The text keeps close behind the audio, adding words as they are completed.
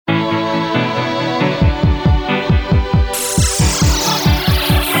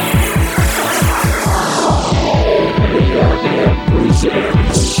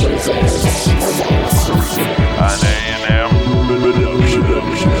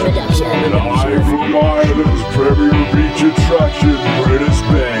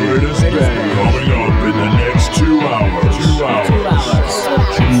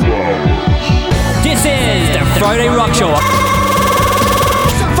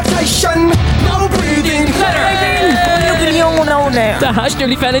down there. The hash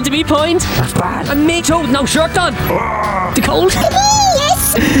nearly fell into me point. That's bad. And me too, no shirt on. The cold.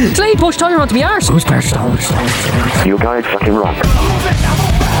 Yes. Slade pushed Tyler onto me arse. Who's first? You guys fucking rock.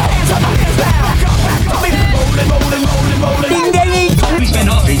 We spend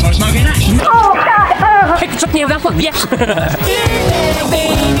all three for smoking ash. Kick the chutney out of that one, yes.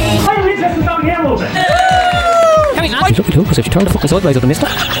 It's looking too, because if you turn the fucking sideways of the mister.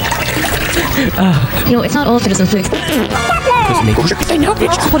 You know, it's not altered as a fix. Listen, Nico.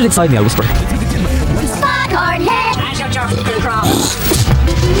 Put it inside me, I'll whisper. Foghorn head! I shall your fucking cross.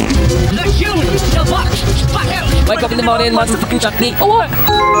 The human, the box, fuck out. Wake up in the morning, want some fucking chutney. Oh, what?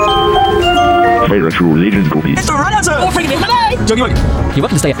 Favorite true legends groupies. It's a run answer. Oh, freaking bye. Juggy Wuggy. You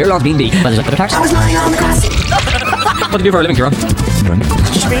welcome to stay at Fairlawn's B&B. Well, there's a bit of tax. That was money on the cross. What do you do for a living, Kieran?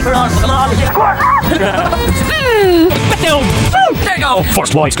 Speaker on, come on. There you go.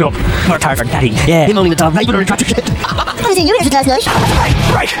 First Boys Club. Or Tartar Daddy. Yeah. Him only the top right, but on the tractor shit. I was in your interest last night.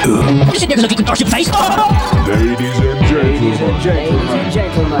 Right. You sit there with a fucking torsion face. Ladies and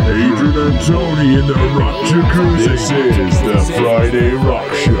gentlemen, Adrian and Tony in the Rock Jacuzzi. This is the Friday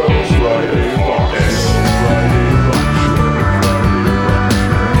Rock Show. Friday Rock Show.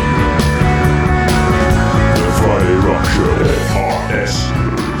 The Friday Rock Show. RS.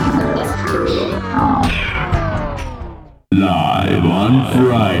 Live on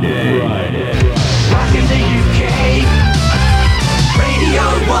Friday. Rockin' the UK. Radio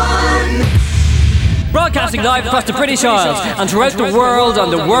 1. Broadcasting live across the British Isles and throughout the world on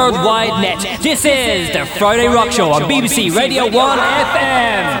the worldwide net. This is the Friday Rock Show on BBC Radio 1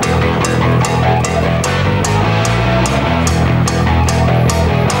 FM.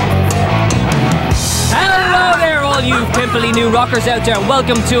 Hello there, all you pimply new rockers out there.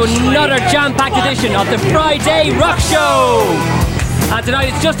 Welcome to another jam-packed edition of the Friday Rock Show. And tonight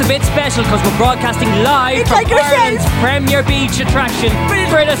it's just a bit special because we're broadcasting live from Ireland's premier beach attraction,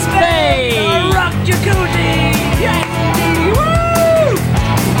 Brittas Bay. Rock Jacuzzi. Yeah. Woo!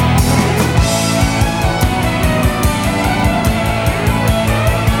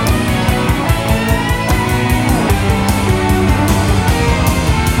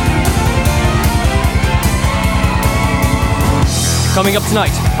 Coming up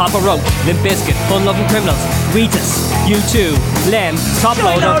tonight, Papa Roach, Limp Bizkit, Fun-Loving Criminals, Brittas, U2, Lem, Top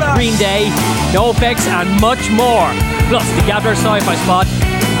Loader, Green Day, NoFX and much more. Plus the Gabler Sci-Fi Spot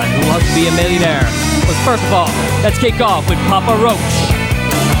and Who Wants to Be a Millionaire. But first of all, let's kick off with Papa Roach.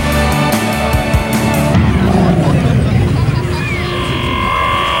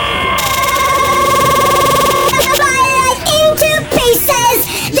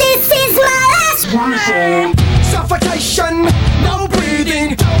 Suffocation, no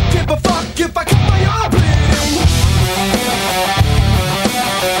breathing. Don't give a fuck if I cut my arm bleeding.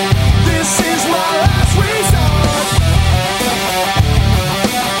 This is my last resort.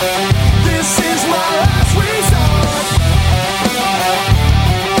 This is my last resort.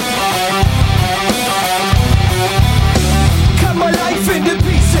 Cut my life into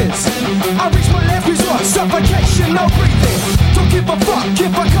pieces. I reach my last resort. Suffocation, no breathing. Don't give a fuck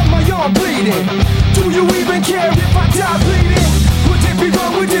if I cut my arm bleeding. Do you even care if I die bleeding? Would it be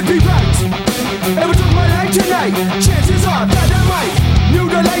wrong, would it be right? Ever took my life tonight? Chances are that I might.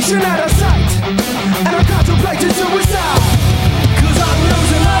 Mutilation out of sight. And I'm contemplating suicide. Cause I'm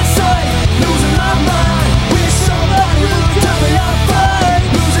losing my sight, losing my mind. Wish somebody would tell me I'm fine.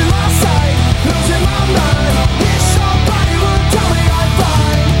 Losing my sight, losing my mind. Wish somebody would tell me I'm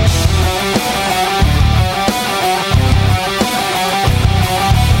fine.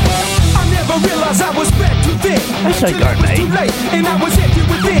 I never realized I was bred too thin. That's like our Till it was too late and I was empty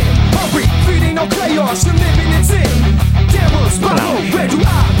within. Hungry, feeding on chaos and living in sin. Devils, but where do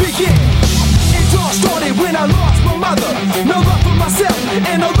I begin? It all started when I lost my mother. No love for myself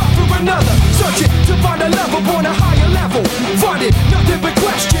and no love for another. Searching to find a love upon a higher level. Finding nothing but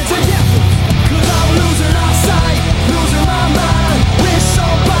questions and answers. Cause I'm losing my sight, losing my mind. Wish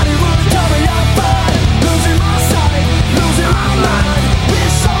somebody would tell me I'm fine. Losing my sight, losing my mind.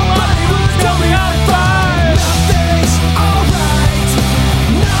 Wish somebody would tell me I'm fine. Nothing's alright.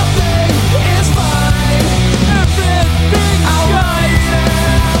 Nothing is fine. Everything's alright.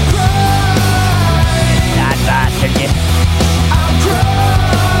 I'm crying. That bastard, yeah. I'm crying.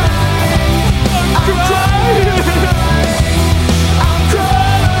 I'm crying. I'm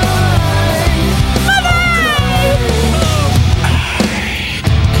crying.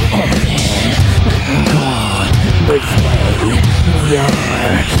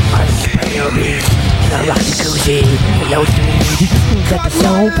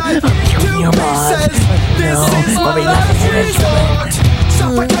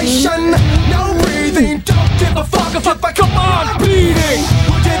 Suffocation, no breathing. Don't give give a fuck if I come on bleeding.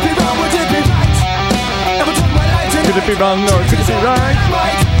 Would it be wrong, would it be right? If I took my life tonight, Could it be wrong or could it be right?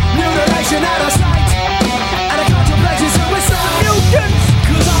 Mutilation out of sight, and I contemplate suicide. Mutants,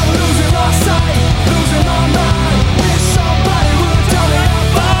 'cause I'm losing my sight, losing my mind. Wish somebody would tell me I'm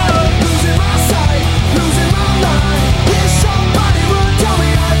fine. Losing my sight, losing my mind. Wish somebody would tell me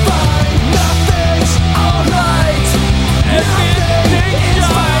I'm fine. Nothing's alright. Nothing is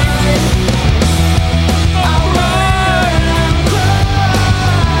fine. I'm right, I'm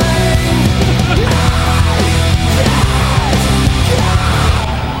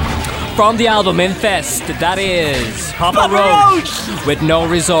From the album Infest, that is Papa Roach with No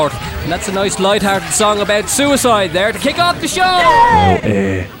Resort. And that's a nice light-hearted song about suicide there to kick off the show.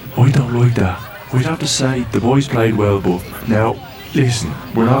 I don't like that. We'd have to say the boys played well, but now, listen,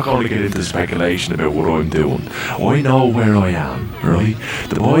 we're not going to get into speculation about what I'm doing. I know where I am, right?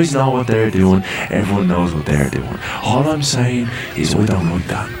 The boys know what they're doing, everyone knows what they're doing. All I'm saying is I don't like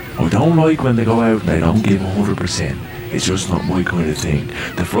that. I don't like when they go out and they don't give 100%. It's just not my kind of thing.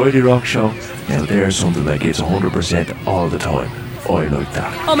 The Friday Rock Show, now there's something that gives 100% all the time. I like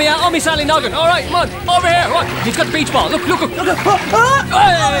that. On me, Sally Noggin. All right, come on, over here. What? He's got the beach ball. Look.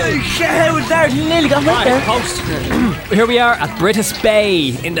 Hey! Shit, how was that? You nearly got right there. Post. Here we are at Brittas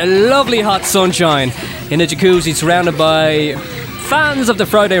Bay in the lovely hot sunshine in a jacuzzi surrounded by fans of the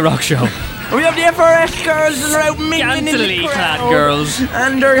Friday Rock Show. We have the FRS girls and they're out mingling in the Scantily clad crowd. girls.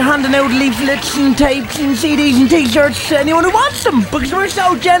 And they're handing out leaflets and tapes and CDs and t-shirts to anyone who wants them, because we're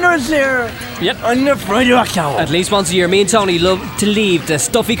so generous here. Yep. On the Friday Rock Show. At least once a year, me and Tony love to leave the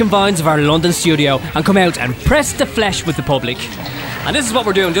stuffy confines of our London studio and come out and press the flesh with the public. And this is what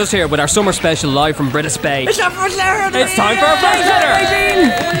we're doing just here with our summer special live from Brittas Bay. It's our first letter. It's time for our first letter.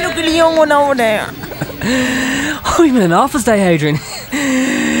 Look at the young one over there. I'm in an office day, Adrian.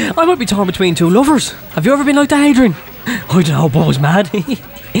 I might be torn between two lovers. Have you ever been like that, Adrian? I don't know, but I was mad.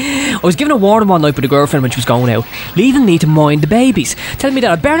 I was given a warning one night by the girlfriend when she was going out, leaving me to mind the babies, telling me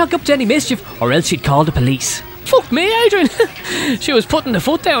that I'd better not get up to any mischief or else she'd call the police. Fuck me, Adrian. She was putting the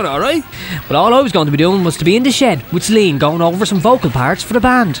foot down, alright. But all I was going to be doing was to be in the shed with Celine going over some vocal parts for the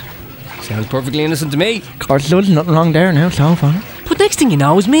band. Sounds perfectly innocent to me. Of course, there's nothing wrong there now, so far. But next thing you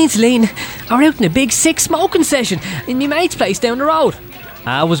know, is me and Celine are out in a big sick smoking session in my mate's place down the road.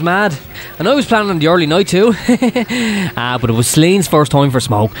 I was mad, and I was planning on the early night too. But it was Celine's first time for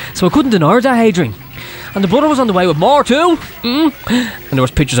smoke, so I couldn't deny her that, Adrian. And the brother was on the way with more too. And there was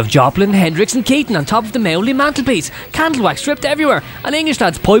pictures of Joplin, Hendrix and Keaton on top of the Mowley mantelpiece, candle wax stripped everywhere, and English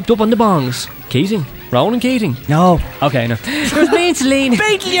lads piped up on the bongs. Keating? Rowan Keating? No. Okay, no. There was me and Celine.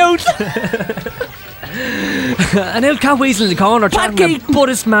 Beetlejuice. An old cat weasel in the corner chanting a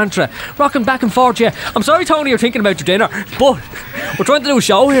Buddhist mantra, rocking back and forth. Yeah, I'm sorry, Tony, you're thinking about your dinner, but we're trying to do a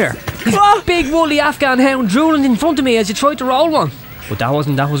show here. This big woolly Afghan hound drooling in front of me as you tried to roll one. But that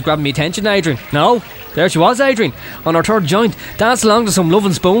was grabbing me attention, Adrian. No, there she was, Adrian, on her third joint, dancing along to some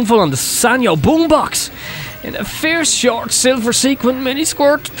Lovin' Spoonful on the Sanyo boombox. In a fierce short silver sequin mini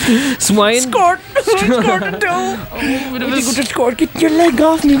skirt, swaying. Skirt and do. With You go to skirt, get your leg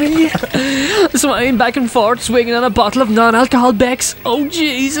off me, will you? swaying back and forth, swinging on a bottle of non-alcohol Beck's. Oh,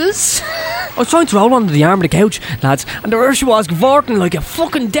 Jesus. I was trying to roll onto the arm of the couch, lads, and there she was, cavorting like a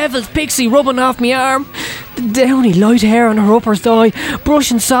fucking devil's pixie rubbing off me arm. The downy light hair on her upper thigh,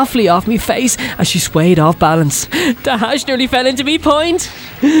 brushing softly off me face as she swayed off balance. The hash nearly fell into me pint.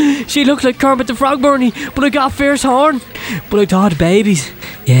 She looked like Kermit the Frog Bernie, but I got fierce horn. But I thought babies.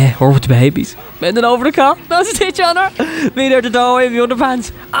 Yeah, her with the babies. Bending over the cot, no stitch on her. Me there to doorway in the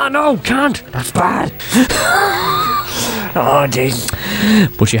underpants. Ah, no, can't. That's bad. Oh, jeez.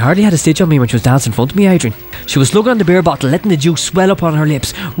 But she hardly had a stitch on me when she was dancing in front of me, Adrian. She was slugging on the beer bottle, letting the juice swell up on her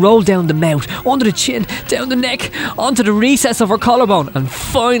lips, roll down the mouth, under the chin, down the neck, onto the recess of her collarbone, and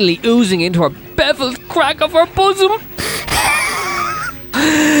finally oozing into her beveled crack of her bosom.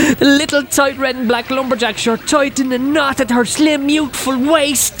 The little tight red and black lumberjack shirt tight in a knot at her slim, youthful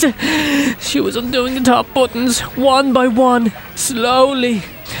waist. She was undoing the top buttons, one by one, slowly.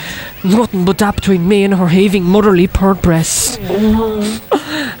 Nothing but that between me and her heaving, motherly pert breasts. So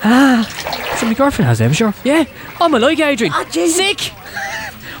my girlfriend has them, sure. Yeah, I'm like Adrian. Sick.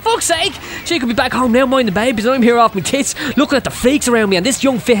 Fuck's sake. She could be back home now minding the babies and I'm here off my tits looking at the freaks around me and this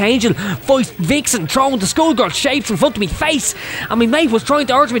young fit angel voiced vixen throwing the schoolgirl shapes in front of me face and my mate was trying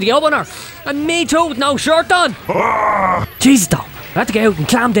to urge me to get up on her. And me too with no shirt on. Jesus though. I had to get out and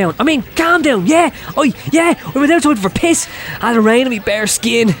calm down. Calm down, yeah. I went outside for a piss. I had a rain on me bare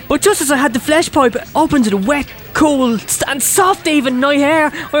skin. But just as I had the flesh pipe open to the wet, cool and soft even night air.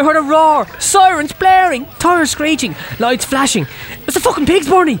 I heard a roar, sirens blaring, tyres screeching, lights flashing. It was the fucking pigs,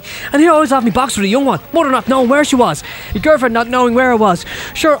 Bernie. And here I was having me box with a young one, mother not knowing where she was, your girlfriend not knowing where I was.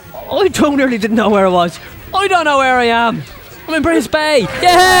 Sure, I too nearly didn't know where I was. I don't know where I am. I'm in Brittas Bay.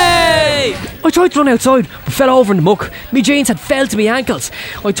 Yay! I tried to run outside, but fell over in the muck. Me jeans had fell to my ankles.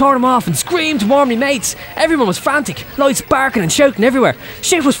 I tore them off and screamed to warn me mates. Everyone was frantic, lights barking and shouting everywhere.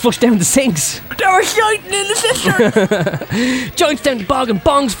 Shit was flushed down the sinks. They were shouting in the cistern. Joints down the bog and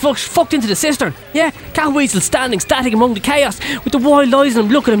bongs fucked into the cistern. Yeah, cat weasel standing static among the chaos with the wild eyes and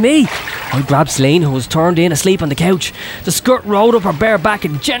them looking at me. I grabbed Celine, who was turned in asleep on the couch. The skirt rolled up her bare back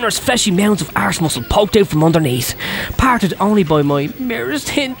and generous fleshy mounds of arse muscle poked out from underneath, parted only by my merest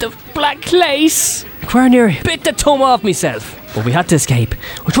hint of black lace. Queer near bit the tum off myself, but we had to escape.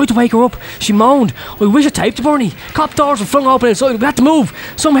 I tried to wake her up. She moaned. I wish I taped the Bernie. Cop doors were flung open outside. We had to move.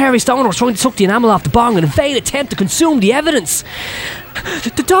 Some hairy stoner was trying to suck the enamel off the bong in a vain attempt to consume the evidence.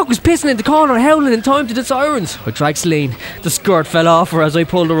 The dog was pissing in the corner, howling in time to the sirens. I dragged Celine. The skirt fell off her as I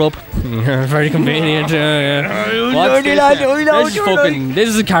pulled her up. Very convenient. What's this? This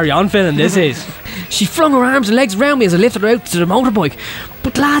is a carry-on film, this is. She flung her arms and legs around me as I lifted her out to the motorbike.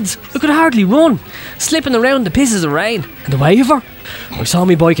 But lads, I could hardly run, slipping around the pisses of rain. And the way of her? I saw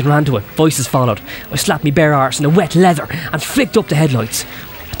me bike and ran to it. Voices followed. I slapped me bare arse in the wet leather and flicked up the headlights.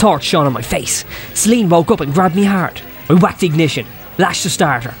 A torch shone on my face. Celine woke up and grabbed me hard. I whacked the ignition, lashed the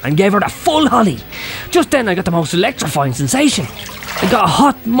starter and gave her the full holly. Just then I got the most electrifying sensation. I got a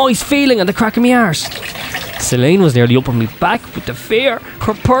hot, moist feeling on the crack of my arse. Celine was nearly up on me back with the fear,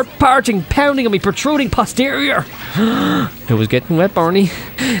 her pert parting pounding on me protruding posterior. It was getting wet, Barney.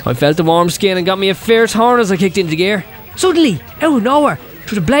 I felt the warm skin and got me a fierce horn as I kicked into gear. Suddenly, out of nowhere,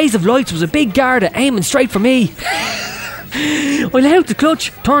 through the blaze of lights was a big Garda aiming straight for me. I let out the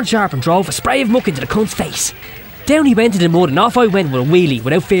clutch, turned sharp and drove a spray of muck into the cunt's face. Down he went into the mud and off I went with a wheelie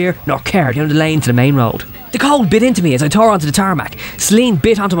without fear nor care down the lane to the main road. The cold bit into me as I tore onto the tarmac. Celine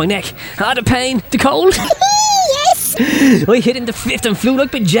bit onto my neck. Ah, the pain, the cold. Yes! I hit in the fifth and flew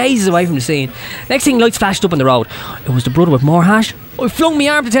like bejesus away from the scene. Next thing, lights flashed up on the road. It was the brother with more hash. I flung my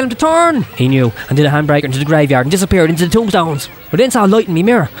arm to tell him to turn. He knew and did a handbrake into the graveyard and disappeared into the tombstones. I then saw a light in my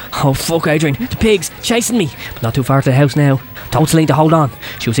mirror. Oh fuck, Adrian, the pigs chasing me, but not too far to the house now. Told Celine to hold on.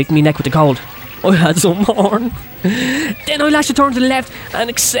 She was hitting me neck with the cold. I had some horn. Then I lashed a turn to the left and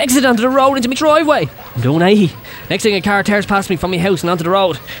exited onto the road into my driveway. I'm doing 80. Next thing, a car tears past me from my house and onto the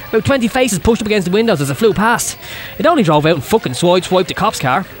road. About 20 faces pushed up against the windows as I flew past. It only drove out and fucking swiped the cop's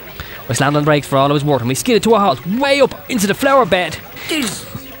car. I slammed on brakes for all I was worth and we skidded to a halt way up into the flower bed.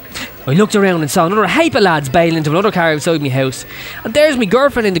 I looked around and saw another heap of lads bail into another car outside my house. And there's my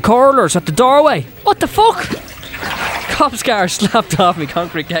girlfriend in the curlers at the doorway. What the fuck? Cop's car slapped off my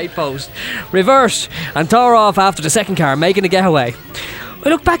concrete gate post, reversed and tore off after the second car, making a getaway. I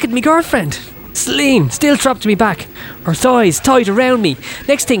looked back at my girlfriend, Celine, still trapped to me back, her thighs tight around me.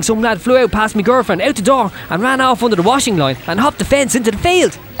 Next thing, some lad flew out past my girlfriend, out the door, and ran off under the washing line and hopped the fence into the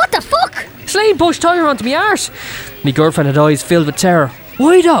field. What the fuck? Celine pushed tyre onto my arse. My girlfriend had eyes filled with terror.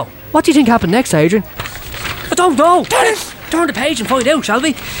 Why though? What do you think happened next, Adrian? I don't know. Turn the page and find out, shall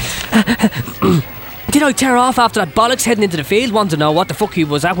we? Did I tear off after that bollocks heading into the field? Want to know what the fuck he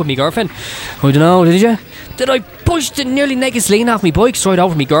was at with me girlfriend? I don't know, did you? Did I push the nearly naked Celine off me bike, straight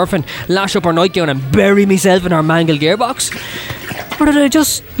over me girlfriend, lash up her nightgown and bury myself in her mangled gearbox? Or did I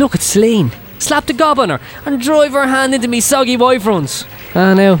just look at Celine, slap the gob on her and drive her hand into me soggy wife runs?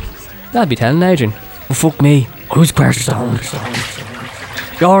 Ah, now, that'd be telling, Adrian. Oh, fuck me, I was quite stoned.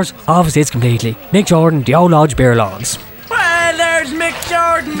 Yours, obviously, it's completely Mick Jordan, the Old Lodge Beer Lawns. Well, there's Mick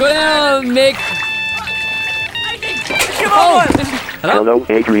Jordan. Go down, Mick. Come on. Hello,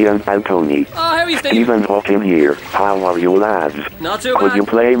 Adrian and Tony. Oh, how are you, Steve? Stephen Hawking here. How are you, lads? Not too Could bad. you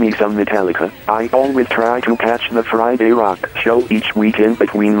play me some Metallica? I always try to catch the Friday Rock show each weekend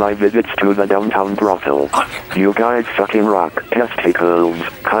between my visits to the downtown brothel. You guys fucking rock. Testicles.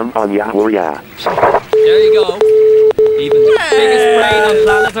 Come on, yeah or yeah. There you go. Even the biggest brain on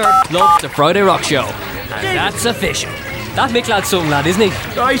planet Earth loves the Friday Rock Show. And that's official. That Mick lad's some lad, isn't he?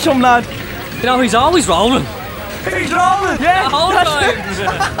 Aye, some lad. You know, he's always rolling. He's rolling. Yeah, The whole time.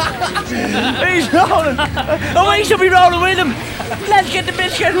 he's rolling. Oh, we should be rolling with him. Let's get the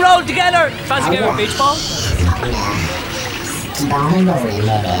biscuit and roll together. Fancy getting a beach ball? Come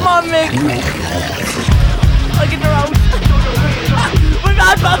on, Mick. I get the roast. We've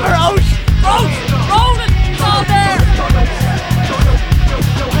had Papa roast. Rolling! It's all there!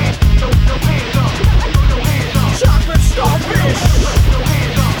 Chocolate starfish.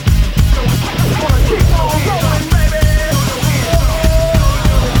 Wanna keep on rolling, baby.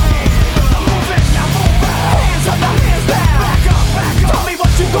 Move it, now move it. Hands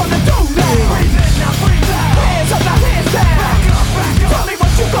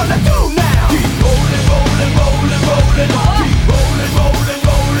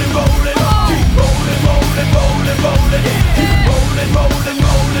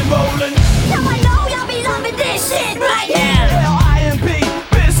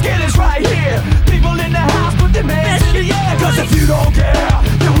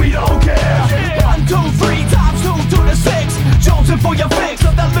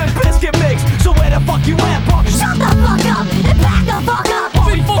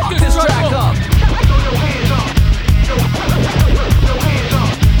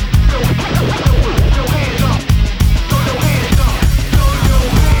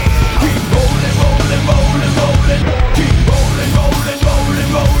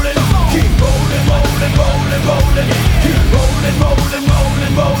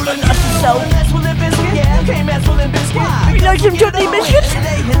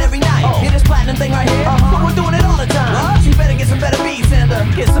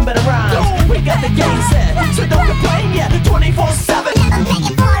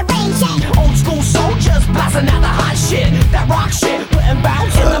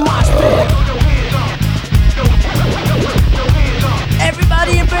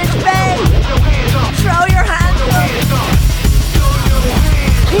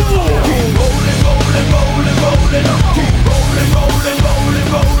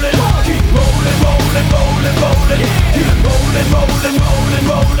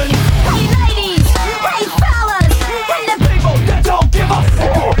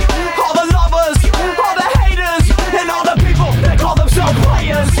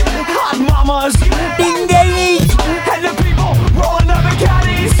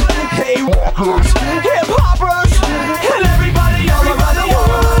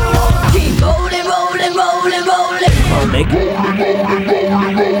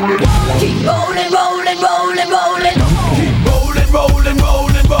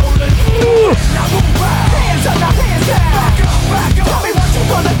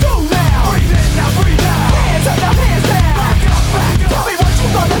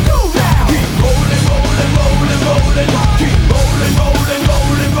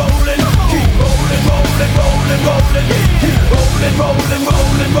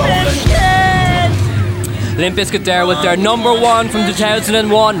Limp Bizkit there with their number one from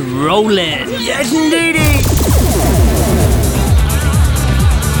 2001, Rollin'. Yes, indeedy.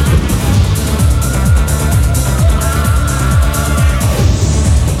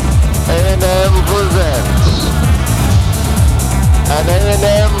 A&M presents an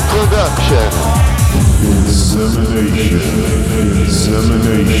A&M production. Insemination.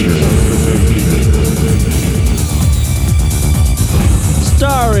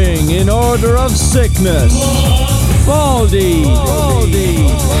 Starring in order of sickness, Baldy,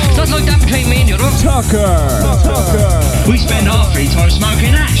 Just like that between me and you, look. Tucker, We spend all free time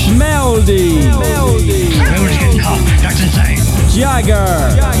smoking ash. Meldy, Everyone's getting hot. That's insane. Jagger,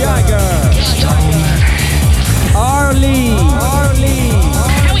 Arlie,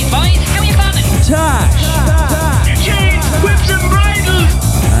 How we boys? How you bobbing? Tash, Chains, whips and bridles.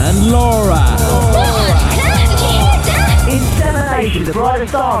 and Laura. Insemination, the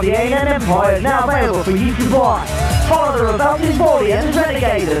brightest star of the A&M Empire, is now available for you to buy. Follow the revolting body and his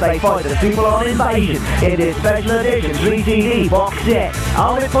renegade as they fight the people on invasion in this special edition 3CD box set.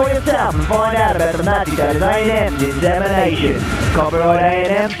 Own it for yourself and find out about the magic that is A&M's Insemination. Copyright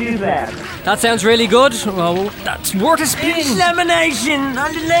A&M 2000. That sounds really good. Well, that's worth a spin. Insemination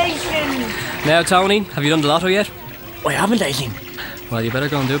on the nation. Now, Tony, have you done the lotto yet? I haven't, I think. Well, you better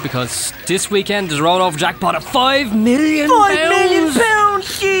go and do it because this weekend there's a roll-off jackpot of £5 million. £5 million,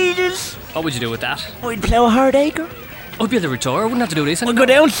 Jesus. What would you do with that? I'd plough a hard acre. I'd be able to retire. I wouldn't have to do this I'd anymore.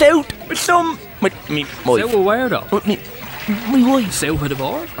 go down south with some... With me wife. South of where, though? With me wife. South of the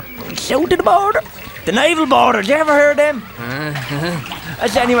border? South of the border. The naval border. Did you ever hear of them?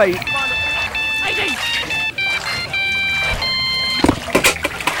 That's anyway.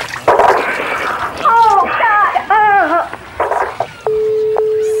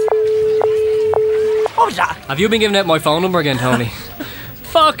 What was that? Have you been giving out my phone number again, Tony?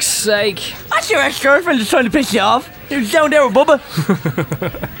 Fuck's sake. That's your ex-girlfriend that's trying to piss you off. He was down there with Bubba.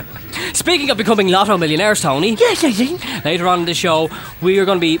 Speaking of becoming lotto millionaires, Tony. Yes, I think. Later on in the show, we are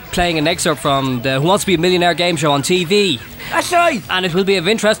going to be playing an excerpt from the Who Wants to Be a Millionaire game show on TV. That's right. And it will be of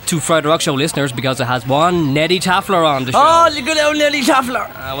interest to Friday Rock Show listeners because it has one Neddy Taffler on the show. Oh, the good old Nelly Taffler.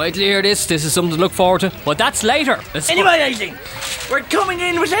 Wait till you hear this. This is something to look forward to. But that's later. Anyway, I think we're coming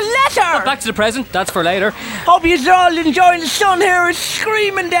in with a letter. Back to the present. That's for later. Hope you're all enjoying the sun here. It's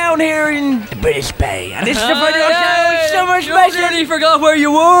screaming down here in the British Bay. And this is the Friday Rock Show. It's summer special. You nearly forgot where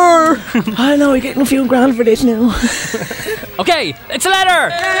you were. I know, we're getting a few grand for this now. Okay, it's a letter.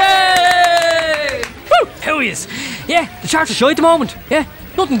 Yay! Woo! Who is? Yeah, the charts are shy at the moment. Yeah,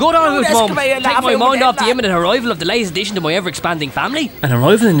 nothing good on at the moment. Take my mind off the imminent arrival of the latest addition to my ever-expanding family. An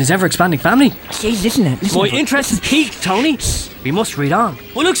arrival in his ever-expanding family. Jeez, listen to it. My interest is piqued, Tony. We must read on.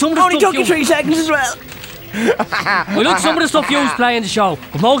 Well, look, some of the Only stuff took you 3 seconds as well. Well, look, some of the stuff you play in the show,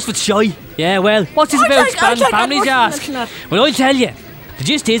 but most of it's shy. Yeah, well, what's this about expanding families, you ask? Well, I'll tell you. The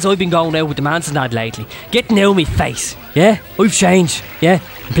gist is I've been going out with the Manson lad lately, getting out of me face. Yeah, I've changed. Yeah,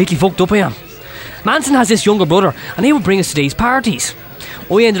 completely fucked up I am. Manson has this younger brother, and he would bring us to these parties.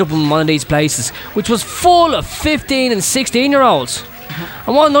 I ended up in one of these places, which was full of 15 and 16-year-olds.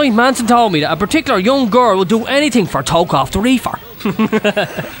 And one night Manson told me that a particular young girl would do anything for a toke off the reefer.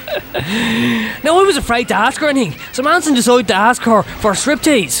 Now I was afraid to ask her anything, so Manson decided to ask her for a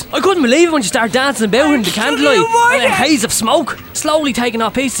striptease. I couldn't believe it when she started dancing about in the candlelight and a haze of smoke, slowly taking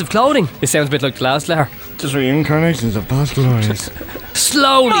off pieces of clothing. This sounds a bit like the last letter. Just reincarnations of past lives.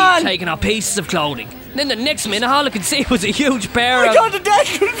 Slowly taking off pieces of clothing. Then the next minute, all I could see was a huge pair I of... thought the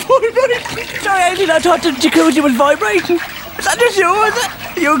desk was vibrating. Sorry, I thought the jacuzzi was vibrating. Is that just you, was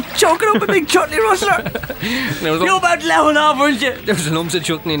it? You choking up a big chutney rustler? You're about to let one off, weren't you? There was an lumps of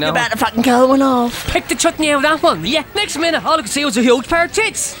chutney now. You're about to fucking kill one off. Pick the chutney out of that one. Yeah, next minute, all I could see was a huge pair of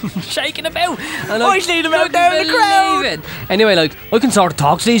tits shaking about. And I see them out there in the crowd. Anyway, like, I can sort of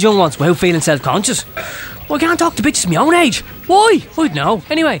talk to these young ones without feeling self-conscious. Well, I can't talk to bitches my own age. Why? I'd know.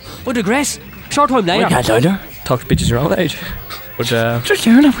 Anyway, I digress. Short time later. I can't either. Talk to bitches your own age. But, just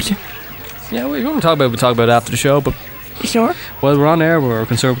sharing that with you. Yeah, we won't talk about it. We'll talk about it after the show, but... You sure? Well, we're on air. We're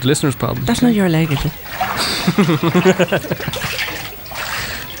concerned with the listeners' problem. That's not your leg, is it?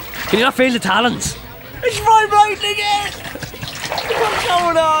 Can you not feel the talons? It's vibrating again! What's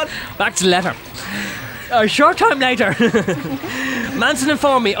going on? Back to the letter. A short time later, Manson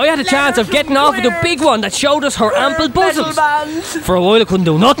informed me I had a chance of getting off with a big one that showed us her ample bosoms. For a while I couldn't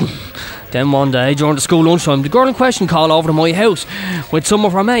do nothing. Then one day, during the school lunchtime, the girl in question called over to my house with some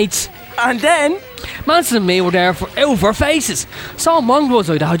of her mates. And then? Manson and me were there for out of our faces. So mongrel was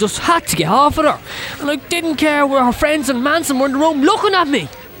I that I just had to get off with her. And I didn't care where her friends and Manson were in the room looking at me.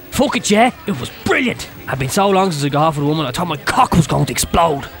 Fuck it, yeah, it was brilliant. I'd been so long since I got off with a woman I thought my cock was going to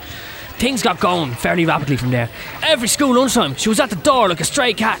explode. things got going fairly rapidly from there. Every school lunchtime, she was at the door like a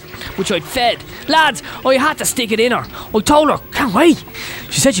stray cat, which I'd fed. Lads, I had to stick it in her. I told her, can't wait.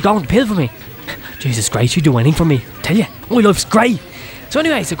 She said she'd go on the pill for me. Jesus Christ, she'd do anything for me. Tell you, my life's great. So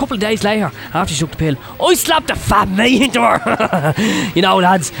anyways, a couple of days later, after she took the pill, I slapped the fat me into her. You know,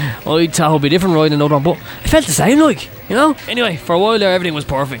 lads, I thought it'd be different riding another one, but it felt the same, like, you know? Anyway, for a while there, everything was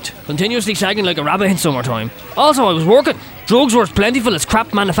perfect. Continuously shagging like a rabbit in summertime. Also, I was working. Drugs were as plentiful as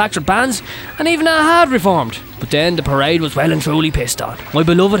crap manufactured bands, and even I had reformed. But then the parade was well and truly pissed on. My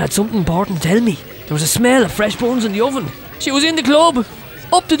beloved had something important to tell me. There was a smell of fresh buns in the oven. She was in the club,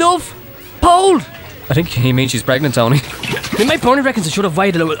 up the duff, pole. I think he means she's pregnant, Tony. My mate Bernie reckons I should have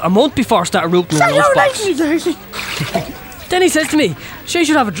waited a month before I started rooting in the lunchbox. Then he says to me, she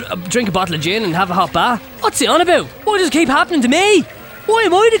should have drink a bottle of gin and have a hot bath. What's he on about? Why does it keep happening to me? Why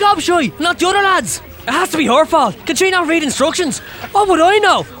am I the gobshy, not the other lads? It has to be her fault. Can she not read instructions? What would I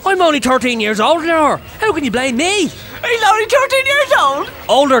know? I'm only 13 years older than her. How can you blame me? He's only 13 years old?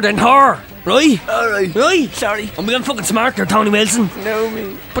 Older than her. Right? Alright. Right? Sorry. I'm being fucking smart there, Tony Wilson. No,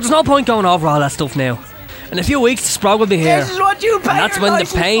 me. But there's no point going over all that stuff now. In a few weeks, the sprog will be here. This is what you pay. And that's when the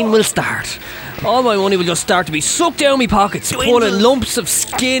pain will start. All my money will just start to be sucked down my pockets, pulling lumps of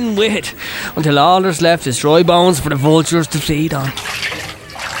skin with it, until all there's left is dry bones for the vultures to feed on.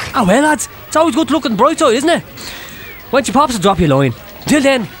 Oh well, lads, it's always good to look on the bright side, isn't it? When your pops will drop you a line. Till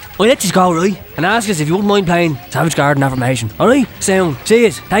then, I'll let you go, right? And ask us if you wouldn't mind playing Savage Garden Affirmation. Alright? Sound. See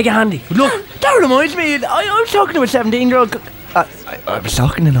it. Take it handy. Good luck. That reminds me, I was talking to a 17-year-old. I was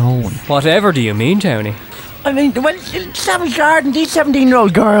talking to no one. Whatever do you mean, Tony? I mean, well, Savage Garden, these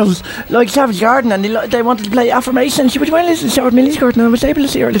 17-year-old girls like Savage Garden and they wanted to play Affirmation. She was wearing a short miniskirt and I was able to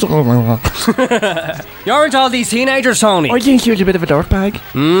see her little... You aren't all these teenagers, Tony. I think she was a bit of a dirtbag.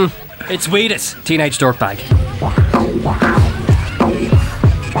 It's Brittas, teenage dirtbag.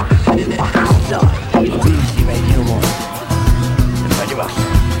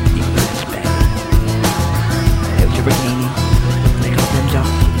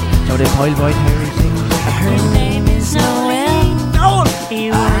 The pile white hairy thing. Her name is Noel.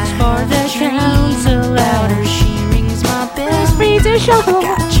 He works for the council. Louder she rings my bell. Read the show.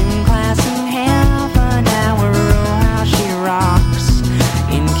 Got gym class in half an hour. Oh, how she rocks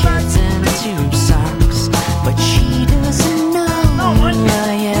in kids and tube socks. But she doesn't know who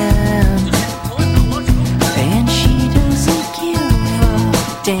I am, and she doesn't give a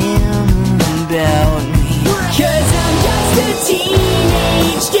damn about me. 'Cause I'm just a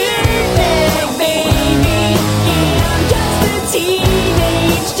teenage girl.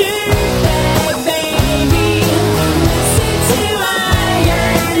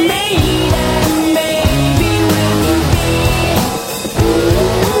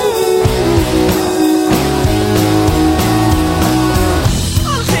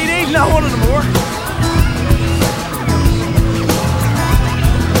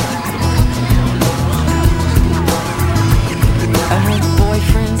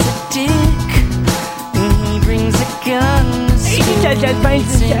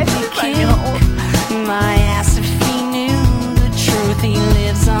 My ass if he knew the truth. He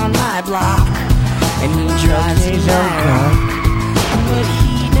lives on my block and he drives his own car, but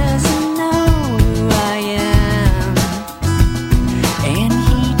he doesn't know who I am, and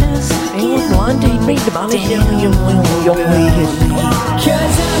he doesn't give a damn.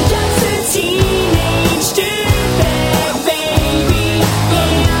 'Cause I'm just a teenage dirtbag, baby.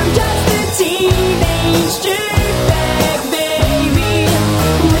 Yeah, I'm just a teenage dirtbag, baby.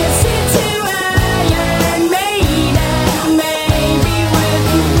 Listen to Iron Maiden, maybe with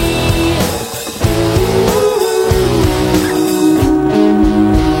me.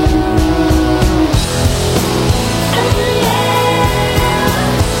 Oh yeah,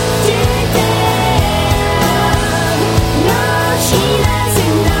 dirtbag. No, she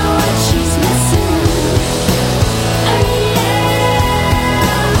doesn't know what she's missing. Oh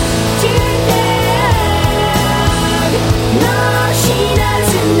yeah, dirtbag. No, she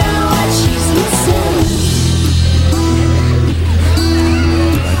doesn't know what she's missing.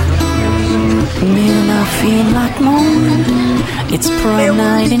 Man, I feel like mourning. It's prom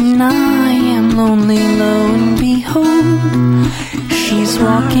night and I am lonely, lo and behold, she's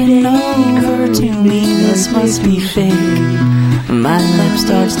walking over to me. This must be fake. My lip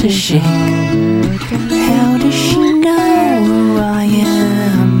starts to shake. How does she know who I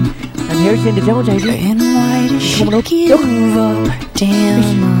am? And here's Linda Jones, And why does she give a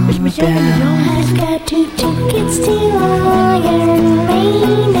damn about? I've got 2 tickets to Iron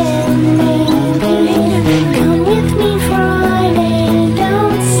Maiden, baby. Come with me Friday,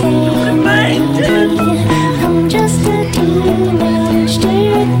 don't say maybe. I'm just a teenage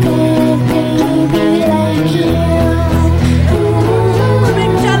dirtbag,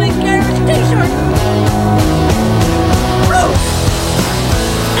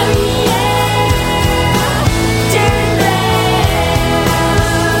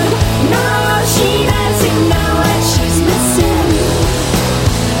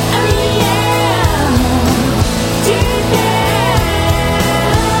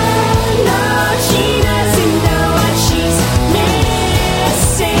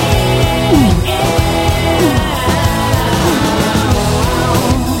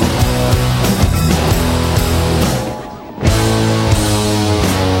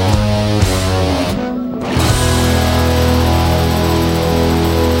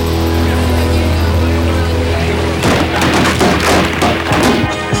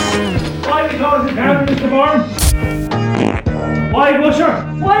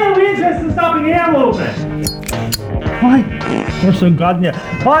 Why are we interested in stopping the air movement? Why? We're so God in you.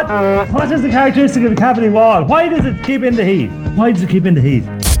 What is the characteristic of the cavity wall? Why does it keep in the heat? Why does it keep in the heat?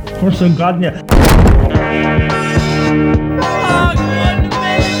 We're so God in you.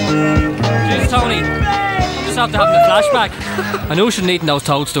 Jeez, Tony. Just after having a flashback. I knew we shouldn't eaten those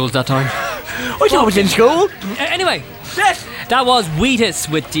toadstools that time. I thought I was in school. Anyway, that was Brittas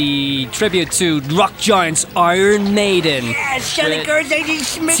with the tribute to rock giants Iron Maiden. Yes,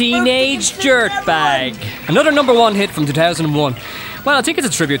 Teenage Dirtbag. Another number one hit from 2001. Well, I think it's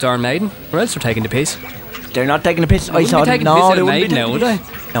a tribute to Iron Maiden. Or else they're taking the piss. They're not taking the piss. I saw them. the No, piss out they of wouldn't be Maiden now, taking would the they?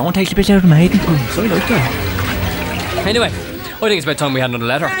 piss. No one takes the piss out of Maiden. So I like that. Anyway, I think it's about time we had another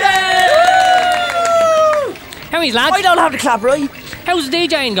letter. How is lads? I don't have the clap, right? How's the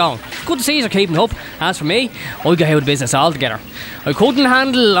DJing going? Good to see you're keeping up. As for me, I got out of business altogether. I couldn't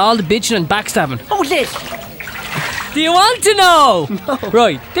handle all the bitching and backstabbing. What's this? Do you want to know? No.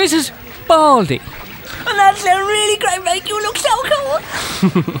 Right, this is Baldy. And that sounds really great, mate. You look so cool.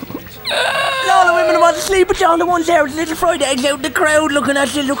 All the women want to sleep with you, all the ones there with little fried eggs out in the crowd looking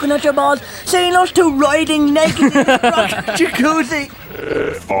at you, looking at your balls, seeing us two riding naked in the rock jacuzzi.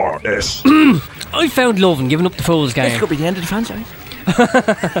 RS. I found love in giving up the fool's game. This could be the end of the franchise.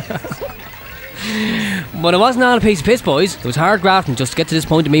 But it wasn't all a piece of piss, boys. It was hard grafting just to get to this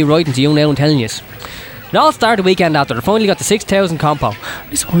point of me writing to you now and telling you. It all started the weekend after I finally got the 6,000 compo.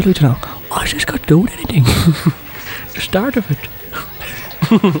 Listen, I'd like to know, I just got to do with anything. The start of it.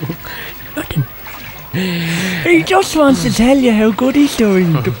 Nothing. He just wants to tell you how good he's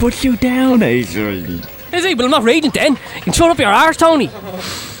doing, to put you down, Adrian. Is he? But I'm not reading it then. You can shut up your arse, Tony.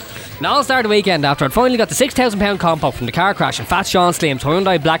 It all started the weekend after I'd finally got the £6,000 compo from the car crash in Fat Sean Slim's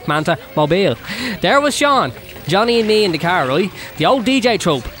Hyundai Black Manta Mobile. There was Sean, Johnny and me in the car, right? The old DJ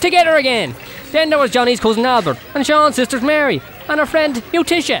troupe, together again. Then there was Johnny's cousin Albert, and Sean's sisters Mary, and her friend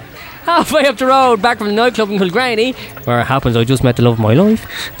Utisha. Halfway up the road, back from the nightclub in Kilgraney, where it happens I just met the love of my life.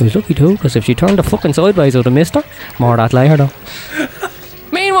 I was lucky too, because if she turned the fucking sideways I would have missed her. More of that later though.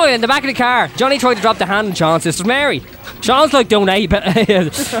 Meanwhile, in the back of the car, Johnny tried to drop the hand on Sean's sister Mary. Sean's like doing 80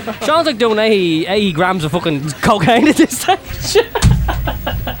 grams of fucking cocaine at this stage.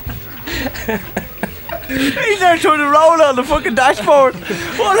 He's there trying to roll on the fucking dashboard.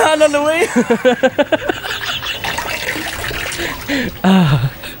 One hand on the wheel.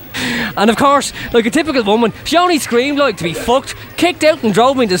 And of course, like a typical woman, she only screamed like to be fucked, kicked out and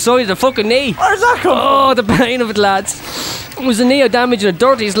drove me to the side of the fucking knee. Where's that come from? Oh, the pain of it, lads. It was a neo damage and a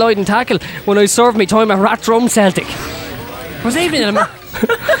dirty sliding tackle when I served me time at Rat Drum Celtic. I wasn't even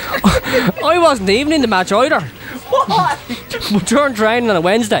in the match either. What? But during training on a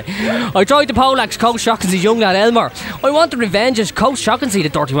Wednesday, I tried to poleaxe Coach Shockensy's young lad Elmer. I wanted revenge as Coach Shockensy, the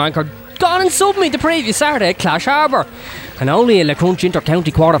dirty wanker, gone and subbed me the previous Saturday at Clash Harbour. And only in the Crunch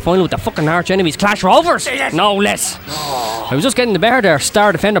Inter-County quarter-final with the fucking arch enemies Clash Rovers. No less. I was just getting the bear there,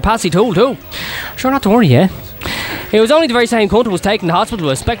 star defender Patsy Toole too. Sure, not to worry, yeah. It was only the very same cunt who was taken to hospital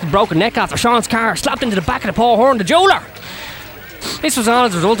with a suspected broken neck after Sean's car slapped into the back of the poor horn, the jeweller. This was all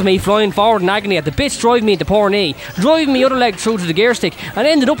as a result of me flying forward in agony at the bits, driving me into poor knee, driving me other leg through to the gear stick, and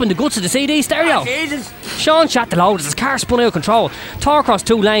ended up in the guts of the CD stereo. Jesus. Sean shot the load as his car spun out of control, tore across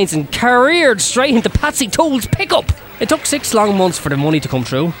 2 lanes and careered straight into Patsy Toole's pickup. It took 6 long months for the money to come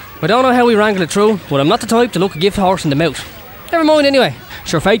through. I don't know how we wrangled it through, but I'm not the type to look a gift horse in the mouth. Never mind anyway.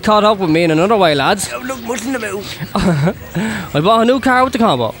 Sure, fate caught up with me in another way, lads. Don't look much in the mouth. I bought a new car with the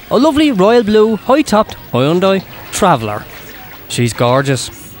combo. A lovely royal blue, high-topped Hyundai Traveller. She's gorgeous.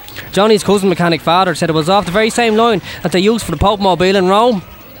 Johnny's cousin mechanic father said it was off the very same line that they used for the Pope Mobile in Rome.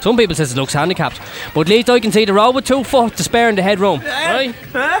 Some people says it looks handicapped, but at least I can see the road with 2 foot to spare in the headroom. Right?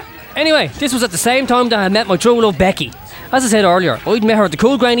 Anyway, this was at the same time that I met my true love Becky. As I said earlier, I'd met her at the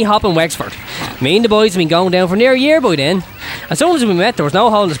Cool Granny Hop in Wexford. Me and the boys had been going down for near a year by then. As soon as we met, there was no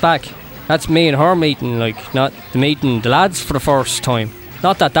holding us back. That's me and her meeting, not the meeting the lads for the first time.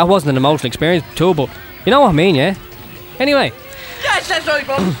 Not that that wasn't an emotional experience too, but you know what I mean, yeah? Anyway. Yes, that's right,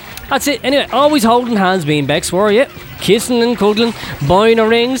 bud. That's it. Anyway, always holding hands, me and Bex were, yeah? Kissing and cuddling, buying her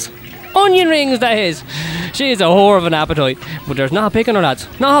rings. Onion rings, that is. She is a whore of an appetite. But there's not a pick on her, lads.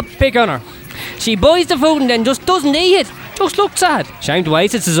 Not a pick on her. She buys the food and then just doesn't eat it. Just looks at. Shame to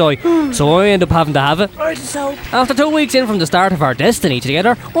waste it, says I. So I end up having to have it. After 2 weeks in from the start of our destiny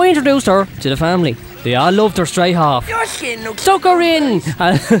together, I introduced her to the family. They all loved her straight off. Your skin looks Took her in.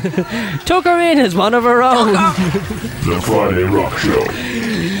 Took her in as one of her own. The Friday Rock Show.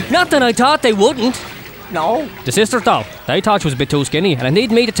 Not that I thought they wouldn't. No. The sisters though, they thought she was a bit too skinny and it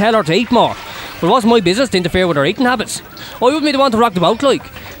needed me to tell her to eat more. But it wasn't my business to interfere with her eating habits. I wouldn't be the one to rock the boat like.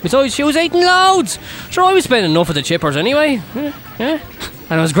 Besides, she was eating loads. Sure, I was spending enough of the chippers anyway. Yeah.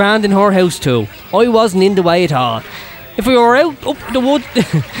 And I was grand in her house too. I wasn't in the way at all. If we were out up the wood,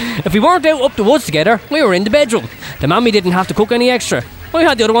 if we weren't out up the woods together, we were in the bedroom. The mammy didn't have to cook any extra. I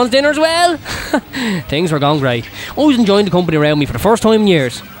had the other one's dinner as well. Things were going great. I was enjoying the company around me for the first time in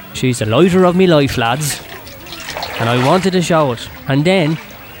years. She's the lighter of me life, lads. And I wanted to show it. And then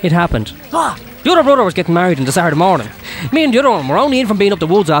it happened. What? The other brother was getting married on the Saturday morning. Me and the other one were only in from being up the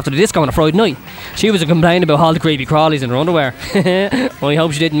woods after the disco on a Friday night. She was complaining about all the creepy crawlies in her underwear. I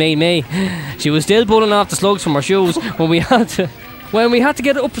hope she didn't mean me. She was still pulling off the slugs from her shoes when we had to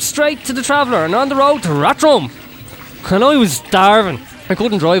get up straight to the Traveller and on the road to Rathdrum. And I was starving. I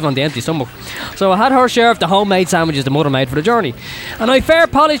couldn't drive on the empty stomach. So I had her share of the homemade sandwiches the mother made for the journey. And I fair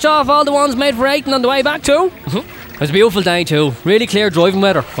polished off all the ones made for eating on the way back too. It was a beautiful day too, really clear driving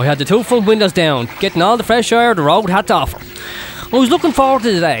weather. I had the 2 front windows down, getting all the fresh air the road had to offer. I was looking forward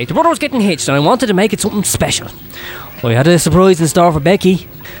to the day. The brother was getting hitched and I wanted to make it something special. I had a surprise in store for Becky,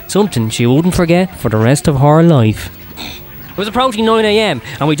 something she wouldn't forget for the rest of her life. It was approaching 9 a.m.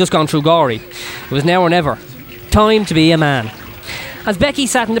 and we'd just gone through Gorey. It was now or never. Time to be a man. As Becky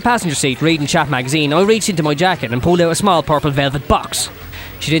sat in the passenger seat reading Chat magazine, I reached into my jacket and pulled out a small purple velvet box.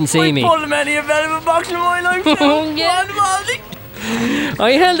 She didn't see me. I pulled many a velvet box in my life too. Yeah.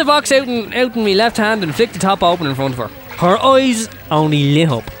 I held the box out in my left hand and flicked the top open in front of her. Her eyes only lit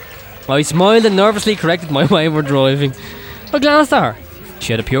up. I smiled and nervously corrected my wayward driving. I glanced at her.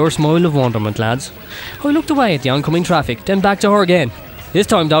 She had a pure smile of wonderment, lads. I looked away at the oncoming traffic, then back to her again. This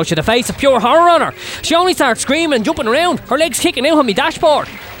time though, she had a face of pure horror on her. She only started screaming and jumping around, her legs kicking out on me dashboard.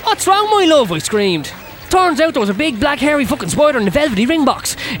 "What's wrong, my love?" I screamed. Turns out there was a big black hairy fucking spider in the velvety ring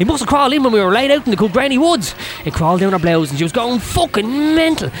box. It must have crawled in when we were laid out in the good granny woods. It crawled down her blouse and she was going fucking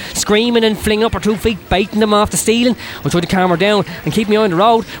mental, screaming and flinging up her 2 feet, biting them off the ceiling. I tried to calm her down and keep me on the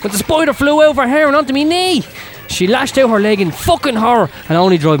road, but the spider flew over her hair and onto me knee. She lashed out her leg in fucking horror and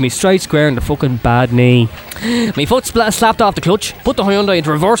only drove me straight square in the fucking bad knee. My foot slapped off the clutch, put the Hyundai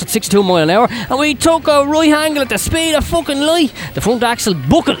into reverse at 62 mile an hour, and we took a right angle at the speed of fucking light. The front axle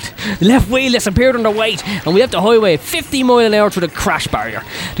buckled, the left wheel disappeared under weight, and we left the highway at 50 mile an hour through the crash barrier.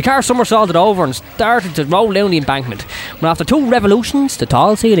 The car somersaulted over and started to roll down the embankment. But after 2 revolutions, the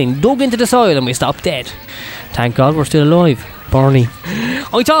tall ceiling dug into the soil and we stopped dead. Thank God we're still alive, Barney.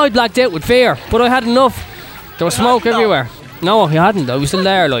 I thought I'd blacked out with fear, but I had enough. There was smoke everywhere. No, I hadn't. I was still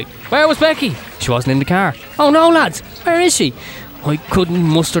there, like. Where was Becky? She wasn't in the car. Oh no, lads. Where is she? I couldn't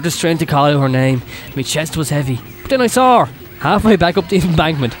muster the strength to call out her name. My chest was heavy. But then I saw her, halfway back up the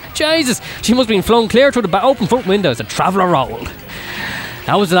embankment. Jesus, she must have been flung clear through the open front window as the Traveller rolled.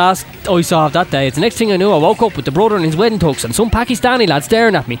 That was the last I saw of that day. It's the next thing I knew, I woke up with the brother in his wedding tux and some Pakistani lad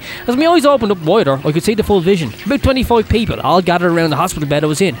staring at me. As my eyes opened up wider, I could see the full vision. About 25 people, all gathered around the hospital bed I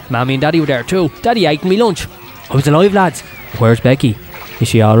was in. Mammy and Daddy were there too. Daddy ate me lunch. I was alive, lads. Where's Becky? Is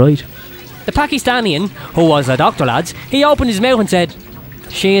she alright? The Pakistanian, who was a doctor, lads, he opened his mouth and said,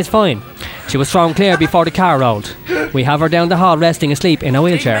 "She is fine. She was thrown clear before the car rolled. We have her down the hall resting asleep in a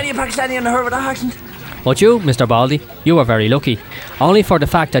wheelchair." Many a Pakistani on her with a accent. But you, Mr. Baldy, you were very lucky. Only for the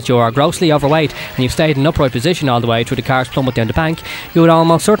fact that you are grossly overweight and you've stayed in an upright position all the way through the car's plummet down the bank, you would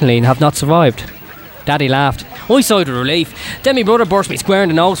almost certainly have not survived. Daddy laughed. I sighed with relief. Then my brother burst me square in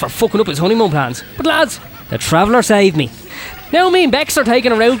the nose for fucking up his honeymoon plans. But lads, the Traveller saved me. Now me and Bex are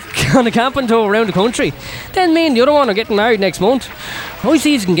taking her out on a camping tour around the country. Then me and the other one are getting married next month. I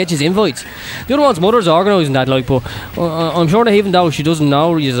see you can get his invites. The other one's mother's organising that, like, but I'm sure that even though she doesn't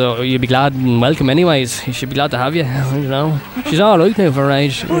know, you'll be glad and welcome anyways. She'll be glad to have you, you know. She's alright now for her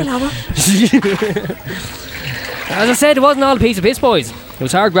age. As I said, it wasn't all a piece of piss, boys. It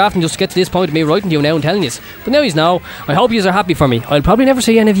was hard grafting just to get to this point of me writing to you now and telling you. But now you know. I hope you are happy for me. I'll probably never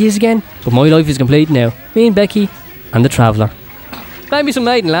see any of you again, but my life is complete now. Me and Becky and the Traveller. Buy me some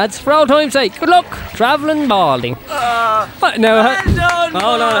maiden, lads, for old time's sake. Good luck, travelling Baldy. What? No,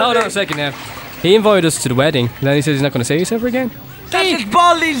 hold on a second now. He invited us to the wedding, and then he says he's not going to see us ever again. That's just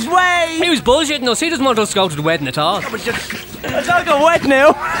Baldy's way. He was bullshitting us. He doesn't want us to go to the wedding at all. It's all got wet now.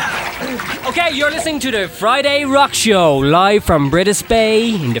 Okay, you're listening to the Friday Rock Show, live from Brittas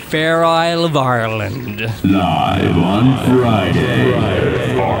Bay in the Fair Isle of Ireland. Live on Friday.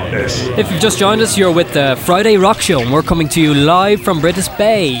 If you've just joined us, you're with the Friday Rock Show, and we're coming to you live from Brittas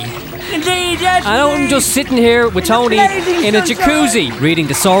Bay. Indeed, yes. And I'm just sitting here with Tony in a jacuzzi reading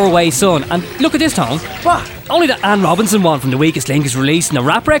The Soaraway Sun. And look at this, Tom. What? Only that Anne Robinson one from The Weakest Link is releasing a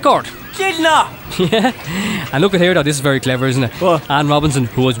rap record. Did not. Yeah. And look at here though, this is very clever, isn't it? What? Anne Robinson,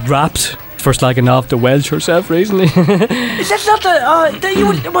 who was rapped for slagging off the Welsh herself recently. Is that not the you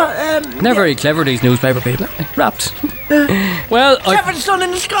would, They're very clever, these newspaper people. Wrapped. Well, having the sun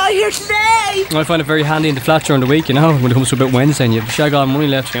in the sky here today. I find it very handy in the flat during the week, you know, when it comes to about Wednesday and you have shag on money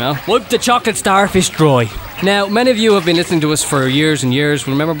left, you know. Wipe the chocolate starfish dry. Now, many of you have been listening to us for years and years.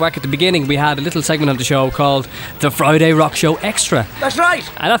 Remember back at the beginning, we had a little segment of the show called The Friday Rock Show Extra. That's right.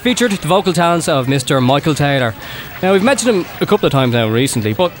 And that featured the vocal talents of Mr. Michael Taylor. Now, we've mentioned him a couple of times now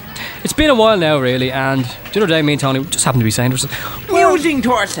recently, but it's been a while now, really, and the other day, me and Tony just happened to be saying to ourselves, musing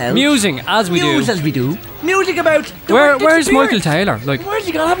to ourselves. Musing, as we do. Muse as we do. Music about where's Michael Taylor? Like, where's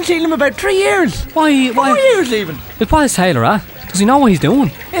he gone? I haven't seen him about 3 years. Why? 4 years even. Like, what is Taylor, huh? Does he know what he's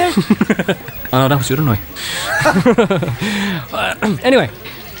doing? Yeah. Oh no, that was the other night. Anyway,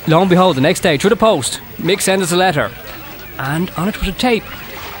 lo and behold, the next day, through the post, Mick sent us a letter, and on it was a tape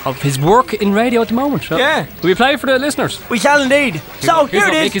of his work in radio at the moment. So yeah. Will we play for the listeners? We shall indeed. So, here's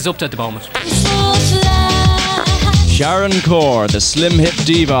here what it is. Mick is up to at the moment. Sharon Corr, the slim hip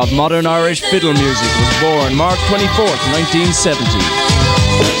diva of modern Irish fiddle music, was born March 24th, 1970.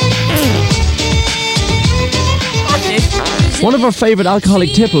 One of her favourite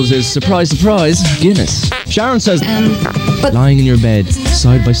alcoholic tipples is, surprise, surprise, Guinness. Sharon says, lying in your bed,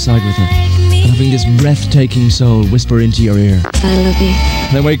 side by side with her, and having this breathtaking soul whisper into your ear. I love you.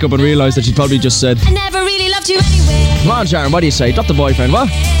 Then wake up and realise that she probably just said, I never really loved you anyway. Come on, Sharon, what do you say? Drop the boyfriend, what?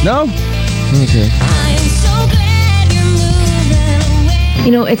 No? Okay.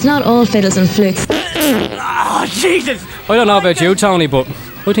 You know, it's not all fiddles and flutes. Oh, Jesus! I don't know about you, Tony, but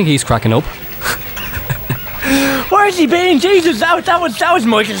I think he's cracking up. Where's he been? Jesus, that was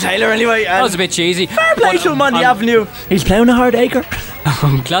Michael Taylor anyway. That was a bit cheesy. Fair play to him on the avenue. He's ploughing a hard acre.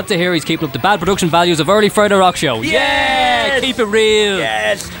 I'm glad to hear he's keeping up the bad production values of early Friday Rock Show. Yes! Yeah, keep it real.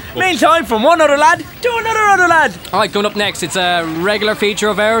 Yes. Meantime, from one other lad to another lad. Alright, coming up next, it's a regular feature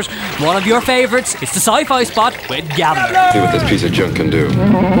of ours. One of your favourites. It's the Sci-Fi Spot with Gabler. See what this piece of junk can do.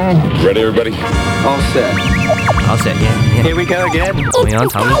 Ready, everybody? All set. All set, yeah. Here we go again. We on,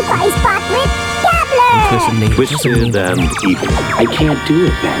 Tommy? Sci-Fi Spot with Gabler. Twisted and evil. I can't do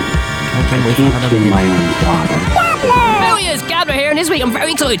it, Ben. I can't kill my own daughter. There he is, Gabler here, and this week I'm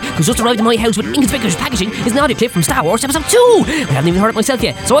very excited because just arrived at my house with inconspicuous packaging is an audio clip from Star Wars Episode 2. I haven't even heard it myself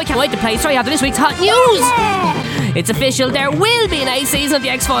yet, so I can't wait to play it straight after this week's hot news. It's official, there will be an 8th season of The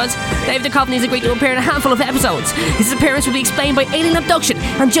X-Files. David Duchovny has agreed to appear in a handful of episodes. His appearance will be explained by alien abduction,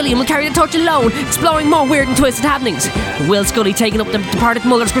 and Gillian will carry the torch alone, exploring more weird and twisted happenings. Will Scully taking up the departed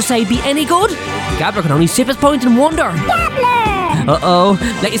Muller's crusade be any good? Gabler can only sip his point and wonder. Uh-oh.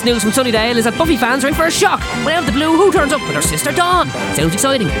 Latest news from Sunnydale is that Buffy fans are in for a shock. When out of the blue, who turns up with her sister Dawn? Sounds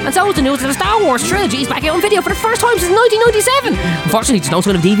exciting. And so is the news that the Star Wars trilogy is back out on video for the first time since 1997. Unfortunately, there's no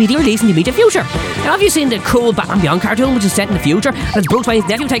sign of DVD release in the immediate future. Now, have you seen the cool Batman Beyond cartoon, which is set in the future, and it's Bruce Wayne's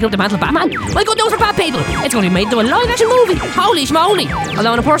nephew taking up the mantle of Batman? Well, good news for bad people. It's going to be made into a live-action movie. Holy schmoly.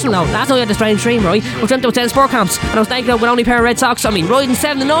 Although on a personal note, last night I had a strange dream, right? I dreamt I was down sport camps, and I was naked out with only a pair of red socks on me, riding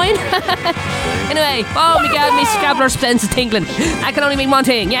 7 to 9. Anyway, oh my god, Miss Gabler's sense is tingling. That can only mean one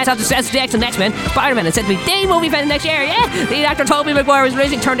thing. Yes, after Success X and X-Men, Spider-Man is said to be the movie event next year, yeah? Lead actor Tobey Maguire is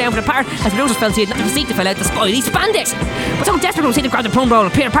originally turned down for the part as producers felt he had nothing to seek to fill out the Spidey spandex. But so desperate was he to grab the plum roll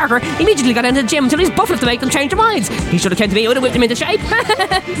of Peter Parker, he immediately got into the gym until he's buff enough to make them change their minds. He should have came to me, I would have whipped him into shape.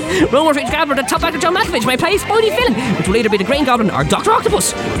 Rumours reach Gabler that top actor John Malkovich may play a Spidey villain, which will either be the Green Goblin or Dr.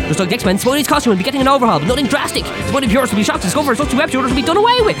 Octopus. Just like the X-Men, Spidey's costume will be getting an overhaul, but nothing drastic. Spidey purists will be shocked to discover such web shooters will be done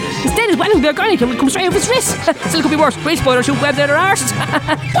away with. Instead, his webbing will be organic and will come straight off his wrist. Still could be worse. Great spoilers shoot web out their arses.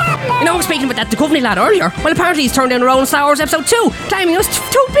 You know, speaking about that Duchovny lad earlier, well, apparently he's turned down a role in Star Wars Episode 2, claiming he was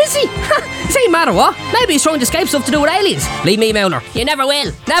too busy. This ain't matter what. Maybe he's trying to escape stuff to do with aliens. Leave me, Mauler. You never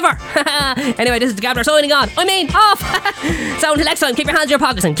will. Never. Anyway, this is the Gabler signing on. Off. So until next time, keep your hands in your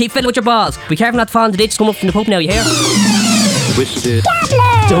pockets and keep fiddling with your balls. Be careful not to fall in the ditch come up from the poop now, you hear? Twisted.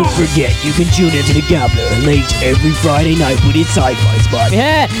 Don't forget, you can tune into the Gabler late every Friday night with its Sci-Fi Spot.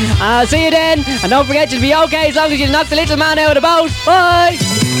 Yeah, I'll see you then. And don't forget, you'll be okay as long as you knock the little man out of the boat. Bye.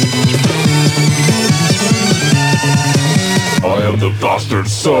 I am the bastard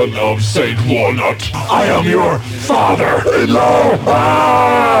son of Saint Walnut. I am your father-in-law.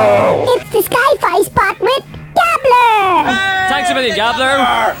 It's the Sci-Fi Spot with Gabler. Thanks a million, Gabler.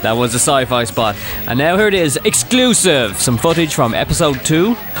 That was the Sci-Fi Spot. And now here it is, exclusive. Some footage from Episode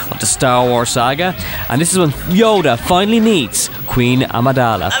 2 of the Star Wars saga. And this is when Yoda finally meets Queen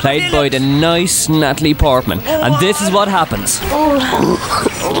Amidala, played by the nice Natalie Portman. And this is what happens.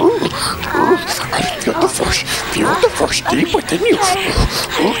 Feel the force deep within you.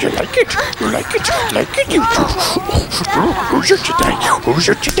 Oh, you like it, you two. Who's your today? Who's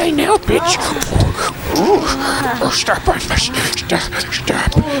your today now, bitch? Oh, stop, I must.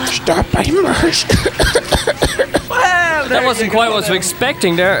 Stop, I must. That wasn't quite what I was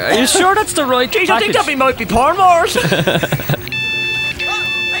expecting there. Are you sure that's the right Jeez, I think package? that might be porn wars.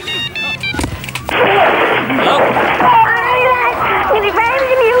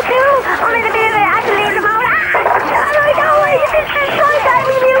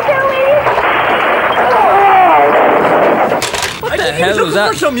 What the hell was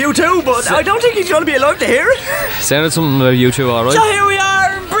that? For some U2, but I don't think he's going to be allowed to hear it. Sounded something about you two, alright? So here we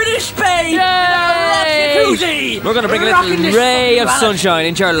are, British Spain. Yay! We're going to bring a little ray of sunshine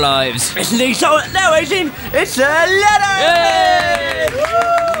into our lives. Listen, so now, Aisin, it's a letter. Yay!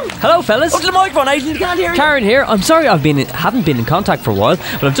 Hello, fellas. Up to the microphone, Aisin, you can't hear you. Karen here. I'm sorry haven't been in contact for a while,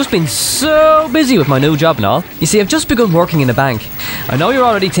 but I've just been so busy with my new job and all. You see, I've just begun working in a bank. I know you're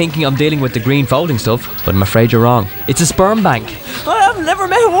already thinking I'm dealing with the green folding stuff, but I'm afraid you're wrong. It's a sperm bank. I've never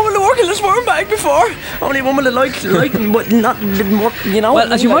met a woman to work in a sperm bank before. Only a woman that liked not didn't work, you know.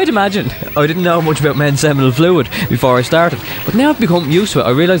 Well, as you might imagine, I didn't know much about men's seminal fluid before I started, but now I've become used to it. I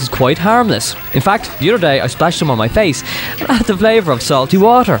realise it's quite harmless. In fact, the other day I splashed some on my face and it had the flavour of salty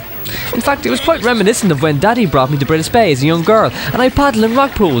water. In fact, it was quite reminiscent of when Daddy brought me to Brittas Bay as a young girl and I paddled in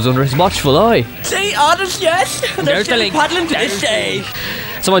rock pools under his watchful eye. See, honest, yes. There's the link. Paddling to this day.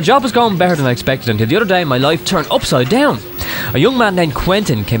 So my job was going better than I expected until the other day my life turned upside down. A young man named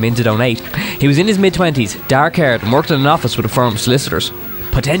Quentin came in to donate. He was in his mid-20s, dark-haired, and worked in an office with a firm of solicitors.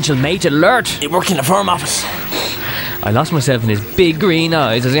 Potential mate alert! He worked in a firm office. I lost myself in his big green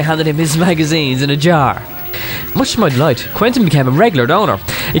eyes as I handed him his magazines in a jar. Much to my delight, Quentin became a regular donor.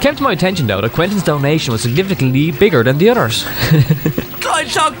 It came to my attention, though, that Quentin's donation was significantly bigger than the others. Try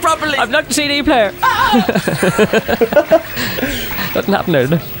and talk properly. I've knocked the CD player. Nothing happened there,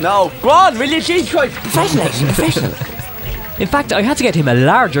 did it? No. Go on, will you? Jesus Christ. Professional. In fact, I had to get him a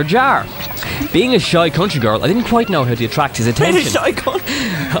larger jar. Being a shy country girl, I didn't quite know how to attract his attention.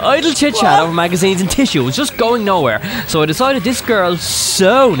 Idle chit-chat over magazines and tissue was just going nowhere, so I decided this girl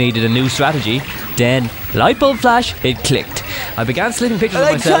so needed a new strategy. Then, light bulb flash, it clicked. I began slipping pictures of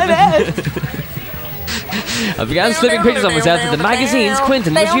myself. I began slipping pictures of myself in the magazines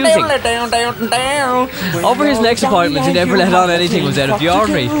Quentin was using. Over his next appointments, he never let on anything was out of the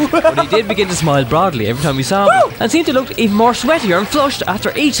ordinary, but he did begin to smile broadly every time we saw him, and seemed to look even more sweatier and flushed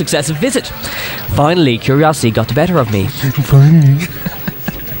after each successive visit. Finally, curiosity got the better of me.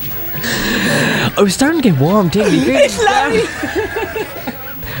 I was starting to get warm, tingly feelings.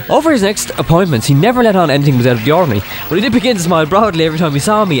 Over his next appointments, he never let on anything was out of the ordinary, but he did begin to smile broadly every time he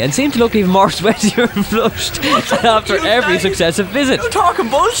saw me and seemed to look even more sweatier and flushed after every successive visit. You're talking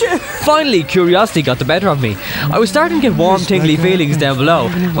bullshit. Finally, curiosity got the better of me. I was starting to get warm, tingly feelings down below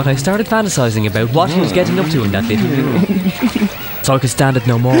when I started fantasising about what he was getting up to in that little room. So I could stand it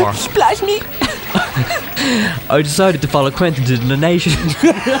no more. Splash me. I decided to follow Quentin to the donation.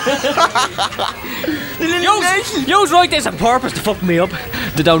 You write this on purpose to fuck me up.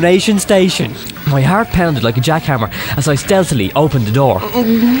 The donation station. My heart pounded like a jackhammer as I stealthily opened the door.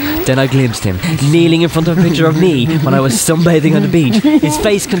 Then I glimpsed him, kneeling in front of a picture of me when I was sunbathing on the beach, his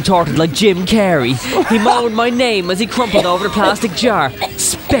face contorted like Jim Carrey. He moaned my name as he crumpled over the plastic jar.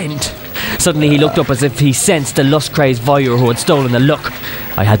 Spent. Suddenly he looked up as if he sensed the lust-crazed voyeur who had stolen the look.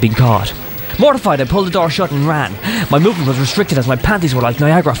 I had been caught. Mortified, I pulled the door shut and ran. My movement was restricted as my panties were like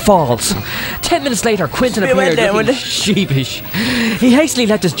Niagara Falls. 10 minutes later, Quentin appeared looking sheepish. He hastily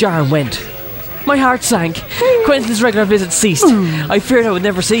left his jar and went. My heart sank. Quentin's regular visits ceased. I feared I would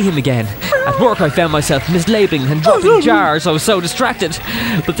never see him again. At work, I found myself mislabeling and dropping jars. I was so distracted.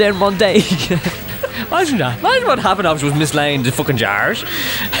 But then one day... Imagine that. Imagine what happened if I was mislaying the fucking jars.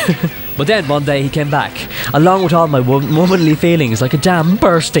 But then one day he came back, along with all my womanly feelings like a dam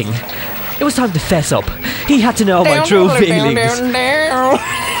bursting. It was time to fess up. He had to know my true feelings.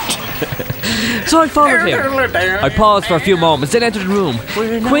 So I followed him. I paused for a few moments, then entered the room.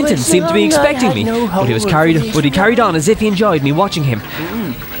 Quentin seemed to be expecting me, but he carried on as if he enjoyed me watching him.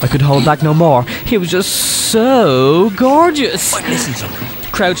 I could hold back no more. He was just so gorgeous.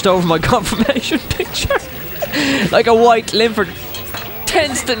 Crouched over my confirmation picture, like a white Linford,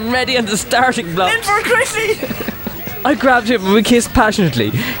 tensed and ready on the starting block. Linford Christie! I grabbed him and we kissed passionately.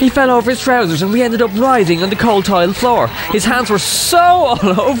 He fell over his trousers and we ended up writhing on the cold tile floor. His hands were so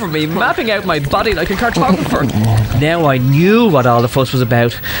all over me, mapping out my body like a cartographer. Now I knew what all the fuss was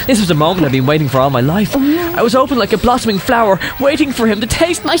about. This was the moment I'd been waiting for all my life. I was open like a blossoming flower, waiting for him to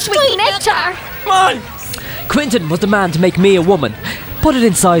taste my sweet nectar. Come on! Quentin was the man to make me a woman. Put it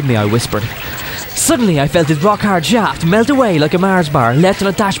inside me, I whispered. Suddenly I felt his rock-hard shaft melt away like a Mars bar left on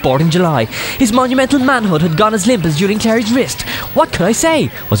a dashboard in July. His monumental manhood had gone as limp as Julian Clary's wrist. What could I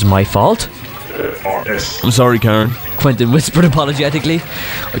say? Was it my fault? I'm sorry, Karen. Quentin whispered apologetically.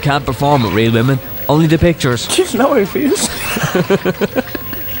 I can't perform with real women, only the pictures. Just know how it feels.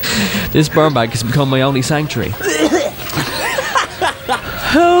 This sperm bank has become my only sanctuary.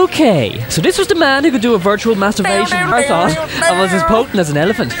 Okay, so this was the man who could do a virtual masturbation marathon and was as potent as an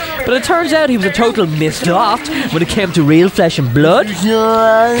elephant. But it turns out he was a total misdoffed when it came to real flesh and blood.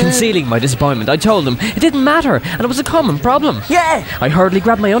 Concealing my disappointment, I told him it didn't matter and it was a common problem. Yeah! I hurriedly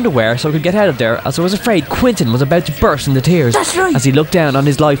grabbed my underwear so I could get out of there, as I was afraid Quentin was about to burst into tears. That's right. As he looked down on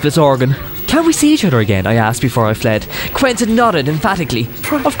his lifeless organ. Can we see each other again? I asked before I fled. Quentin nodded emphatically.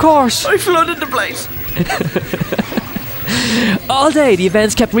 Of course. I flooded the place. All day the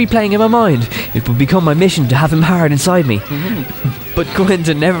events kept replaying in my mind. It would become my mission to have him hard inside me. But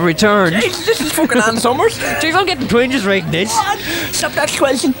Quentin never returned. Jeez, this is fucking Ann Summers. Jeez, I'm getting twinges reading this. Stop that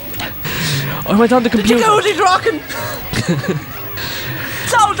squelching. I went on the computer. The jacuzzi's rocking.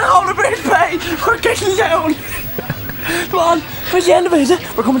 So the whole of British Bay. We're getting down. Come on, where's the end of it?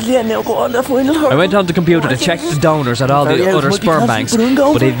 We're coming to the end now. Go on, the final hurdle. I went on the computer to check the donors at all the other sperm banks.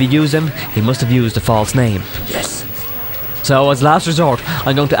 But if he used them, he must have used a false name. Yes. So as last resort,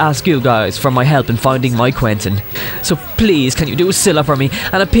 I'm going to ask you guys for my help in finding my Quentin. So please, can you do a Scylla for me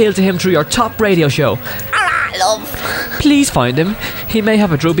and appeal to him through your top radio show? Alright, love. Please find him. He may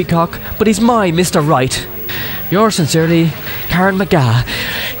have a droopy cock, but he's my Mr. Right. Yours sincerely, Karen McGath.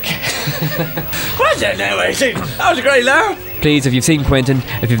 What's that now, AC? That was a great laugh. Please, if you've seen Quentin,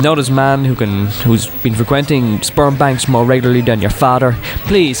 if you've noticed a man who's been frequenting sperm banks more regularly than your father,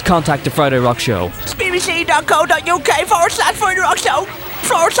 please contact the Friday Rock Show. It's bbc.co.uk/Friday Rock Show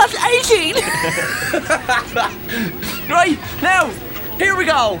 /18. Right, now, here we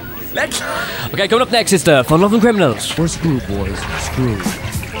go. Let's. Okay, coming up next is the Fun-Loving Criminals. We're screwed, boys. Screwed.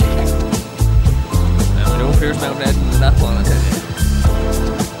 No Pierce Mountain Ed in that one, I tell you.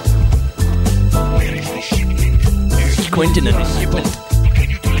 Quentin and his shipment.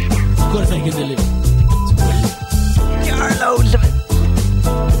 Gotta make it deliver. There are loads of it.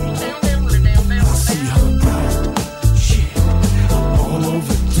 I see her proud. Shit. All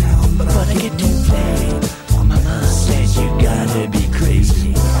over town, but I get to play. My mama says you gotta be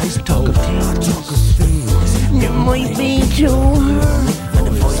crazy. I talk of things. You might be to her. And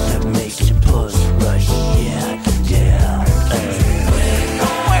the voice that makes your blood rush. Yeah, yeah.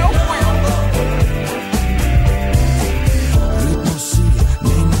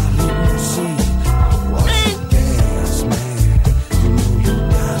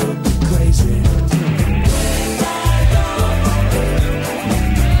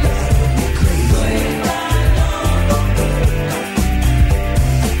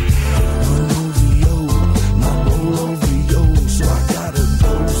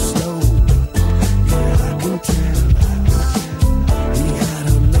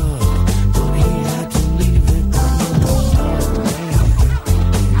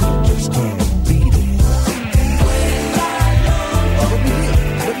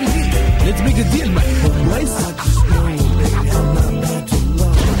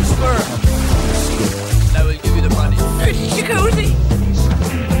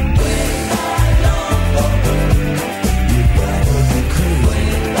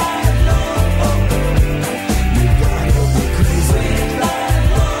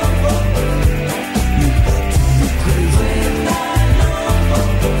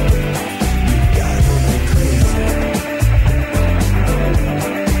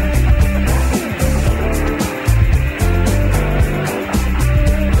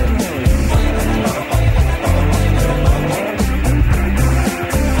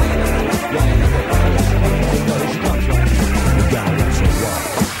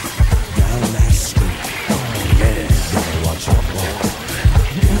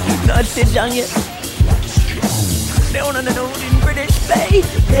 On you. Down on the road in British Bay,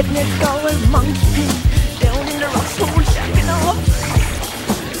 rednecks going monkey. Down in the rock pool, shacking off.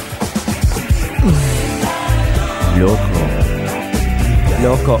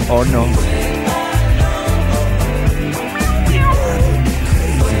 Loco or no.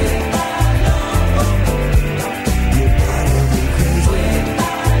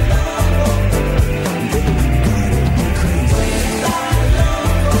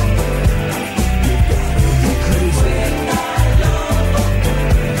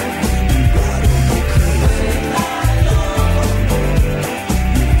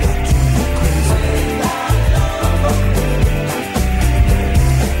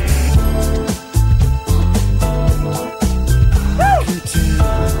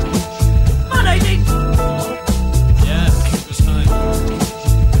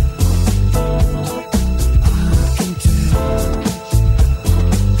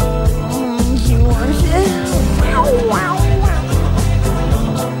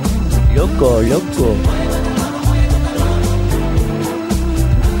 loco, loco.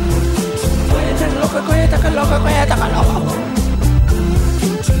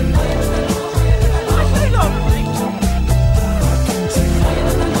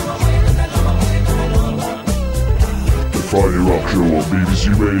 The Friday Rock Show on BBC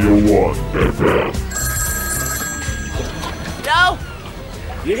Radio 1 FM. No!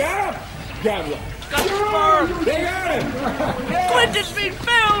 You got him? Got him. They got him. Quentin's been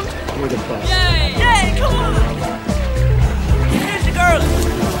found! We're the best. Yay! Yay, come on! Here's the girl!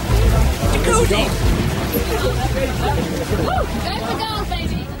 Jacuzzi!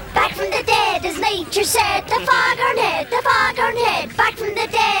 Back from the dead, as nature said, the foghorn head, the foghorn head. Back from the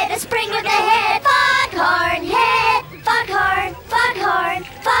dead, a spring with the head, foghorn head, foghorn, foghorn,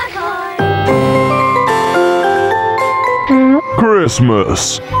 foghorn.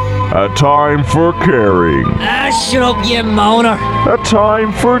 Christmas. A time for caring. Ah, shut up, you moaner. A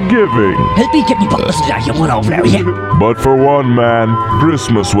time for giving. Help me get me bottles of that, you one over there, yeah? But for one man,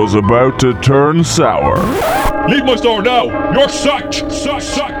 Christmas was about to turn sour. Leave my store now! You're sacked!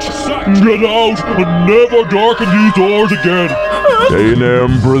 Sacked! Get out and never darken these doors again!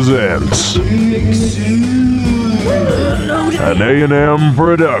 A&M presents an A&M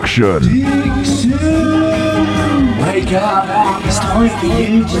production. Wake up! It's time for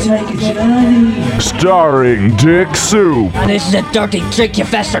you to take a journey. Starring Dick Soup And this is a dirty trick, you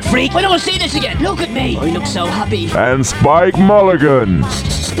festered freak. I don't want to see this again. Look at me. I look so happy. and Spike Mulligan.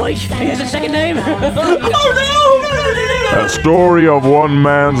 Spike, he has a second name. Oh A story of one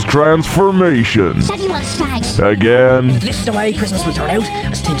man's transformation. Said he wants fags. Again. This is the way Christmas will turn out,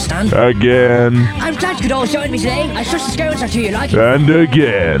 as things stand. Again. I'm glad you could all join me today. I trust the scouts are to you like. And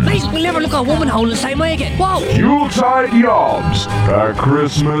again. Please, we'll never look at a woman hole the same way again. Whoa! Yuletide Yobs, A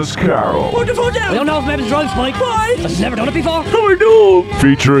Christmas Carol. Put the foot down! I don't know if Mevin's right, Spike. Why? I've never done it before. I know.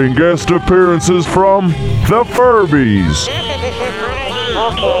 Featuring guest appearances from the Furbies.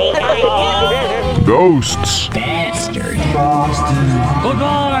 Ghosts. Bastard.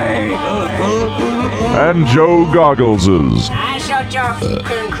 Goodbye! And Joe Goggleses. I shut your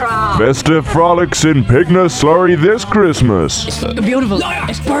fucking crop. Festive frolics in Pigna Slurry this Christmas. It's fucking beautiful.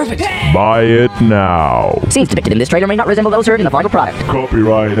 It's perfect. Buy it now. Scenes depicted in this trailer may not resemble those heard in the final product.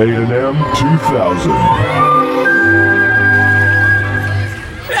 Copyright A&M 2000.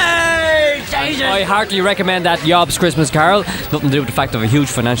 I heartily recommend that Yob's Christmas Carol. Nothing to do with the fact of a huge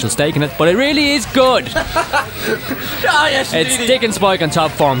financial stake in it, but it really is good. Yes, It's Dick and Spike on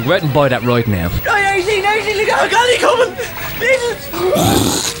top form. Go out and buy that right now. Easy, look at Golly coming!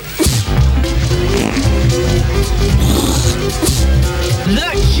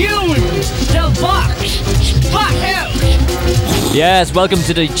 The tune, the box, spat out. Yes, welcome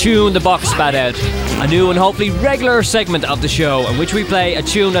to the Tune the Box Spat Out, a new and hopefully regular segment of the show in which we play a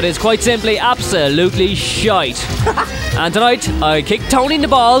tune that is quite simply absolutely shite. And tonight, I kicked Tony in the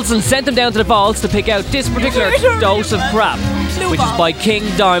balls and sent him down to the vaults to pick out this particular dose of crap, which is by King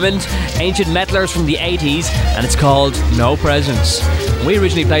Diamond, ancient metalers from the 80s, and it's called No Presents. We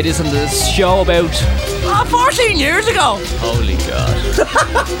originally played this on the show about 14 years ago! Holy God.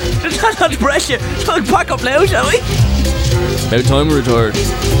 That's not to press you. So pack up now, shall we? About time we retired.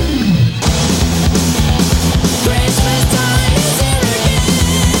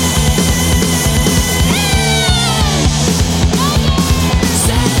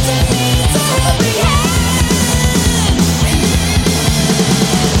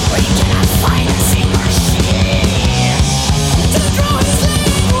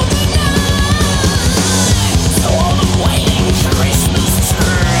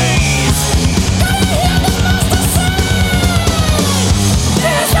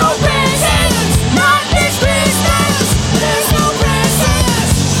 There's no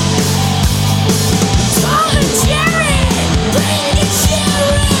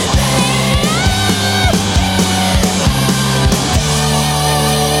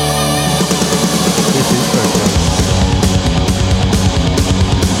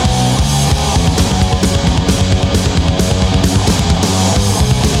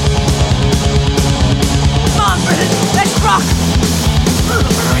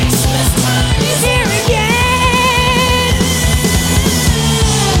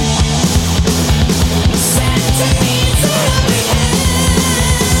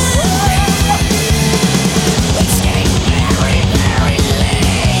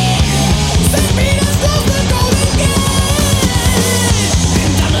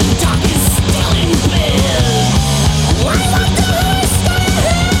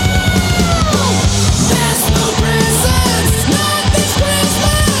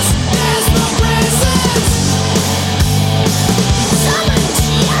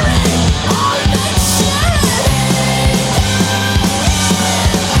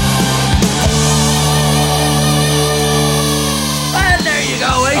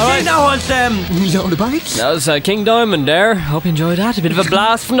was Load of Bikes. That was King Diamond there. Hope you enjoyed that. A bit of a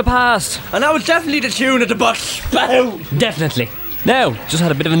blast from the past. And that was definitely the tune of the bus. Definitely. Now, just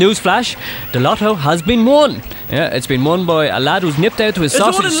had a bit of a news flash. The lotto has been won. Yeah, it's been won by a lad who's nipped out to his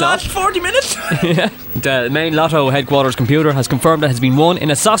sausage Is it won in the shop. last 40 minutes? Yeah. The main lotto headquarters computer has confirmed that it has been won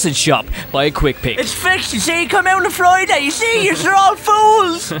in a sausage shop by a quick pick. It's fixed, you see. Come out on a Friday. You see, you're all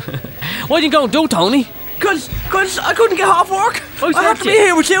fools. What did you go and do, Tony? Because I couldn't get off work. I have to be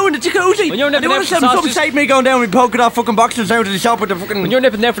here with you in the jacuzzi. When you're nipping and out you for the want to sausages, take me going down and poking off fucking boxes down to the shop with the fucking... When you're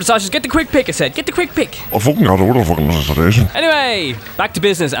nipping down for the sausages, get the quick pick, I said. Get the quick pick. I fucking got all the fucking saturation. Anyway, back to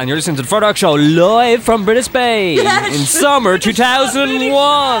business, and you're listening to the Fur Dog Show live from Brittas Bay in summer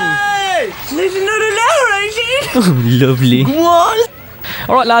 2001. Listen to the letter, I see. Lovely. What?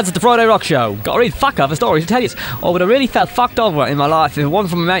 Alright lads, it's the Friday Rock Show. Got a real fuck off a story to tell you. Oh, but I really felt fucked over in my life if it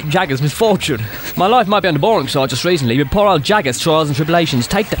wasn't for my mate Jagger's misfortune. My life might be on the boring side just recently, but poor old Jagger's trials and tribulations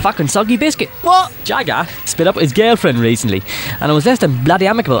take the fucking soggy biscuit. What? Jagger split up with his girlfriend recently, and it was less than bloody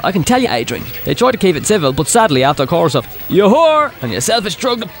amicable, I can tell you, Adrian. They tried to keep it civil, but sadly after a chorus of "you whore" and "you selfish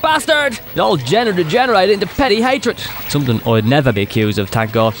drug bastard," it all degenerated into petty hatred. Something I'd never be accused of,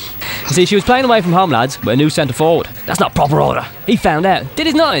 thank God. You see, she was playing away from home, lads, with a new centre forward. That's not proper order. He found out, did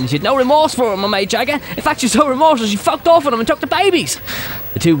his nothing. She had no remorse for him, my mate Jagger. In fact, she was so remorseful she fucked off on him and took the babies.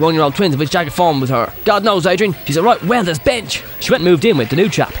 The two one-year-old twins of which Jagger formed with her. God knows, Adrian, she's a right well-this bench. She went and moved in with the new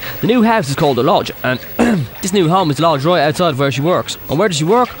chap. The new house is called the Lodge, and this new home is the Lodge right outside of where she works. And where does she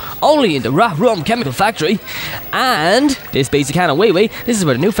work? Only in the Rat Rum Chemical Factory. And this beats a can of wee-wee, this is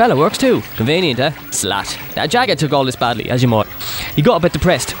where the new fella works too. Convenient, eh? Slat. Now, Jagger took all this badly, as you might. He got a bit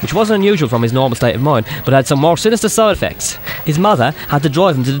depressed, which wasn't unusual from his normal state of mind, but had some more sinister side effects. His mother had to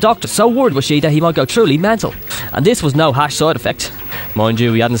drive him to the doctor, so worried was she that he might go truly mental. And this was no hash side effect. Mind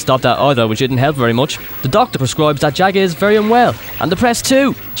you, he hadn't stopped that either, which didn't help very much. The doctor prescribes that Jagger is very unwell, and depressed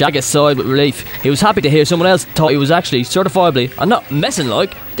too. Jagger sighed with relief. He was happy to hear someone else thought he was actually certifiably, and not messing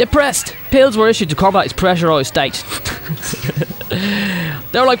like, depressed. Pills were issued to combat his pressurised state.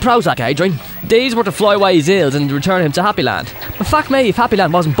 They were like Prozac, Adrian. These were to fly away his ills and return him to Happy Land. But fuck me if Happy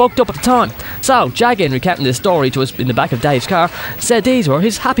Land wasn't booked up at the time. So, Jagger, in recounting this story to us in the back of Dave's car, said these were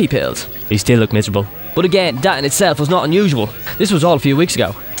his happy pills. He still looked miserable. But again, that in itself was not unusual. This was all a few weeks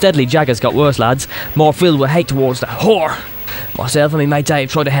ago. Steadily, Jagger's got worse, lads. More filled with hate towards the whore. Myself and my mate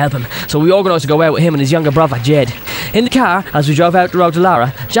Dave tried to help him, so we organised to go out with him and his younger brother Jed. In the car, as we drove out the road to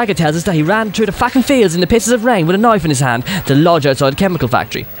Lara, Jagger tells us that he ran through the fucking fields in the pisses of rain with a knife in his hand to the lodge outside the chemical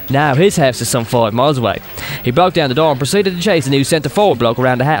factory. Now his house is some 5 miles away. He broke down the door and proceeded to chase the new centre forward bloke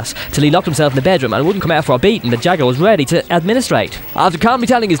around the house till he locked himself in the bedroom and wouldn't come out for a beating that Jagger was ready to administrate. After calmly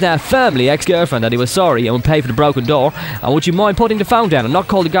telling his now firmly ex-girlfriend that he was sorry and would pay for the broken door, and would you mind putting the phone down and not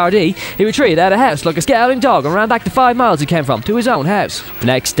call the Gardaí, he retreated out of the house like a scowling dog and ran back the 5 miles he came from to his own house. The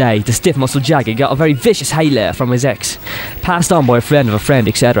next day, the stiff-muscled Jagger got a very vicious hate letter from his ex, passed on by a friend of a friend,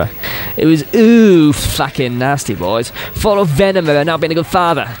 etc. It was ooh fucking nasty, boys. Full of venom about not being a good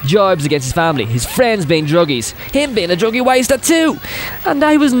father, jibes against his family, his friends being druggies, him being a druggie waster too. And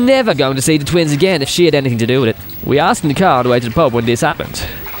I was never going to see the twins again if she had anything to do with it. We asked in the car on the way to the pub when this happened.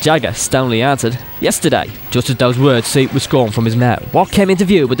 Jagger stonily answered, yesterday. Just as those words seeped with scorn from his mouth, what came into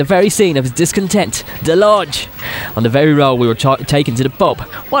view but the very scene of his discontent, the lodge. On the very road we were taken to the pub.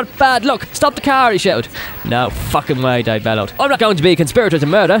 What bad luck! Stop the car, he shouted. No fucking way, Dave bellowed. I'm not going to be a conspirator to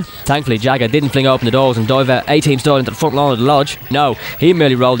murder. Thankfully, Jagger didn't fling open the doors and dive out 18 style into the front lawn of the lodge. No, he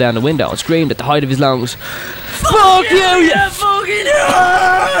merely rolled down the window and screamed at the height of his lungs, "Fuck you, you fucking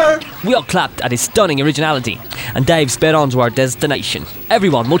nerd!" We all clapped at his stunning originality, and Dave sped on to our destination.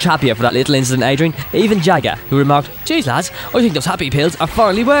 Everyone much happier for that little incident, Adrian. Even Jagger, who remarked, "Geez lads, I think those happy pills are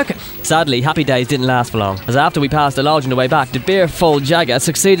finally working." Sadly, happy days didn't last for long, as after we passed the lodge on the way back, the beer-full Jagger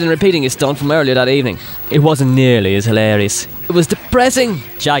succeeded in repeating his stunt from earlier that evening. It wasn't nearly as hilarious. It was depressing.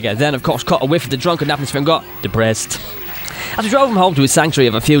 Jagger then, of course, caught a whiff of the drunken atmosphere and got depressed. As we drove him home to his sanctuary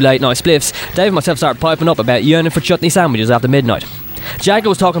of a few late-night spliffs, Dave and myself started piping up about yearning for chutney sandwiches after midnight. Jagger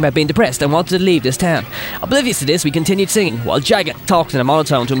was talking about being depressed and wanted to leave this town. Oblivious to this, we continued singing, while Jagger talked in a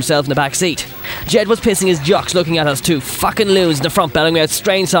monotone to himself in the back seat. Jed was pissing his jocks looking at us two fucking loons in the front belling out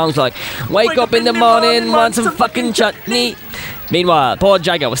strange songs like "Wake up in the morning, want some fucking chutney." Meanwhile, poor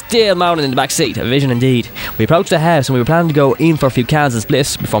Jagger was still moaning in the back seat, a vision indeed. We approached the house and we were planning to go in for a few cans and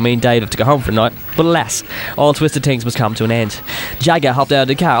splits before me and Dave had to go home for the night. But alas, all twisted things must come to an end. Jagger hopped out of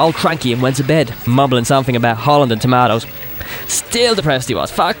the car all cranky and went to bed, mumbling something about Holland and tomatoes. Still depressed he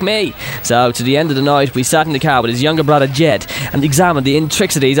was, fuck me. So, to the end of the night, we sat in the car with his younger brother Jed and examined the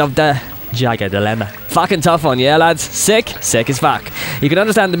intricacies of the Jagged dilemma. Fucking tough one, yeah, lads? Sick as fuck. You can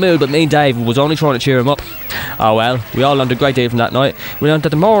understand the mood, but me and Dave was only trying to cheer him up. Oh well, we all learned a great deal from that night. We learned that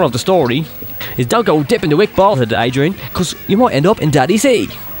the moral of the story is don't go dipping the wick ball to Adrian, because you might end up in Daddy Sea.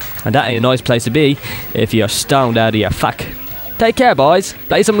 And that ain't a nice place to be if you're stoned out of your fuck. Take care, boys.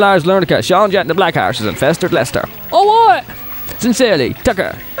 Play some Lars Lernica, Sean Jett and the Black Horses, and Festered Leicester. Oh, what? Sincerely,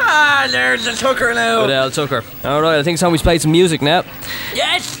 Tucker. Ah, there's the Tucker now. Good old Tucker. Alright, I think it's time we play some music now.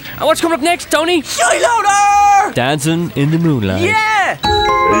 Yes. And what's coming up next, Tony? Shy louder. Dancing in the Moonlight. Yeah.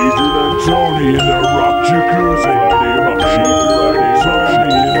 Adrian and Tony in the rock jacuzzi. Friday rock show.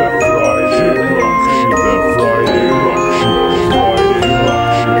 Tony in the Friday rock show. The Friday rock show.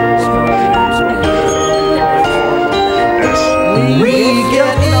 We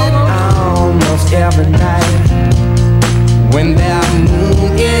get it almost every night when that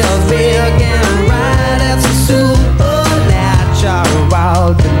moon is big and bright. It's a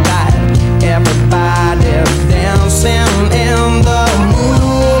supernatural delight. Everybody's dancing in the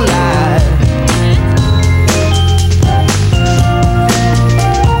moonlight.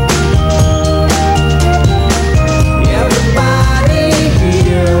 Everybody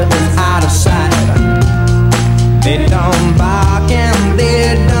here is out of sight. They don't bark and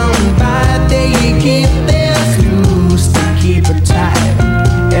they don't bite. They keep this loose to keep it tight.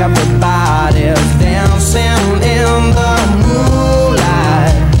 Everybody's dancing in the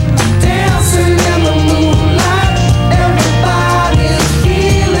moonlight. Dancing in the moonlight. Everybody's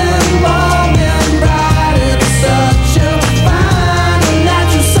feeling warm and bright. It's such a fine and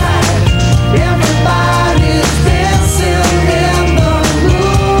natural sight. Everybody's dancing in the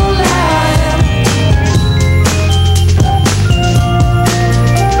moonlight.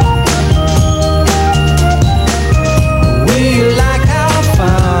 We like our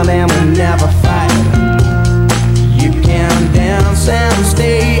fun and we never fight. You can dance and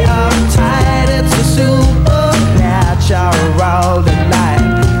stay uptight. It's a supernatural delight.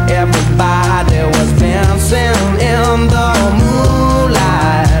 Everybody was dancing in the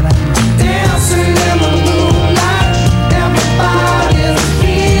moonlight. Dancing in the moonlight. Everybody's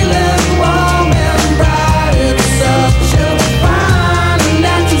feeling warm and bright. It's such a fine and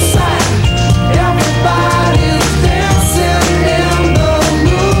natural sight. Everybody's dancing in the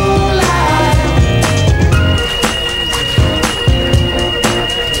moonlight.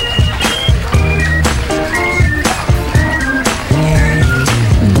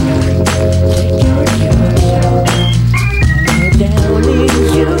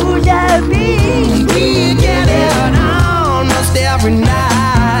 We get it almost every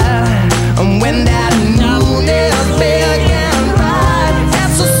night. And when that moon is big and bright,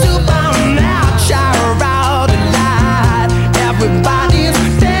 it's a supernatural delight. Everybody's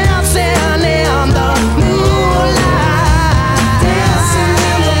dancing in the moonlight. Dancing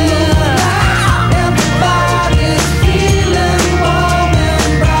in the moonlight. Everybody's feeling warm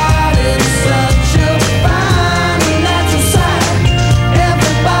and bright. It's such a fine and natural sight.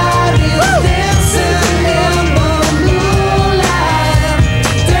 Everybody's dancing in the moonlight.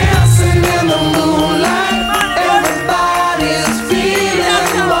 Dancing in the moonlight. Everybody's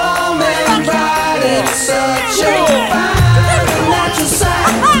feeling warm and bright. It's such a fine and natural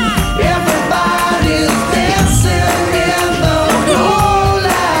sight. Everybody's dancing in the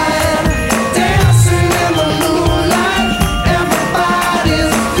moonlight. Dancing in the moonlight.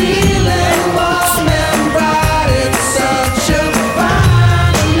 Everybody's feeling warm and bright. It's such a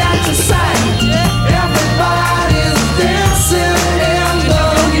fine and natural sight. Everybody's dancing in the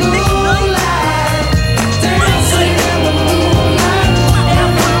moonlight. Dancing in the moonlight.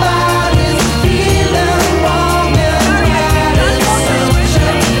 Everybody's feeling warm and bright. It's such a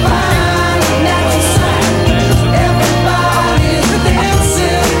fine and natural sight. Everybody's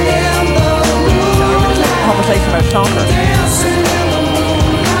dancing in the moonlight. Conversation about soccer. Dancing in the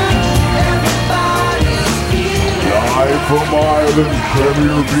moonlight. Everybody's Live from Ireland's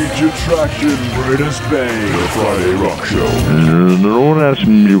premier beach attraction, Brittas Bay, the Friday Rock Show. No one asked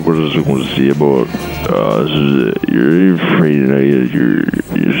me what I was going to say about you're afraid that you're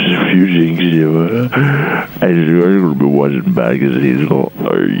fusing, and you're going to be watching back as he's going,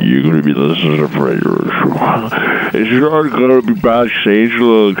 are you going to be listening to Friday Rock Show? It's not going to be backstage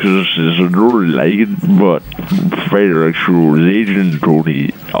because it's a really like it, but Friday Rock Show is Adrian and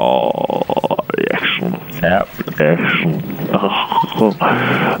Tony. Oh, excellent. Yeah, excellent. So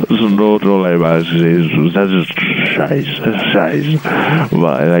no, don't like backstage. That's just size.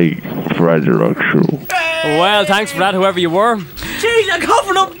 But I like Friday Rock Show. Well, thanks for that, whoever you were. Jeez, I'm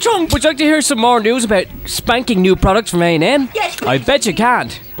coughing up chunks. Would you like to hear some more news about spanking new products from A&M? Yes, please. I bet you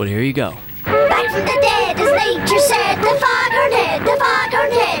can't, but here you go. Back from the dead, as nature said, the foghorn head, the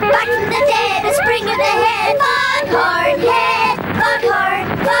foghorn head. Back from the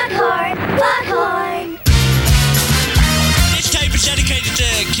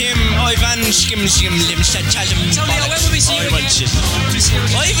skim skim lim shat chalim. Tony, when will we see you again?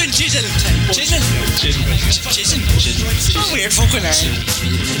 Ivan Chisel. Chisel. Weird fucking name.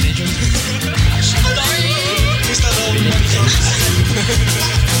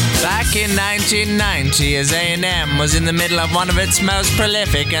 Back in 1990, as A&M was in the middle of one of its most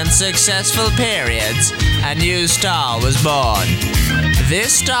prolific and successful periods, a new star was born.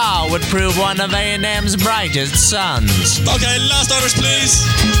 This star would prove one of A&M's brightest sons. Okay, last orders, please.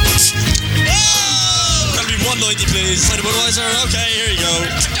 Oh! That'll be 190, please. For the Budweiser. Okay, here you go.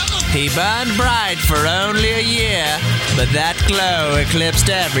 He burned bright for only a year, but that glow eclipsed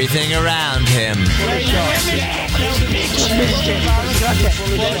everything around him.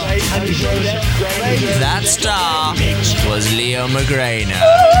 That star was Leo McGrainer.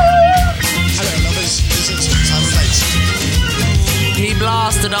 He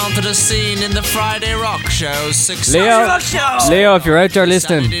blasted onto the scene in the Friday Rock Show's success. Leo, if you're out there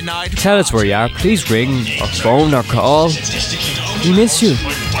listening, tell us where you are. Please ring or phone or call. We miss you.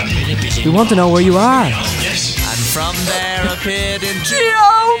 We want to know where you are. And from there appeared in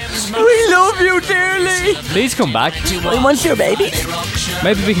Leo, we love you dearly. Please come back. I want your baby.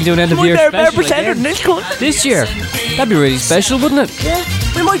 Maybe we can do an end of year We're special represented in again. this country. This year. That'd be really special, wouldn't it? Yeah.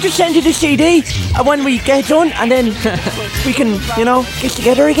 We might just send you the CD when we get done, and then we can, get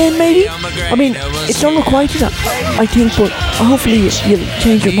together again, maybe. I mean, it's unrequited, I think, but hopefully you'll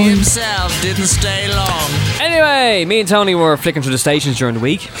change your mind. himself didn't stay long. Anyway, me and Tony were flicking through the stations during the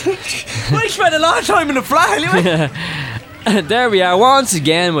week. I spent a lot of time in the flat, anyway. And there we are once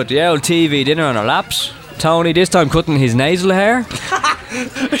again with the old TV dinner on our laps. Tony this time cutting his nasal hair.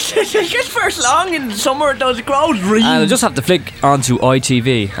 Just first long in summer, those grows really. And I just have to flick onto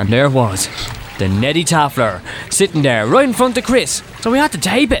ITV, and there was the Neddy Taffler sitting there right in front of Chris. So we had to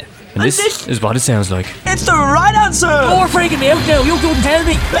tape it. And this is what it sounds like. It's the right answer! Oh, you're freaking me out now. You couldn't tell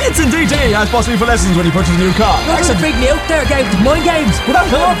me. It's indeed has possibly for lessons when you purchase a new car. You're going to freak me out there, Gabe. Mind games.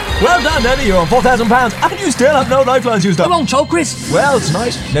 Well done, Neddy. You're on £4,000 and you still have no lifelines used up. I won't choke, Chris. Well,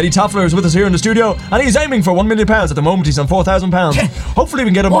 tonight, Neddy Taffler is with us here in the studio and he's aiming for £1 million. At the moment, he's on £4,000. Hopefully, we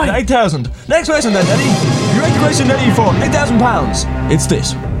can get him up to 8,000. Next question then, Neddy. Your question, Neddy, for £8,000. It's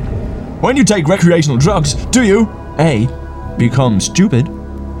this. When you take recreational drugs, do you A. become stupid?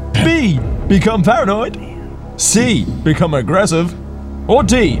 B. Become paranoid? C. Become aggressive? Or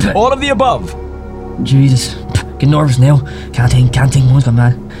D. All of the above? Jesus. Getting nervous now. Can't think. Mine's gone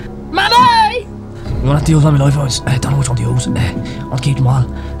mad. Mommy! I'm gonna have to use all my lifelines. Don't know which one to use. I want to keep them all.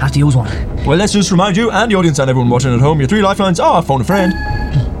 Have to use one. Well, let's just remind you and the audience and everyone watching at home, your 3 lifelines are phone a friend,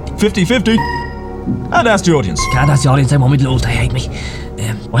 50-50, and ask the audience. Can't ask the audience. They want me to lose. They hate me.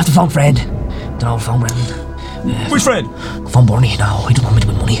 I have to phone friend. Don't know, phone Brendan. Which friend? Phone Bernie. No, he doesn't want me to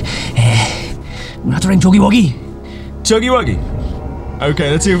win money. We'll have to ring Chuggy Wuggy. Chuggy Wuggy. Okay,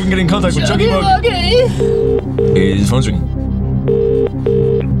 let's see if we can get in contact with Chuggy Wuggy. His phone's ringing.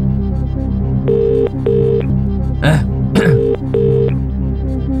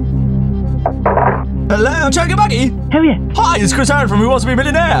 Hello, Chuggy Wuggy. How are you? Hi, it's Chris Aaron from Who Wants to Be a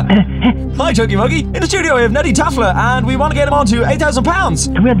Millionaire. Hi, Chuggy Wuggy. In the studio, we have Neddy Taffler, and we want to get him on to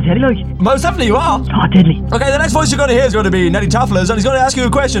 £8,000. Can we have the telly, like? Most definitely, you are. Oh, deadly. Okay, the next voice you're going to hear is going to be Neddy Taffler's, and he's going to ask you a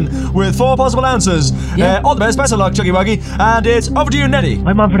question with 4 possible answers. Yeah. All the best, best of luck, Chuggy Wuggy, and it's over to you, Neddy.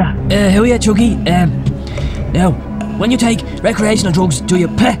 I'm on for that. How are you, Chuggy? Now, when you take recreational drugs, do you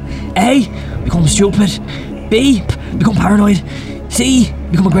A. become stupid, B. become paranoid, C.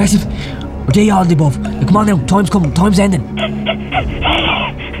 become aggressive, or D. all of the above? Now, come on now, time's coming, time's ending.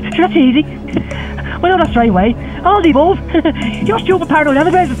 That's easy. We know that straight away. All the above. You're stupid, paranoid, and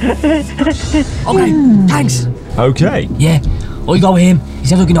aggressive. Okay, thanks. Okay. Yeah, I'll go with him. He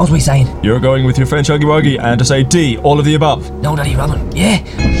sounds like he knows what he's saying. You're going with your friend Chuggy Wuggy, and to say D, all of the above. No, Daddy, wrong one. Yeah.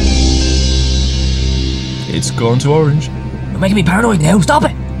 It's gone to orange. You're making me paranoid now. Stop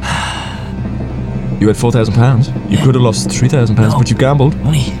it. You had £4,000. You could have lost £3,000, but you gambled.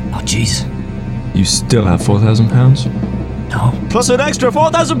 Money. Oh, Jesus. You still have £4,000. No. Plus an extra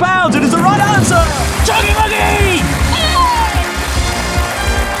 £4,000. It is the right answer. Chuggy Wuggy!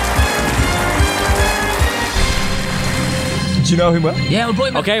 Do you know him well? Yeah, we'll put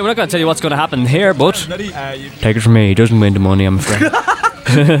him. Okay, we're not going to tell you what's going to happen here, but take it from me, he doesn't win the money, I'm afraid.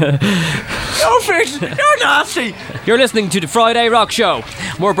 You're fish. You're nasty. You're listening to the Friday Rock Show.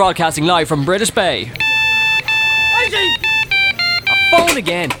 We're broadcasting live from Brittas Bay. A phone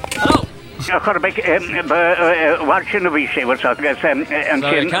again. Hello. What should we say? What's Is this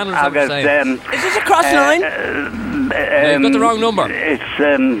a cross line? You've got the wrong number. It's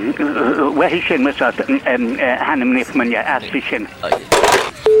Wahishin Hanem Nifman Astishin.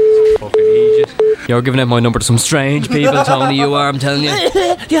 Fucking idiot. You're giving out my number to some strange people, Tony, you are, I'm telling you.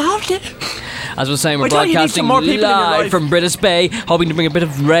 You have to. As we're saying, we're I thought you need broadcasting some more people in your live life. from Brittas Bay, hoping to bring a bit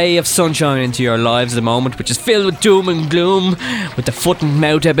of ray of sunshine into your lives at the moment, which is filled with doom and gloom, with the foot and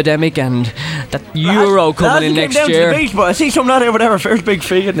mouth epidemic and that Euro coming in next down to year. the beach, but I see some lad over there with first big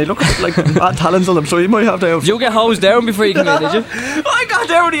feet and they look like bad talents on them, so you might have to. Did you get hosed down before you came in, did you? I got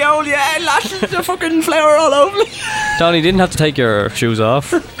down the old, lashes, the fucking flour all over me. Tony, you didn't have to take your shoes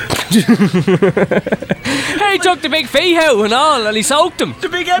off. He took the big feet out and all, and he soaked them. The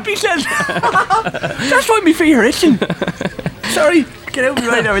big epi says. That's why my feet are itching. Sorry, get out of me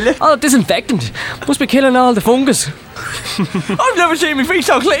right now, will you? Oh, disinfectant. Must be killing all the fungus. I've never seen my feet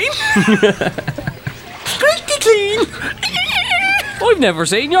so clean. Squeaky clean. I've never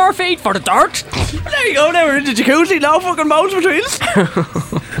seen your feet for the dirt. There you go, now we're in the jacuzzi, no fucking bones between us.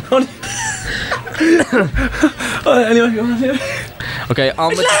 Anyway, go on here. Okay, on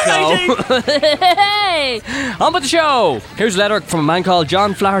with the show. Hey! On with the show. Here's a letter from a man called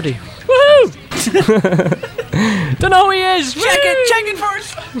John Flaherty. Woohoo! Don't know who he is. Check it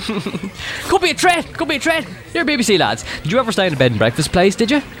first. Could be a threat. You're BBC lads. Did you ever stay in a bed and breakfast place,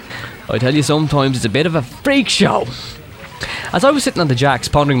 did you? I tell you, sometimes it's a bit of a freak show. As I was sitting on the jacks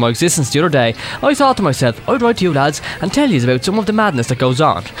pondering my existence the other day, I thought to myself, I'd write to you lads and tell you about some of the madness that goes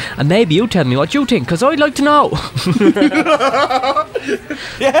on. And maybe you tell me what you think, because I'd like to know.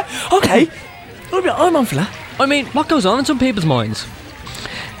 Yeah, okay. I'm on for that. I mean, what goes on in some people's minds?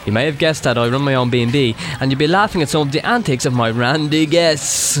 You may have guessed that I run my own B&B, and you'd be laughing at some of the antics of my randy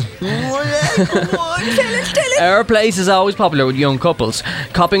guests. Tell it. Our place is always popular with young couples,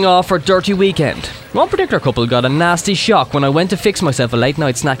 copping off for a dirty weekend. One particular couple got a nasty shock when I went to fix myself a late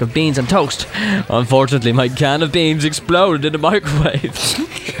night snack of beans and toast. Unfortunately, my can of beans exploded in the microwave.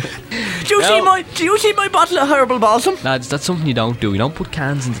 Do you see my bottle of herbal balsam? Lads, that's something you don't do. You don't put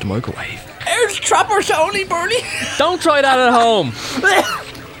cans into the microwave. There's Trapper Tony, Burley. Don't try that at home.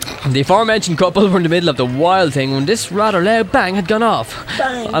 The aforementioned couple were in the middle of the wild thing when this rather loud bang had gone off.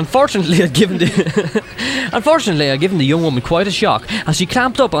 Bang. Unfortunately, I'd given the young woman quite a shock as she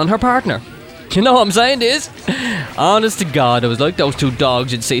clamped up on her partner. You know what I'm saying, this? Honest to God, it was like those two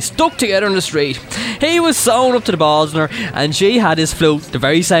dogs you'd see stuck together in the street. He was sewn up to the balls in her, and she had his flute, the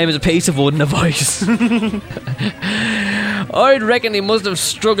very same as a piece of wood in a voice. I'd reckon he must have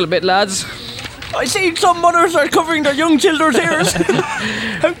struggled a bit, lads. I see some mothers are covering their young children's ears.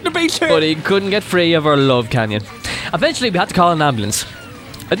 Out the beach here. But he couldn't get free of her love canyon. Eventually, we had to call an ambulance.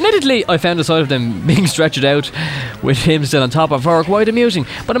 Admittedly, I found the sight of them being stretchered out with him still on top of her quite amusing.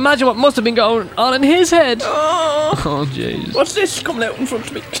 But imagine what must have been going on in his head. Oh, jeez. What's this coming out in front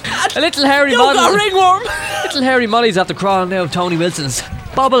of me? A little hairy You Molly. got ringworm. Little hairy Molly's after crawling out of Tony Wilson's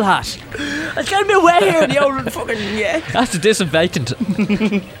bobble hat. It's getting me wet here in the old fucking, That's the disinfectant.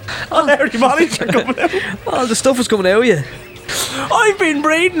 All hairy mollies are coming out. All the stuff is coming out of you. I've been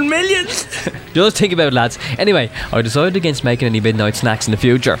breeding millions. Just think about it, lads. Anyway, I decided against making any midnight snacks in the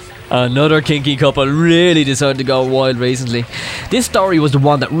future. Another kinky couple really decided to go wild recently. This story was the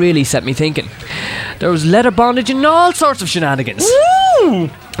one that really set me thinking. There was leather bondage and all sorts of shenanigans. Woo!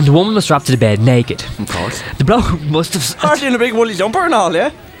 The woman was strapped to the bed naked. Of course. The bloke must have... Hardly in a big woolly jumper and all,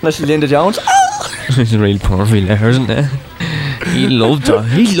 yeah? Unless it's Linda Jones. It's a real poor feel there, isn't it? He loved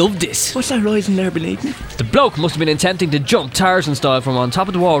this. What's that rising there beneath me? The bloke must have been attempting to jump Tarzan style from on top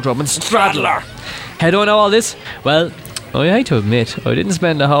of the wardrobe and straddle her. How do I know all this? Well, I hate to admit, I didn't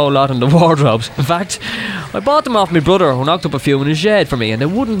spend a whole lot on the wardrobes. In fact, I bought them off my brother who knocked up a few in his shed for me and they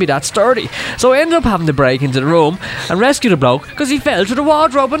wouldn't be that sturdy. So I ended up having to break into the room and rescue the bloke because he fell through the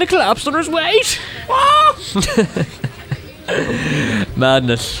wardrobe and it collapsed under his weight.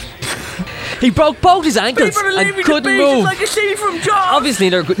 Madness. He broke both his ankles and couldn't move. Like a scene from Jaws. Obviously,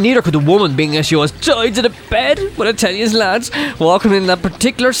 neither could the woman, being as she was tied to the bed. But I tell you, lads, walking in that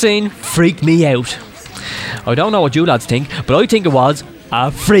particular scene freaked me out. I don't know what you lads think, but I think it was a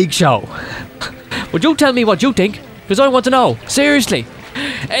freak show. Would you tell me what you think? Because I want to know. Seriously.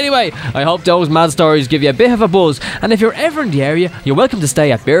 Anyway, I hope those mad stories give you a bit of a buzz, and if you're ever in the area, you're welcome to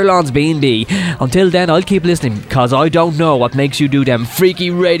stay at Beer Lawn's B&B. Until then, I'll keep listening, cause I don't know what makes you do them freaky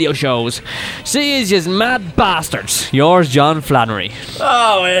radio shows. See yous mad bastards. Yours, John Flannery.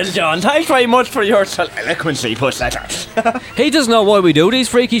 Oh, well, John, thanks very much for your eloquently put letter. He doesn't know why we do these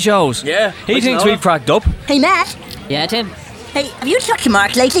freaky shows. Yeah. He thinks we've cracked up. Hey, Matt. Yeah, Tim? Hey, have you talked to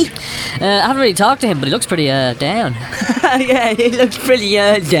Mark lately? I haven't really talked to him, but he looks pretty, down. Yeah, he looks pretty,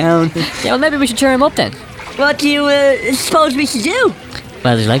 down. Yeah, well, maybe we should cheer him up then. What do you, suppose we should do?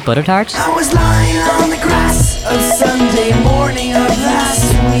 Well, do you like butter tarts? I was lying on the grass of Sunday morning of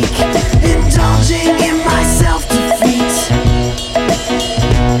last week, indulging in my self-defeat.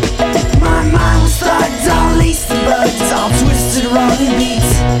 My mind was thugged, all laced the bugs, all twisted, wrong and beat.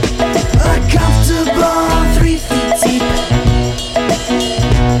 A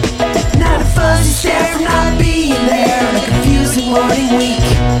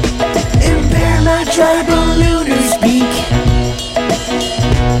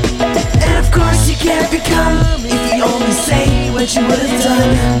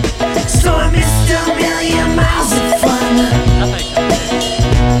sun. So I missed a million miles of fun.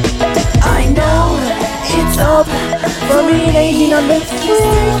 I know it's up for me lately on the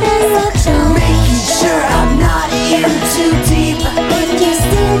Friday Rock Show. Making sure I'm not in too deep. If you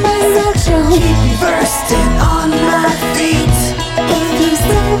steal my rock show, keep me bursting on my feet. If you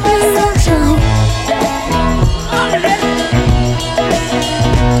steal my rock show.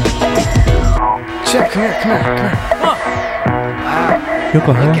 Check, come here. Look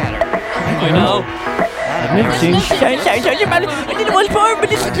at her. I know. Sorry, man. I didn't want to pour, but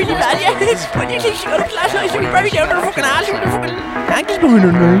this is really bad, yeah. What do you think she got up last night? She was buried down to her fucking ass with her fucking ankles going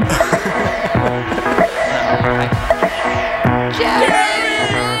on there.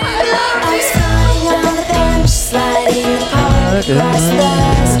 I was flying on the bench, sliding apart across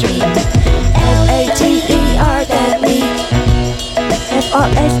the street. FATER, that me.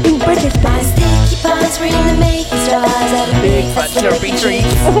 FRS in British. My sticky paws were in the making straws at a big fat slurpy tree.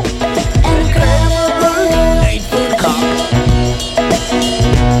 And a curl of 8-foot cock.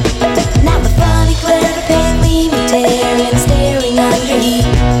 Now the funny glare of pale gleaming tear and staring under heat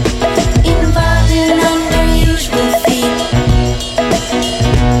involved in an unusual feat.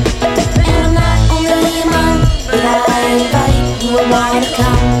 And I'm not only a mom, but I invite who will want to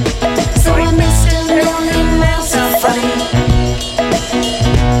come. So I missed a million miles of fun.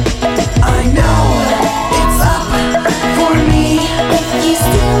 I know it's up for me. If you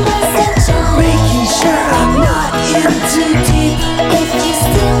steal my sunshine, making sure I'm not in too deep. If you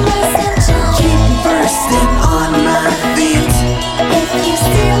steal my sunshine, keep me bursting on my feet. If you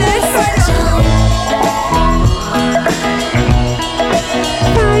steal my sunshine,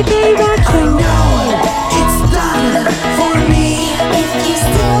 Friday Rock Show. I know it's done for me. If you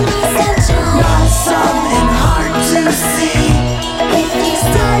steal my sunshine, not something hard to see. If you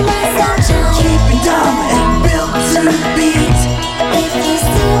steal my sunshine, keep me dumb and built to beat. If you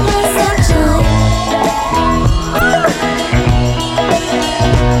steal my sunshine, my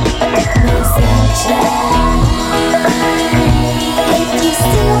sunshine. If you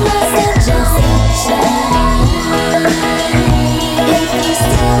steal my sunshine, if you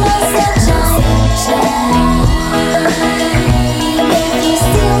steal my sunshine, if you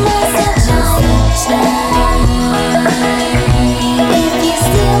steal my sunshine. If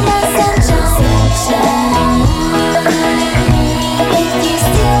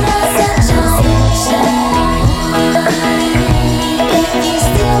you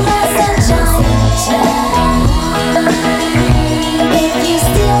steal my sunshine, if you steal my sunshine, if you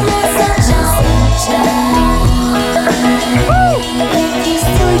steal my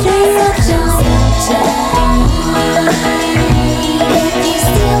sunshine, if you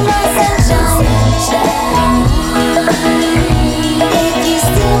steal my sunshine, if you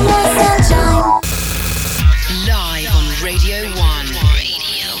steal my Live on Radio 1.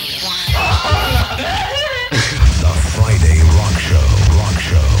 The Friday Rock Show.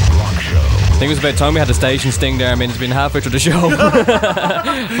 I think it was about time we had the station sting there. I mean, it's been halfway through the show.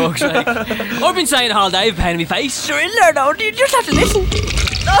 Fuck's sake. I've been saying it all day, pain in my face. You're in there now, you just have to listen.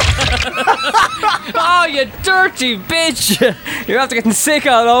 Oh, you dirty bitch. You're after getting sick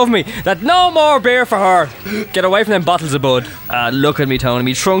all over me. That no more beer for her. Get away from them bottles of bud. Look at me, Tony.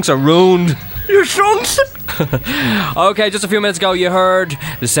 Me trunks are ruined. Your trunks? Okay, just a few minutes ago you heard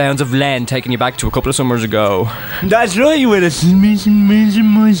the sounds of Len taking you back to a couple of summers ago. That's right, with a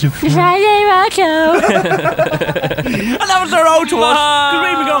Friday Rock Show. And that was their own to us. Because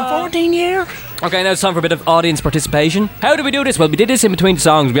we've been going 14 years. Okay, now it's time for a bit of audience participation. How do we do this? Well, we did this in between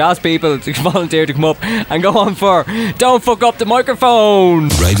songs. We asked people to volunteer to come up and go on for Don't Fuck Up the Microphone.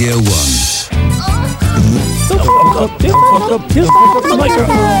 Radio 1. Don't fuck up the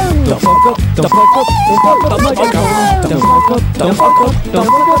microphone. Don't fuck up the microphone. Don't fuck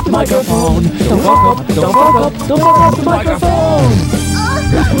up the microphone. Don't fuck up the microphone.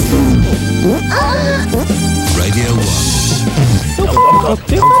 Radio 1.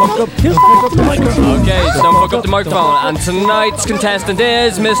 Okay, so don't fuck up the microphone. And tonight's contestant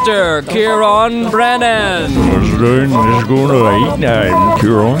is Mr. Kieran Brennan. What's going on? I'm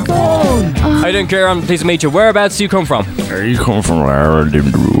Kieran. How you doing, Kieran? Pleased to meet you. Whereabouts do you come from? I come from Ireland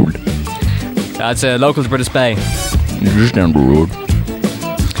down the road. That's local to Brittas Bay. Just down the road.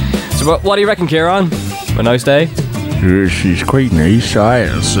 So what do you reckon, Kieran? A nice day? She's quite nice. I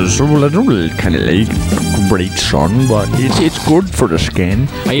don't really kind of like bright sun, but it's good for the skin.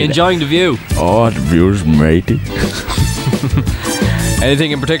 Are you enjoying the view? Oh, the view's mighty.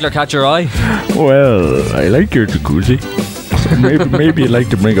 Anything in particular catch your eye? Well, I like your jacuzzi. Maybe you'd like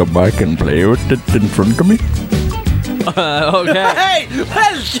to bring it back and play with it in front of me. Okay. Hey,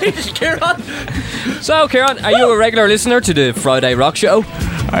 well, Jesus, Kieran. So, Kieran, are you a regular listener to the Friday Rock Show?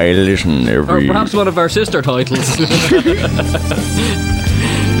 I listen Or every... perhaps one of our sister titles?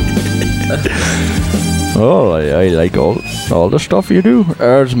 Oh, I like all the stuff you do.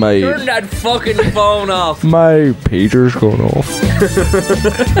 There's my... Turn that fucking phone off. My pager's going off.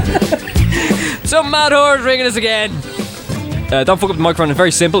 Some mad whore's ringing us again. Don't fuck up the microphone. It's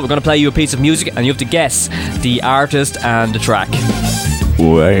very simple. We're going to play you a piece of music and you have to guess the artist and the track.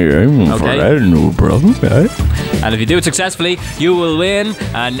 Well, I'm for that, no problem, eh? And if you do it successfully, you will win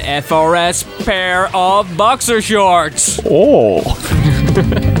an FRS pair of boxer shorts. Oh.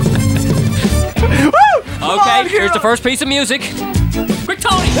 Okay, here's the first piece of music. Quick,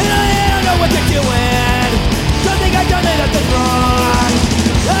 Tony! I don't know what you're doing. Don't think I've done anything wrong.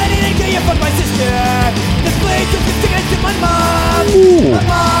 I didn't get you from my sister. This place is sticking to my mom.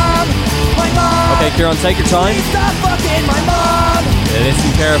 My mom. Okay, Kieran, take your time. Please stop fucking my mom.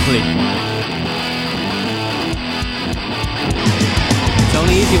 Listen carefully. It's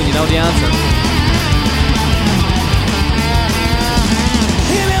only easy when you know the answer.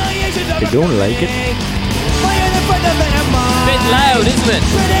 I don't like it. Bit loud, isn't it?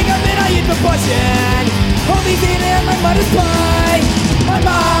 My mother's pie. My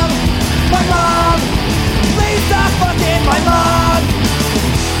mom. Please stop fucking my mom.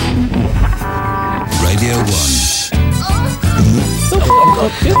 Radio 1.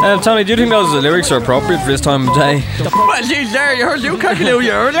 Tony, do you think those lyrics are appropriate for this time of day? Well, geez, there, you heard you calculate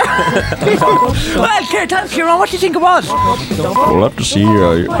you earlier. Well, thanks, Kieran, what do you think it was? We'll have to see.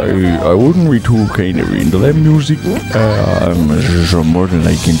 I wouldn't be too kind of into that music. I'm more than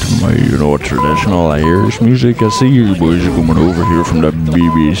like into my, traditional Irish music. I see you boys are coming over here from the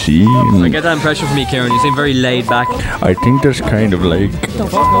BBC. I get that impression from you, Kieran. You seem very laid back. I think that's kind of like,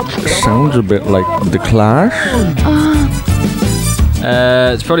 sounds a bit like The Clash.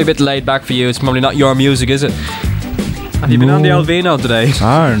 It's probably a bit laid back for you. It's probably not your music, is it? Have you been on the Alvino today?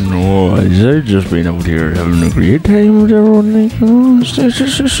 I know. I've just been out here having a great time with everyone. It's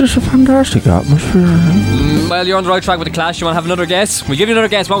just a fantastic atmosphere. Well, you're on the right track with The Clash. You want to have another guess? We'll give you another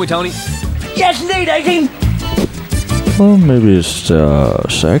guess, won't we, Tony? Yes, indeed, I think. Well, maybe it's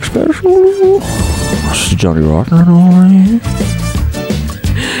Sex Special. It's Johnny Rotten and all that.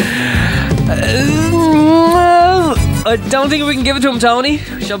 I don't think we can give it to him, Tony.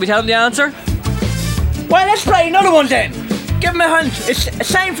 Shall we tell him the answer? Well, let's play another one then. Give him a hint. It's the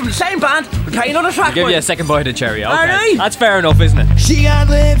same from the same band. We'll play another track. I'll give you a second bite of the cherry. Okay. Alright. That's fair enough, isn't it? She got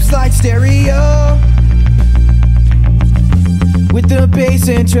lips like stereo, with the bass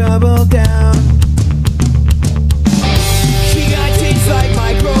and treble down. She got tits like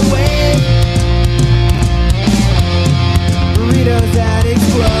microwave, burritos that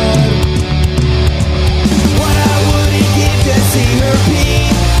explode. What I wouldn't give to see her peak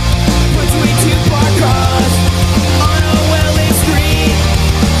between two park cars on a well-lit street,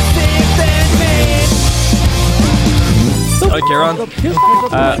 thick than me. Hi, Kieran.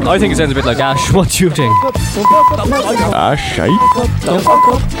 I think it sounds a bit like Ash. What do you think? Ash,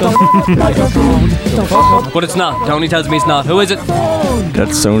 But it's not. Tony tells me it's not. Who is it?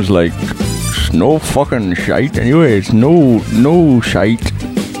 that sounds like no fucking shite. Anyway, it's no shite.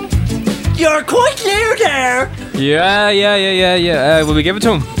 You're quite clear there. Yeah. Will we give it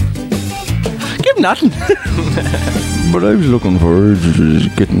to him? Give him nothing. But I was looking forward to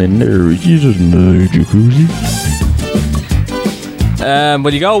just getting in there. Jesus, in the jacuzzi.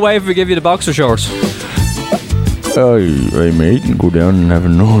 Will you go away if we give you the boxer shorts? I might go down and have a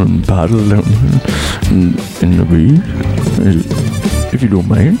knoll and paddle down in the beach, if you don't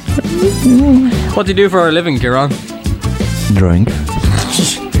mind. What do you do for a living, Kieran? Drink.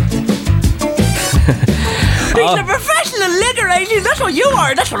 He's a professional liquor agent. That's what you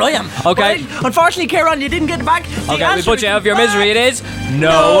are. That's what I am. Okay. Well, unfortunately, Kieran, you didn't get it back. Okay, we put you out of your misery. It is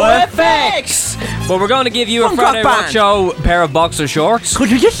no effects. But we're going to give you a Friday Rock Show pair of boxer shorts.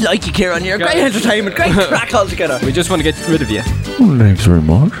 Could you just like you, Kieran? You're great entertainment, great crack altogether. We just want to get rid of you. Well, thanks very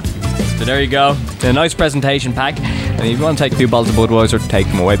much. So there you go. It's a nice presentation pack. And if you want to take a few bottles of Budweiser, take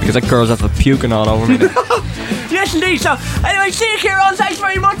them away because that girl's after puking all over me. Yes, indeed. So, anyway, see you, Kieran. Thanks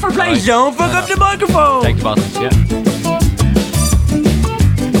very much for playing. Right. Don't fuck up the microphone. Take the bottles, yeah.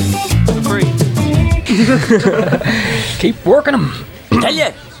 Free. Keep working them. Tell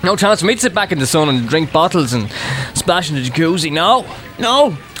you. No chance for me to sit back in the sun and drink bottles and splash in the jacuzzi. No.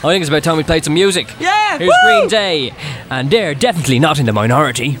 I think it's about time we played some music. Yeah. Here's Green Day, and they're definitely not in the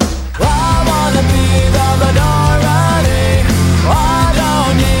minority. I wanna be the minority. I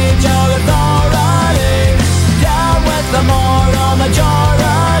don't need your authority. Down with the moral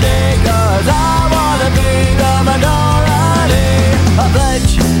majority. 'Cause I wanna be the minority.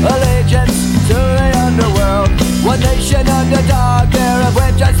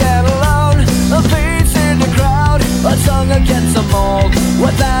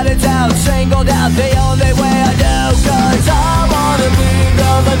 know that's the only way I do, 'cause I wanna be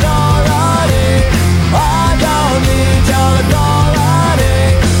the majority. I don't need your authority.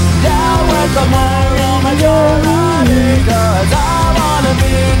 Down with the moral majority, 'cause I wanna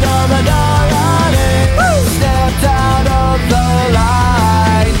be the majority. Stepped out of the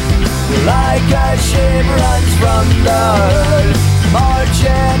line, like a ship runs from the herd,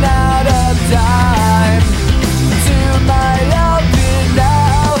 marching out of time to my loving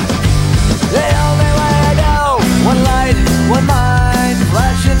now. The only way I know, one light, one mind,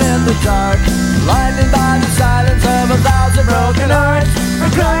 flashing in the dark, blinded by the silence of 1,000 broken hearts.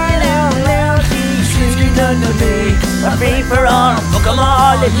 I'm crying out loud, she's screaming under me. A free for all, fuck 'em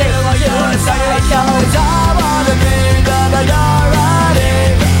all, and live on your side. 'Cause I wanna be the majority.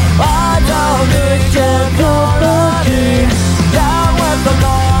 I don't need your authority. Down with the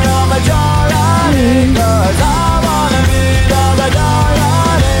moral majority, 'cause I wanna be the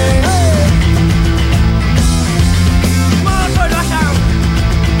majority. Come on, Brittas out!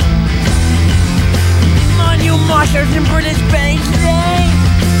 Come on, you moshers in British Bank today!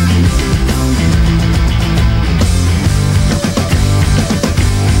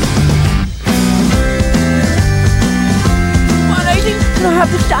 Can I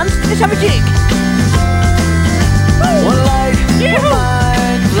have this dance? Let's have a jig. One light, one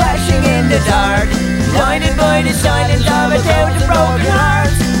mind, flashing in the dark, blinded by the silence of 1,000 broken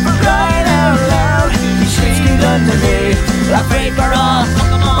hearts. For crying out loud, he's screaming under me. I'm free for all,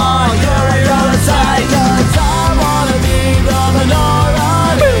 fuck 'em all, you're on your side. 'Cause I wanna be the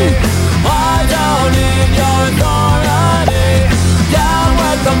minority. I don't need your authority. Down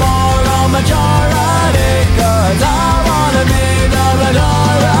with the moral majority, 'cause I wanna be the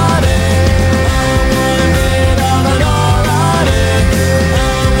minority.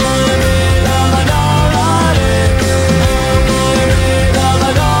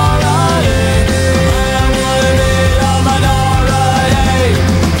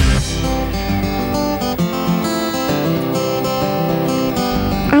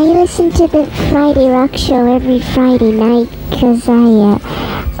 I listen to the Friday Rock Show every Friday night because I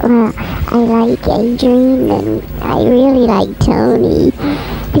like Adrian and I really like Tony.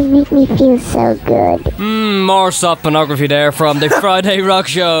 They make me feel so good. More soft pornography there from the Friday Rock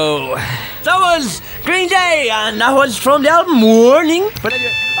Show. That was Green Day, and that was from the album Warning. But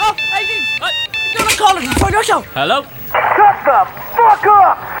anyway, you want to call it the Friday Rock Show? Hello? Shut the fuck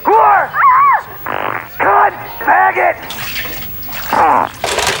up! Whore! Cunt! Faggot!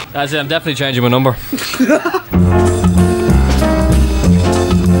 That's it, I'm definitely changing my number.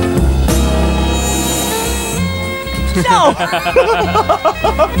 No!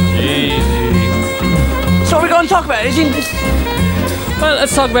 So we're going to talk about it, isn't it? Well,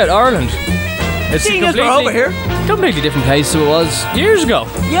 let's talk about Ireland. It's Seeing as we're over here. completely different place to it was years ago.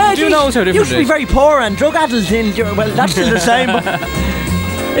 Yeah, Who knows how different used to be it is? very poor and drug addled in. Well, that's still the same.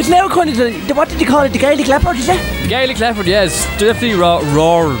 But it's now kind of the what did you call it? The Gaelic leopard, is it? Gaelic leopard, yes, definitely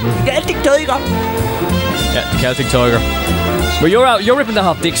roar. Celtic tiger. Yeah, the Celtic tiger. But you're ripping that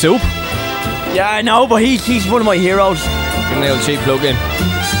off Dick Soup. Yeah, I know, but he's one of my heroes. Getting the old cheap plug in.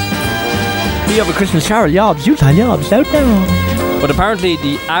 We have a Christmas carol, yobs. You tell yobs out there. But apparently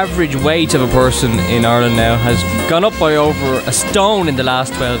the average weight of a person in Ireland now has gone up by over a stone in the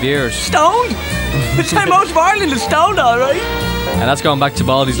last 12 years. Stone? The time most of Ireland is stoned, alright. And that's going back to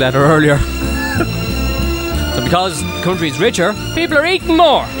Baldy's letter earlier. So because the country is richer, people are eating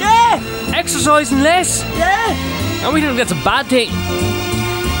more. Yeah. Exercising less. Yeah. And we think that's a bad thing.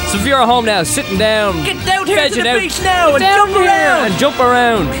 So if you're at home now, sitting down, get down here to the vegging out, beach now and down jump here around. and jump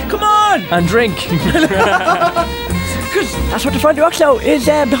around. Come on. And drink. Because that's what the Friday Rock Show is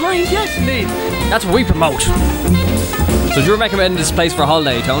behind, yes indeed. That's what we promote. So you're recommending this place for a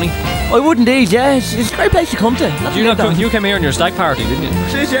holiday, Tony? I would indeed, yeah. It's a great place to come to. You came here on your stag party, didn't you?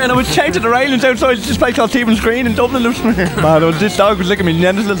 Yeah, and I was changing the railings outside this place called Stephen's Green in Dublin. Man, this dog was licking me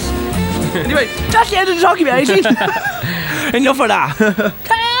genitals. Anyway, that's the end of the talking about 18. Enough of that.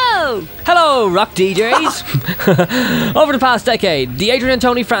 Hello, rock DJs! Over the past decade, the Adrian and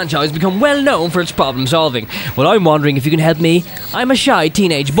Tony franchise has become well known for its problem solving. Well, I'm wondering if you can help me. I'm a shy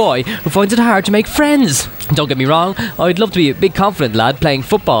teenage boy who finds it hard to make friends. Don't get me wrong, I'd love to be a big confident lad playing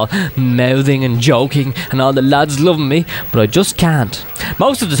football, mouthing and joking, and all the lads loving me, but I just can't.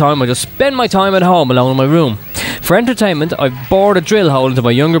 Most of the time, I just spend my time at home alone in my room. For entertainment, I've bored a drill hole into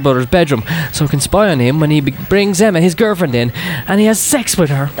my younger brother's bedroom so I can spy on him when he brings Emma, his girlfriend, in and he has sex with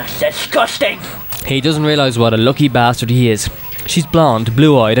her. That's disgusting. He doesn't realise what a lucky bastard he is. She's blonde,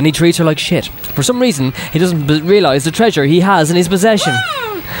 blue-eyed, and he treats her like shit. For some reason, he doesn't realise the treasure he has in his possession.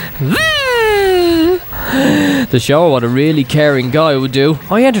 To show her what a really caring guy would do,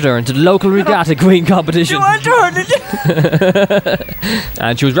 I entered her into the local regatta queen competition. You entered her, did you?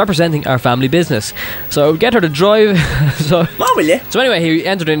 And she was representing our family business. So I would get her to drive. So will you? So anyway, he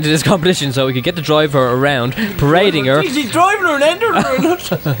entered into this competition so we could get to drive her around, parading her. Jeez, he's driving her and entered her.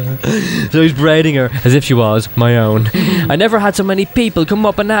 So he's parading her as if she was my own. I never had so many people come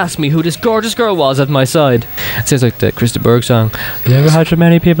up and ask me who this gorgeous girl was at my side. It sounds like the Krista Berg song. Never had so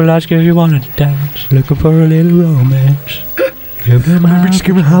many people ask you if you wanted to dance, looking for a little romance. Just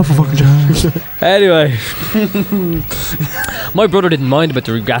give me half a fucking chance. Anyway, my brother didn't mind about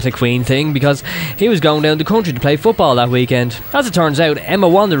the regatta queen thing because he was going down the country to play football that weekend. As it turns out, Emma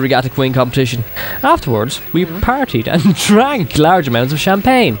won the regatta queen competition. Afterwards, we partied and drank large amounts of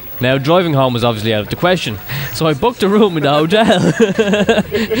champagne. Now, driving home was obviously out of the question, so I booked a room in the hotel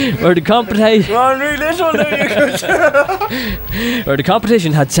where the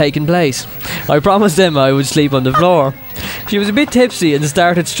competition had taken place. I promised Emma I would sleep on the floor. She was a bit tipsy and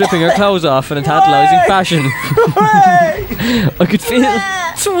started stripping her clothes off in a tantalising fashion. I could feel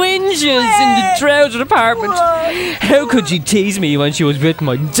twinges in the trouser department. How could she tease me when she was with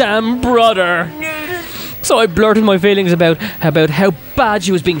my damn brother? So I blurted my feelings about how bad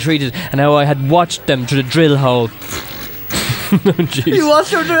she was being treated and how I had watched them through the drill hole. You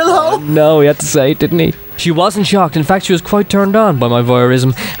watched her drill hole? No, he had to say it, didn't he? She wasn't shocked. In fact, she was quite turned on by my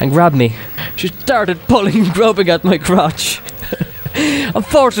voyeurism and grabbed me. She started pulling and groping at my crotch.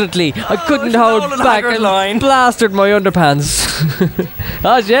 Unfortunately, I couldn't hold back and blasted my underpants.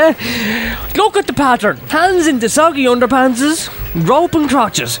 Yeah? Look at the pattern. Hands in the soggy underpantses, groping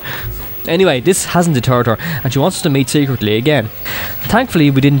crotches. Anyway, this hasn't deterred her, and she wants us to meet secretly again. Thankfully,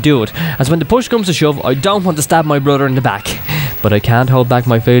 we didn't do it, as when the push comes to shove, I don't want to stab my brother in the back. But I can't hold back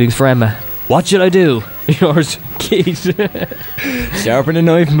my feelings for Emma. What should I do? Yours, Keith. Sharpen the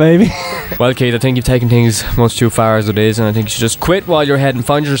knife, maybe. Well, Keith, I think you've taken things much too far as it is, and I think you should just quit while you're ahead and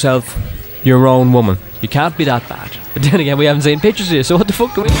find yourself your own woman. You can't be that bad. But then again, we haven't seen pictures of you, so what the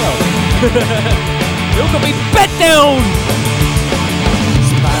fuck do we know? Look at me, bet down!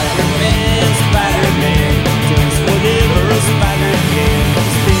 Spider-Man, does whatever a spider can.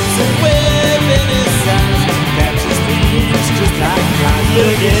 Spins a web in his eyes, catches thieves just like Kanye.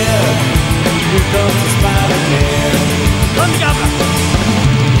 Yeah, here comes the Spider-Man. Run, Gabba!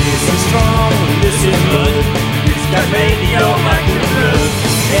 This is strong, this is good. He's got radioactive blood,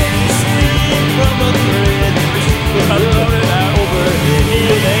 and he's seen from a thread. We're running out over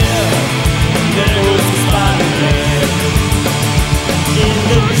here. There goes the Spider-Man. In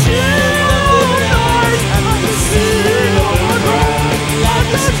the chill of the night, and the silver bright, like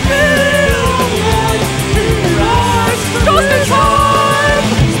a stream of light, he rises just in time.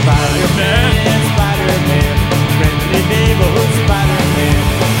 Spider-Man, Spider-Man, friendly neighborhood Spider-Man.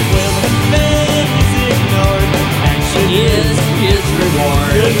 Well, the man is ignored, action is his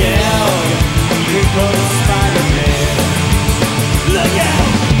reward. Look out, here comes Spider-Man. Look out!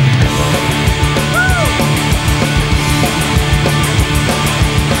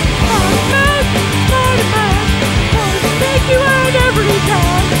 You earn every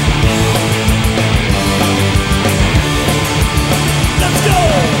time. Let's go!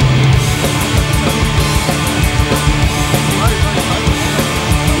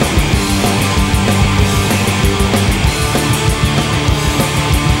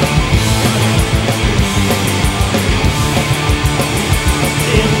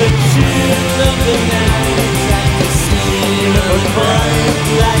 In the chill of the night, like the scene of a crime,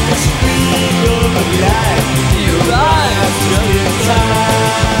 like a streak of a light, you rise just in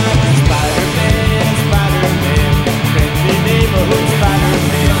time. Spider-Man, Spider-Man, friendly neighborhood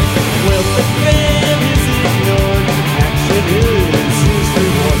Spider-Man. Well, the man is ignored, action is his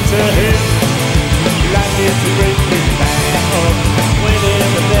reward to him. Like it's a great big bang up,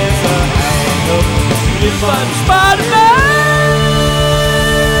 whenever there's a hang up, you find Spider-Man.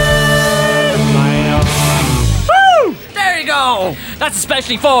 There you go! That's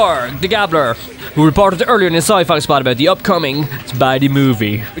especially for the Gabbler, who reported earlier in his sci-fi spot about the upcoming Spidey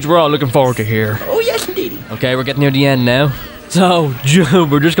movie, which we're all looking forward to here. Oh, yes, indeed. Okay, we're getting near the end now. So,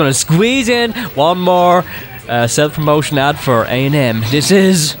 we're just going to squeeze in one more self-promotion ad for A&M. This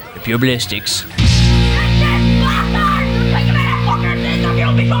is the Publistics.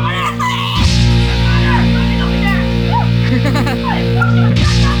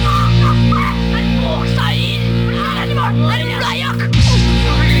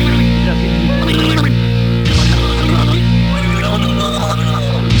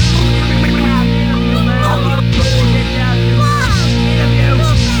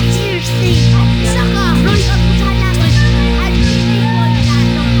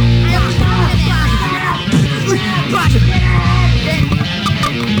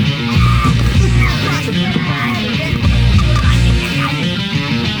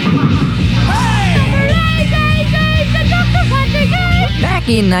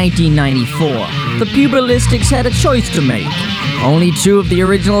 in 1994, the Pubalistics had a choice to make. Only 2 of the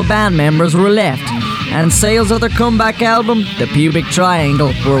original band members were left, and sales of their comeback album, The Pubic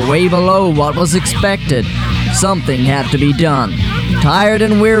Triangle, were way below what was expected. Something had to be done. Tired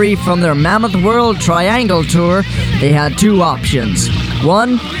and weary from their Mammoth World Triangle tour, they had 2 options.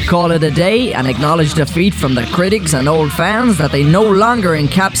 1, call it a day and acknowledge defeat from the critics and old fans that they no longer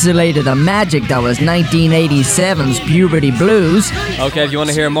encapsulated the magic that was 1987's puberty blues. Okay, if you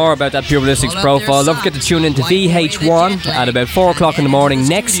want to hear more about that Pubalistics profile, don't forget to tune in to VH1 at about 4 o'clock in the morning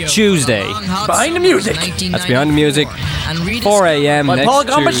next Tuesday. Behind the music. That's Behind the Music, 4 a.m. By next Paul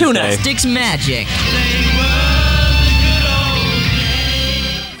Tuesday. Gambasciuna. Sticks magic.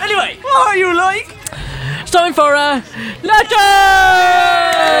 Anyway, what are you like? It's time for a letter!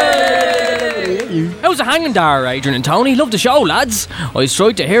 How's the hanging there, Adrian and Tony? Love the show, lads. I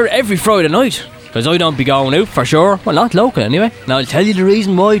strike to hear it every Friday night, because I don't be going out for sure. Well, not local anyway. And I'll tell you the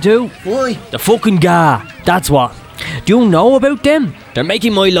reason why too. Why? The fucking GA. That's what. Do you know about them? They're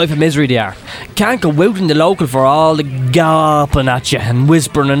making my life a misery, they are. Can't go out in the local for all the gawping at you and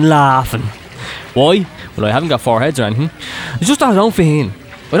whispering and laughing. Why? Well, I haven't got 4 heads or anything. It's just that I don't fit in.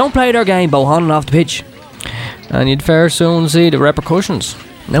 I don't play their game both on and off the pitch. And you'd fair soon see the repercussions.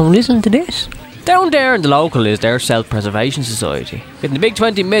 Now listen to this. Down there in the local is their Self-Preservation Society, getting the big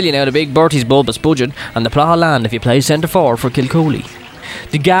 20 million out of Big Bertie's bulbous budget and the plot of land if you play centre forward for Kilcooley.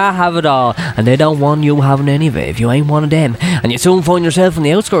 The GA have it all, and they don't want you having any of it if you ain't one of them, and you soon find yourself on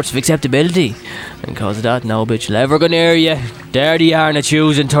the outskirts of acceptability. And cause of that, no bitch will ever go near you. There they are on a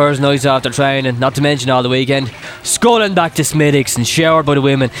Tuesday and Thursday nights after training, not to mention all the weekend, sculling back to Smiddix and showered by the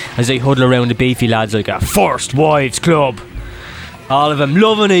women as they huddle around the beefy lads like a First Wives Club. All of them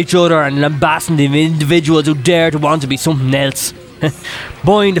loving each other and lambasting the individuals who dare to want to be something else.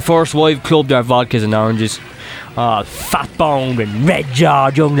 Buying the First Wife Club their vodkas and oranges. All fat-boned and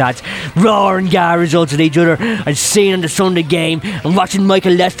red-jawed young lads roaring GA results at each other and seeing on the Sunday game and watching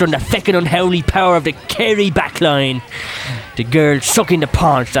Michael Lester and the feckin' unholy power of the Kerry backline. The girls sucking the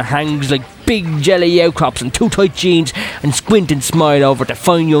paunch that hangs like big jelly outcrops and too tight jeans and squint and smile over the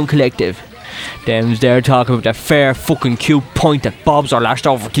fine young collective. Them's there talking about the fair fucking cute point that Bobs are lashed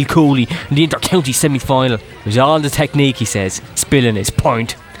over Kilcooley in the inter-county semi-final. It was all the technique, he says, spilling his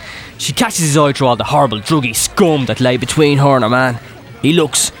point. She catches his eye through all the horrible druggy scum that lay between her and her man. He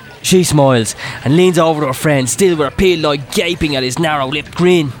looks, she smiles, and leans over to her friend, still with her pale eye gaping at his narrow-lipped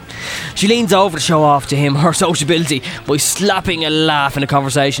grin. She leans over to show off to him her sociability by slapping a laugh in a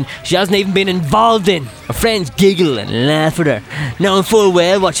conversation she hasn't even been involved in. Her friends giggle and laugh at her, knowing full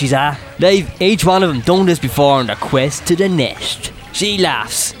well what she's at. They've each one of them done this before on their quest to the nest. She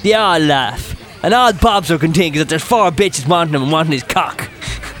laughs, they all laugh, and all Bob's are can think is that there's 4 bitches wanting him and wanting his cock.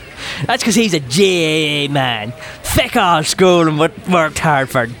 That's because he's a GAA man. Feck all school and worked hard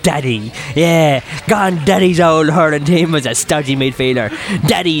for Daddy. Yeah, gone Daddy's old hurling team was a stodgy midfielder.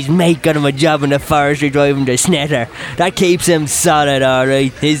 Daddy's mate got him a job in the forestry driving the snetter. That keeps him solid,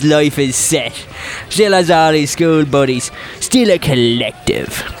 alright. His life is set. Still has all his school buddies. Still a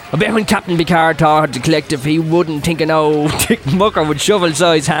collective. I bet when Captain Picard thought the collective, he wouldn't think of no Dick Mucker with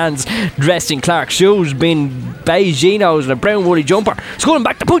shovel-sized hands, dressed in Clark's shoes, being beige chinos and a brown woolly jumper, schooling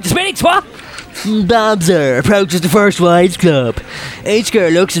back to put the Smiddix, what? Bobser approaches the First Wives Club. Each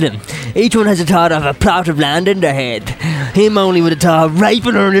girl looks at him. Each one has a thought of a plot of land in their head. Him only with a thought of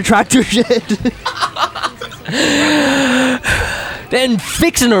raping her in a tractor shed. Then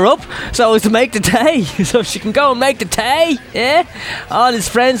fixing her up so as to make the tea, so she can go and make the tea, yeah? All his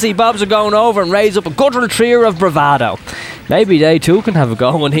friends see Bobs are going over and raise up a guttural trio of bravado. Maybe they too can have a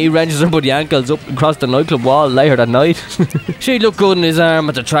go when he wrenches her by the ankles up across the nightclub wall later that night. She'd look good in his arm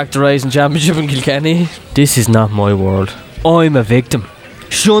at the tractor racing championship in Kilkenny. This is not my world. I'm a victim.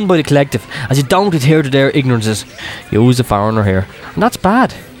 Shunned by the collective, as you don't adhere to their ignorances. You's a foreigner here, and that's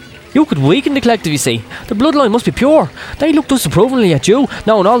bad. You could weaken the collective, you see. The bloodline must be pure. They look disapprovingly at you,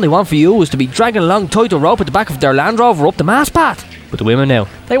 knowing all they want for you is to be dragging along tight to rope at the back of their Land Rover up the mass path. But the women now,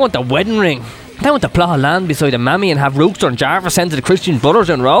 they want the wedding ring. They want the plot of land beside the mammy and have Rookster and Jarvis sent to the Christian Brothers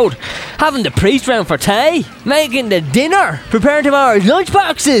on road. Having the priest round for tea. Making the dinner. Preparing tomorrow's lunch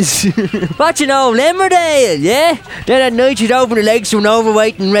boxes. Watching old Emmerdale, yeah? Then at night she'd open her legs to an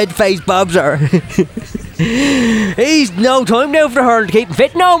overweight and red-faced bobser. He's no time now for her to keep him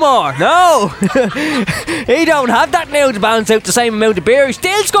fit no more. No. He don't have that now to balance out the same amount of beer. He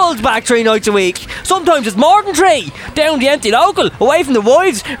still sculls back 3 nights a week. Sometimes it's more than 3. Down the empty local, away from the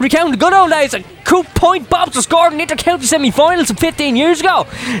wives, recounting the good old days of Coop Point Bobs were scored in inter-county semi-finals some 15 years ago.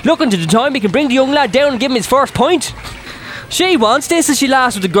 Looking to the time he can bring the young lad down and give him his first point. She wants this as she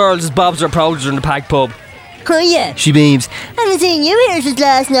laughs with the girls as Bobs approaches her in the packed pub. Oh, yeah. She beams. Haven't seen you here since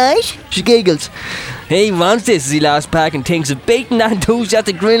last night. She giggles. He wants this as he last pack and thinks of beating that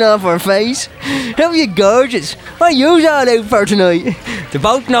enthusiastic grin off her face. How you gorgeous. What are you all out for tonight? They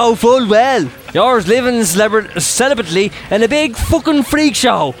both know full well. Yours living celibately in a big fucking freak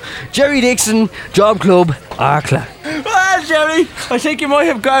show. Jerry Dixon, Job Club, Arkla. Well, Jerry, I think you might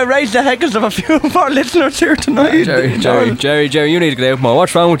have got raised the heckles of a few of our listeners here tonight. Jerry, you need to get out more.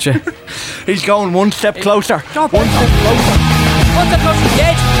 What's wrong with you? He's going one step closer. One step closer to the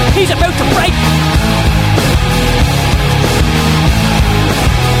edge. He's about to break.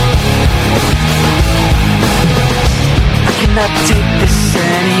 I cannot take this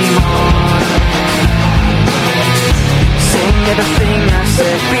anymore. Saying everything I've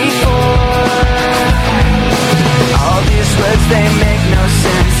said before. All these words, they make no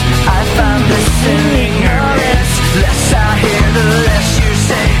sense. I found this in ignorance. Less I hear, the less you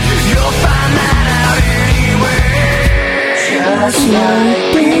say. You'll find that out anyway. Just like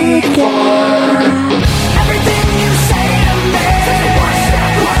before. Everything you say to me. One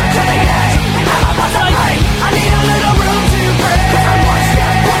step closer to the edge, and I'm about to break. I need a little room to breathe. One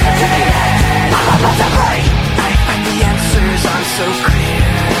step closer to the edge, I'm about to break. And the answers aren't so clear.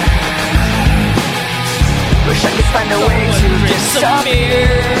 Wish I could find a way to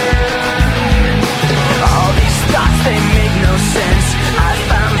disappear. All these thoughts, they make no sense. I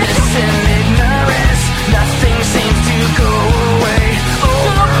found this in ignorance. Nothing seems to go away.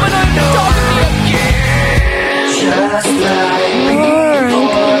 Over and over again. Just like before.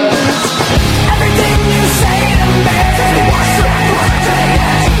 Everything you say to me. One step closer to the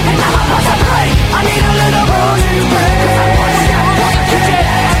edge, and I'm about to break. I need a little room to breathe. One step closer to the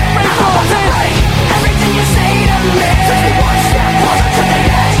edge, and I'm about to break. Everything you say to me. One step closer to the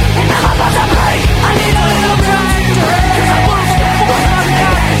edge, and I'm about to break. I need a little room to breathe. One step closer to the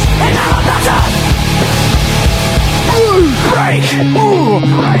edge, and I'm about to break. Ooh,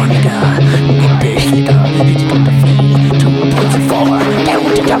 my God. Big dog, it's got the feeling. 2.4 down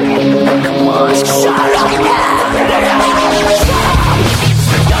to the come on, shut up now.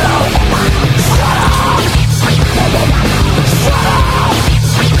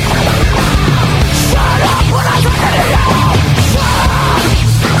 Shut up when I turn it out.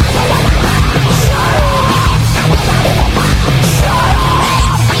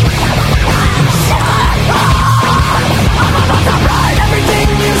 Everything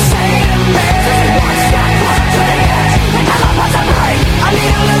you say to me. One step closer to the edge, and I'm about to break.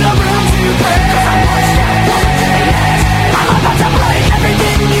 I need a little room to breathe. One step closer to the edge, I'm about to break.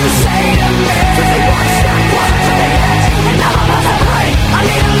 Everything you say to me. One step closer to the edge, and I'm about to break. I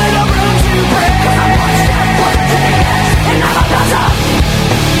need a little room to breathe. One step closer to the edge, and I'm about to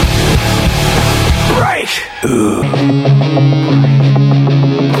break.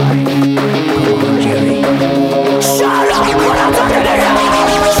 Come on, Jerry. Shut up when I'm talking to you.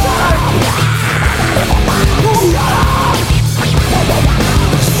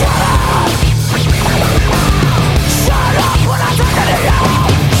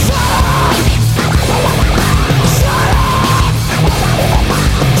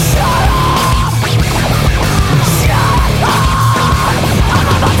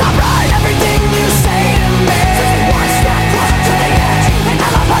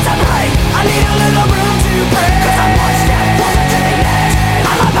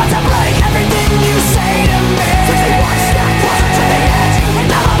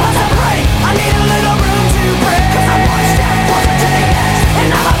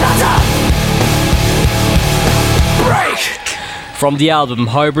 From the album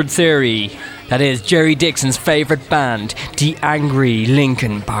Hybrid Theory, that is Jerry Dixon's favourite band, the Angry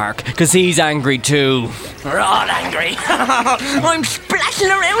Linkin Park, because he's angry too. We're all angry. I'm splashing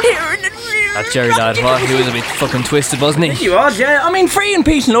around here. That's Jerry, lad. What? He was a bit fucking twisted, wasn't he? He was, yeah. I mean, free and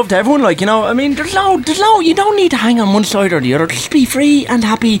peace and love to everyone, like, you know. I mean, there's no, you don't need to hang on one side or the other. Just be free and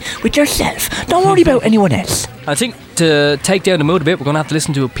happy with yourself. Don't worry about anyone else. I think to take down the mood a bit, we're going to have to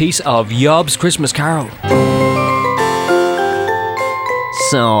listen to a piece of Yob's Christmas Carol.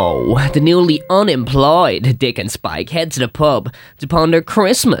 So, the newly unemployed Dick and Spike head to the pub to ponder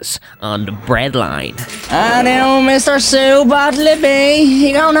Christmas on the breadline. I know, Mr. Sue Bartleby,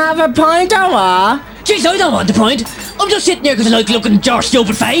 you don't have a point or what? Jeez, I don't want the point. I'm just sitting here because I like looking at your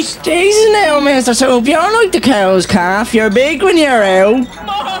stupid face. Jesus now, Mr. Soup, you're like the cow's calf. You're big when you're out.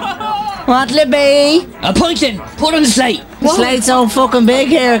 What'll it be? A point then. Put on the slate. The slate's so fucking big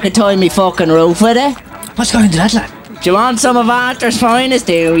here, I could tie me fucking roof with it. What's going into that, lad? Do you want some of Arthur's finest,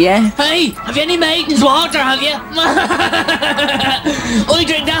 do you? Hey, have you any Maiden's water, have you? I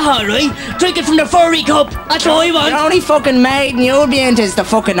drink that hot, right? Drink it from the furry cup. That's what I want. The only fucking maiden you'll be into is the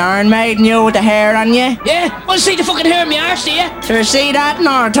fucking Iron Maiden, you with the hair on you. Yeah, want to see the fucking hair in my arse, do you? Sure, see that in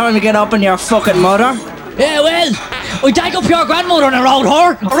our time to get up on your fucking mother. Yeah, well, I dug up your grandmother and I rode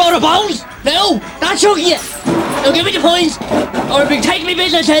her. I rode her bones. No, not chugging you. Now give me the points, or I'll be taking my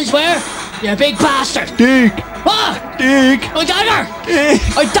business elsewhere. You big bastard. Dick. What? Dick. I dug her. Dick.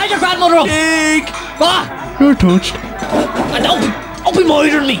 I dug your grandmother up. Dick. What? You're touched. And don't be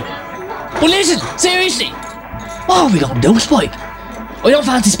murdering me. But listen, seriously, what are we going to do, Spike? I don't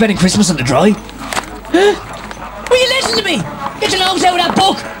fancy spending Christmas on the dry. Huh? Will you listen to me? Get your nose out of that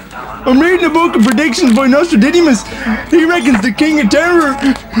book. I'm reading a book of predictions by Nostradamus. He reckons the King of Terror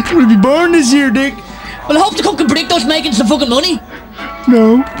will be born this year, Dick. Well, I hope the cook can predict us making some fucking money.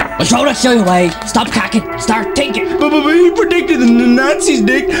 No. I'll throw that show away. Stop cacking. Start thinking. But he predicted the Nazis,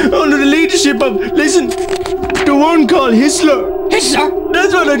 Dick, under the leadership of, listen, the one called Hitler. Hitler?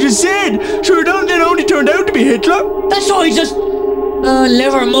 That's what I just said. Sure, don't it only turned out to be Hitler? That's why I just...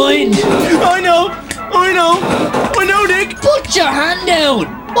 never mind. I know, Dick. Put your hand down.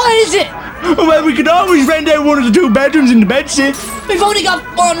 What is it? Well, we could always rent out one of the 2 bedrooms in the bedsit. We've only got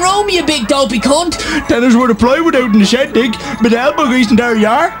one room, you big dopey cunt. Then there's worth of plywood out in the shed, Dick. But elbow grease and there you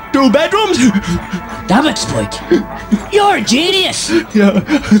are. 2 bedrooms. Damn it, Spike. You're a genius. Yeah,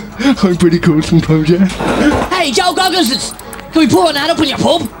 I'm pretty cool sometimes, yeah. Hey, Joe Goggles, can we pour an ad up in your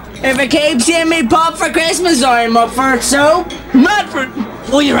pub? If it keeps in me pub for Christmas, I'm up for it, so. Madford.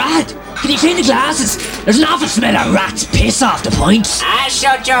 Oh, you're ad. Can you clean the glasses? There's an awful smell of rat's piss off the points. Ah,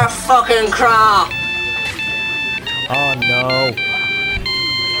 shut your fucking craw. Oh no.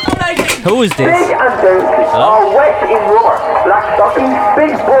 Who is this? Big and dirty, all wet in rubber, black stockings,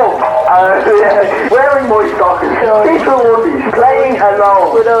 big bum, wearing my stockings, little undies, playing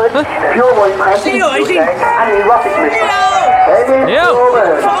alone, pure white pants, and erotic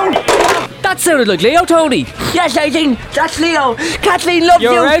That sounded like Leo, Tony. Yes, Eileen, that's Leo. Kathleen loves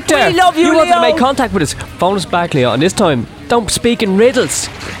you. You're out there. We love you, You wanted Leo. to make contact with us. Phone us back, Leo, and this time, don't speak in riddles.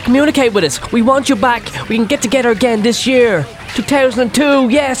 Communicate with us. We want you back. We can get together again this year. 2002,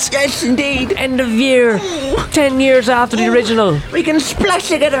 yes. Yes, indeed. End of year. 10 years after the original. We can splash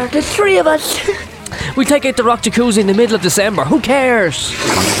together, the 3 of us. We'll take out the rock jacuzzi in the middle of December. Who cares?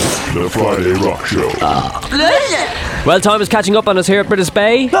 The Friday Rock Show. Well, time is catching up on us here at Brittas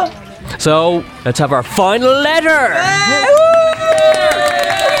Bay. So, let's have our final letter.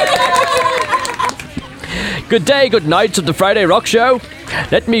 Good day, good nights of the Friday Rock Show.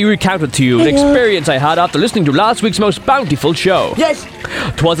 Let me recount it to you, an experience I had after listening to last week's most bountiful show. Yes.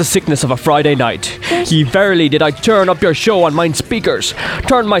 'Twas the sickness of a Friday night. Ye verily did I turn up your show on mine speakers,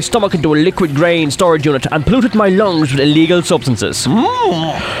 turned my stomach into a liquid grain storage unit, and polluted my lungs with illegal substances.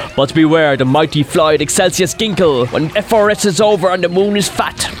 But beware the mighty Floyd Excelsius Ginkle, when FRS is over and the moon is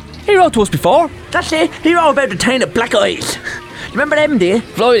fat. He wrote to us before. That's it. He wrote about the tiny black eyes. Remember them, do you?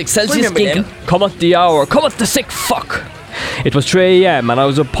 Floyd Excelsius Ginkle, cometh the hour, cometh the sick fuck. It was 3 a.m. and I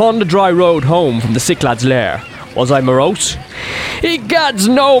was upon the dry road home from the sick lad's lair. Was I morose?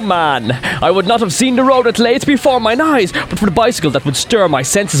 Egads no, man! I would not have seen the road that lays before mine eyes, but for the bicycle that would stir my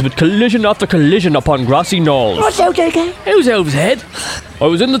senses with collision after collision upon grassy knolls. What's out there, guy? Who's over his head? I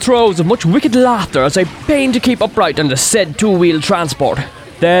was in the throes of much wicked laughter as I pained to keep upright on the said 2-wheel transport.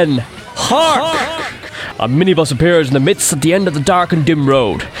 Then, hark! A minibus appears in the midst at the end of the dark and dim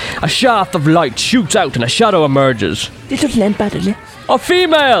road. A shaft of light shoots out and a shadow emerges. This doesn't end badly. A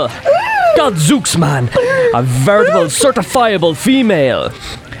female! Gadzooks, man! A veritable, certifiable female!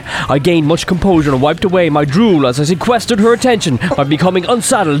 I gained much composure and wiped away my drool as I sequestered her attention by becoming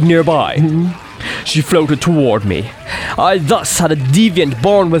unsaddled nearby. She floated toward me. I thus had a deviant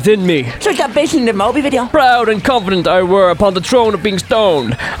born within me. It's like that bitch in the Moby video. Proud and confident I were upon the throne of being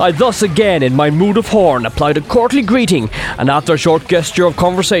stoned. I thus again, in my mood of horn, applied a courtly greeting, and after a short gesture of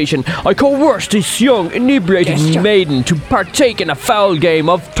conversation, I coerced this young, inebriated maiden to partake in a foul game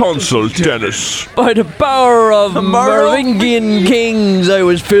of tonsil tennis. By the power of Merovingian kings, I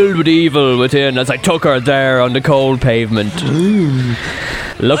was filled with evil within as I took her there on the cold pavement.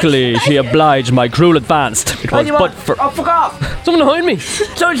 Luckily, she obliged my cruel advance. It was but for... Oh, fuck off! Someone behind me!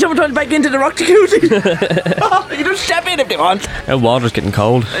 Sorry, someone turned back into the rock jacuzzi. You can just step in if they want. The water's getting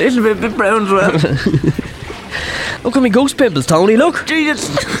cold. It's a bit brown as well. Look at me ghost pimples, Tony, look! Jesus!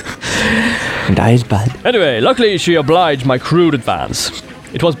 And that is bad. Anyway, luckily she obliged my crude advance.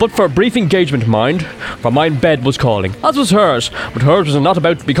 It was but for a brief engagement, mind, for mine bed was calling, as was hers, but hers was not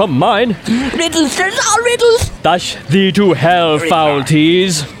about to become mine. Riddles, there's all riddles! Dash thee to hell, foul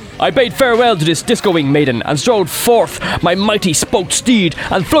tease. I bade farewell to this disco-wing maiden and strode forth my mighty spoked steed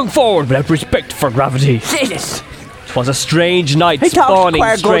and flung forward without respect for gravity. Jesus! 'Twas a strange night, He talks spawning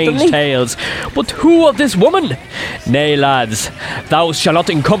quite good, strange doesn't he? tales. But who of this woman? Nay, lads, thou shalt not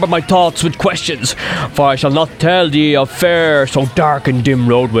encumber my thoughts with questions, for I shall not tell thee of fare so dark and dim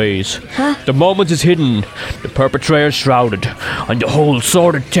roadways. The moment is hidden, the perpetrator shrouded, and the whole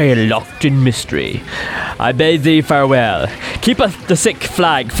sordid tale locked in mystery. I bade thee farewell. Keepeth the sick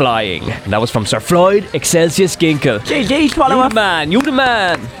flag flying. And that was from Sir Floyd Excelsius Ginkle. Jeez, swallow You it. the man, you the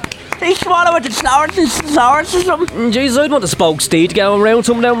man. He swallow it, it's sours or something. Jeez, I'd want a spoke steed to get around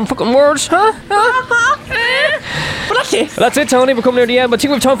some of them fucking words, huh? But that's it. That's it, Tony. We're coming near the end, but I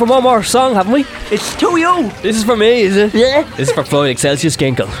think we've time for one more song, haven't we? It's to you. This is for me, is it? Yeah. This is for Floyd Excelsius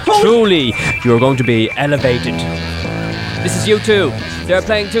Ginkle. Truly, you're going to be elevated. This is U2. They're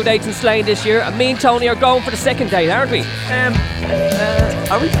playing 2 dates in Slane this year, and me and Tony are going for the second date, aren't we?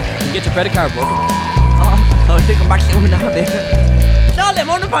 Are we? You get your credit card, bro. Oh, I think I'm back doing that a bit. It's all them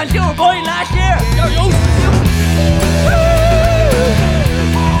underpants you were buying last year.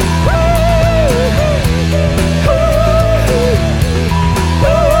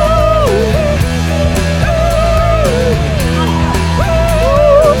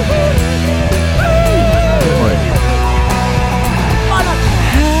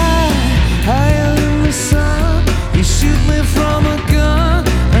 Higher in the sun, you shoot me from a gun.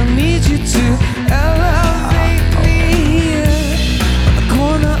 I need you to elevate me here. On the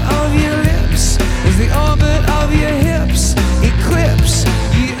corner of your lips is the orbit of your hips. Eclipse,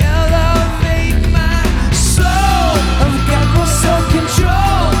 you elevate my soul. I've got no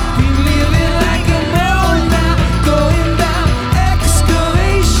self-control. Been living like a mole now, going down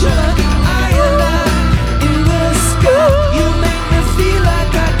excavation. I and I in the sky. You make me feel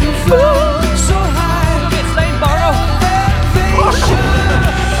like I can fly so high. It's Slane Barrow.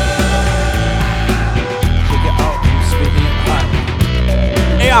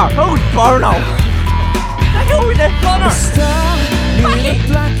 Yeah, who's Barno? Who is it? Connor? You look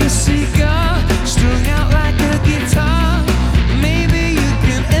like a cigar, strung out like a guitar. Maybe you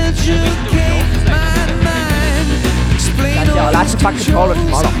can educate my mind. Explain all That's a fucking controls.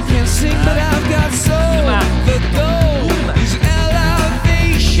 Polish model. Can't sing, but I've got soul. The goal is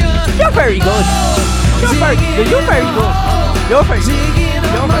elevation. You're very good. You're very good. You're very good. You're very good. Digging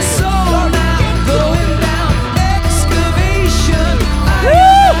up my soul now, going down excavation.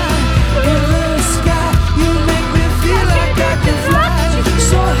 In the sky, you make me feel like I can fly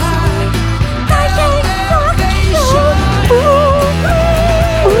so high.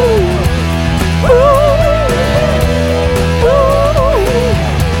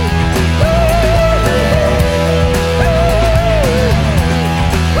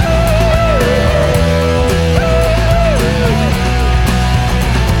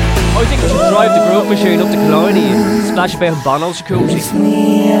 I think we should drive the groove machine up to Killiney and splash about in Bono's jacuzzi.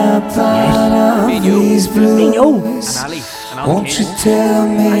 Me and you. Me and you. And Ali. And Ali Won't you King. tell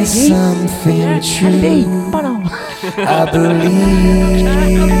me something true? I believe in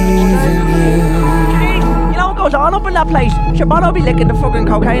you. You know what goes on up in that place? Sure, Bono be licking the fucking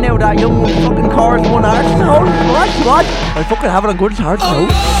cocaine out of that young fucking chorus one artist. What? I fucking have it on good heart now.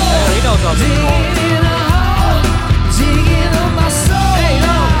 He knows all this. Digging on my soul,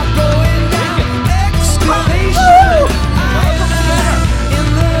 going down excavation. In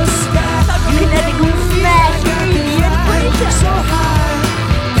the sky, you make me feel like I can fly so high.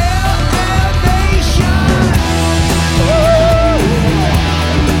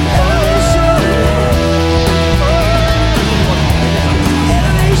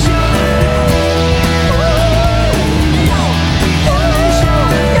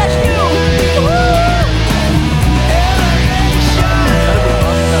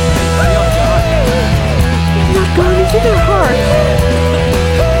 Gone into their hearts.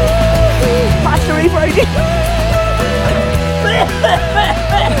 Pastor Friday.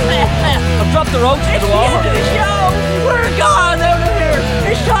 I've dropped the ropes to It's the the wall. end of the show. We're gone out of here.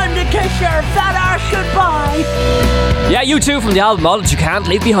 It's time to kiss your fat ass goodbye. Yeah, U2 from the album All That You Can't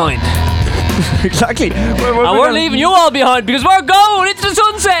Leave Behind. Exactly. And we're leaving you all behind because we're going into the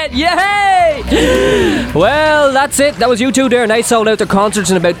sunset. Yay! Well, that's it. That was U2 there, and they sold out their concerts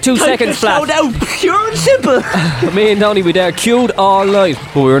in about 2 seconds flat. Sold out, pure and simple. Me and Donny were there queued all night,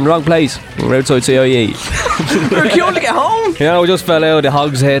 but we were in the wrong place. We were outside CIE. We're queuing to get home. You know, we just fell out of the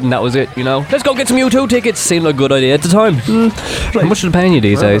hog's head and that was it, you know. Let's go get some U2 tickets. Seemed like a good idea at the time. How much are they paying you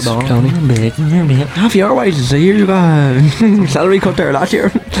these days, Tony? Half your wages a year you got salary cut there last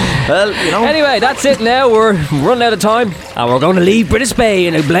year. Well, you know. Anyway, that's it now. We're running out of time and we're going to leave Brittas Bay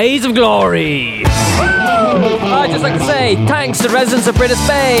in a blaze of glory. I'd just like to say thanks to the residents of Brittas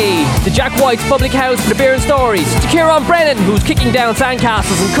Bay, to Jack White's Public House for the beer and stories, to Kieran Brennan, who's kicking down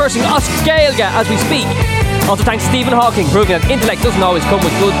sandcastles and cursing us Gaelga as we speak. Also thanks to Stephen Hawking, proving that intellect doesn't always come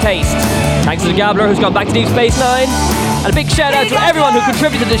with good taste. Thanks to the Gabbler, who's gone back to Deep Space Nine. And a big shout out to everyone who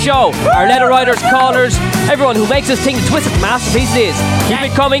contributed to the show, our letter writers, callers, everyone who makes us think the twisted masterpiece it is. Keep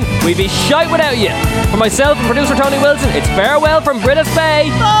it coming, we'd be shite without you. For myself and producer Tony Wilson, it's farewell from Brittas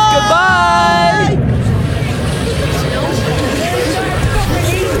Bay. Goodbye!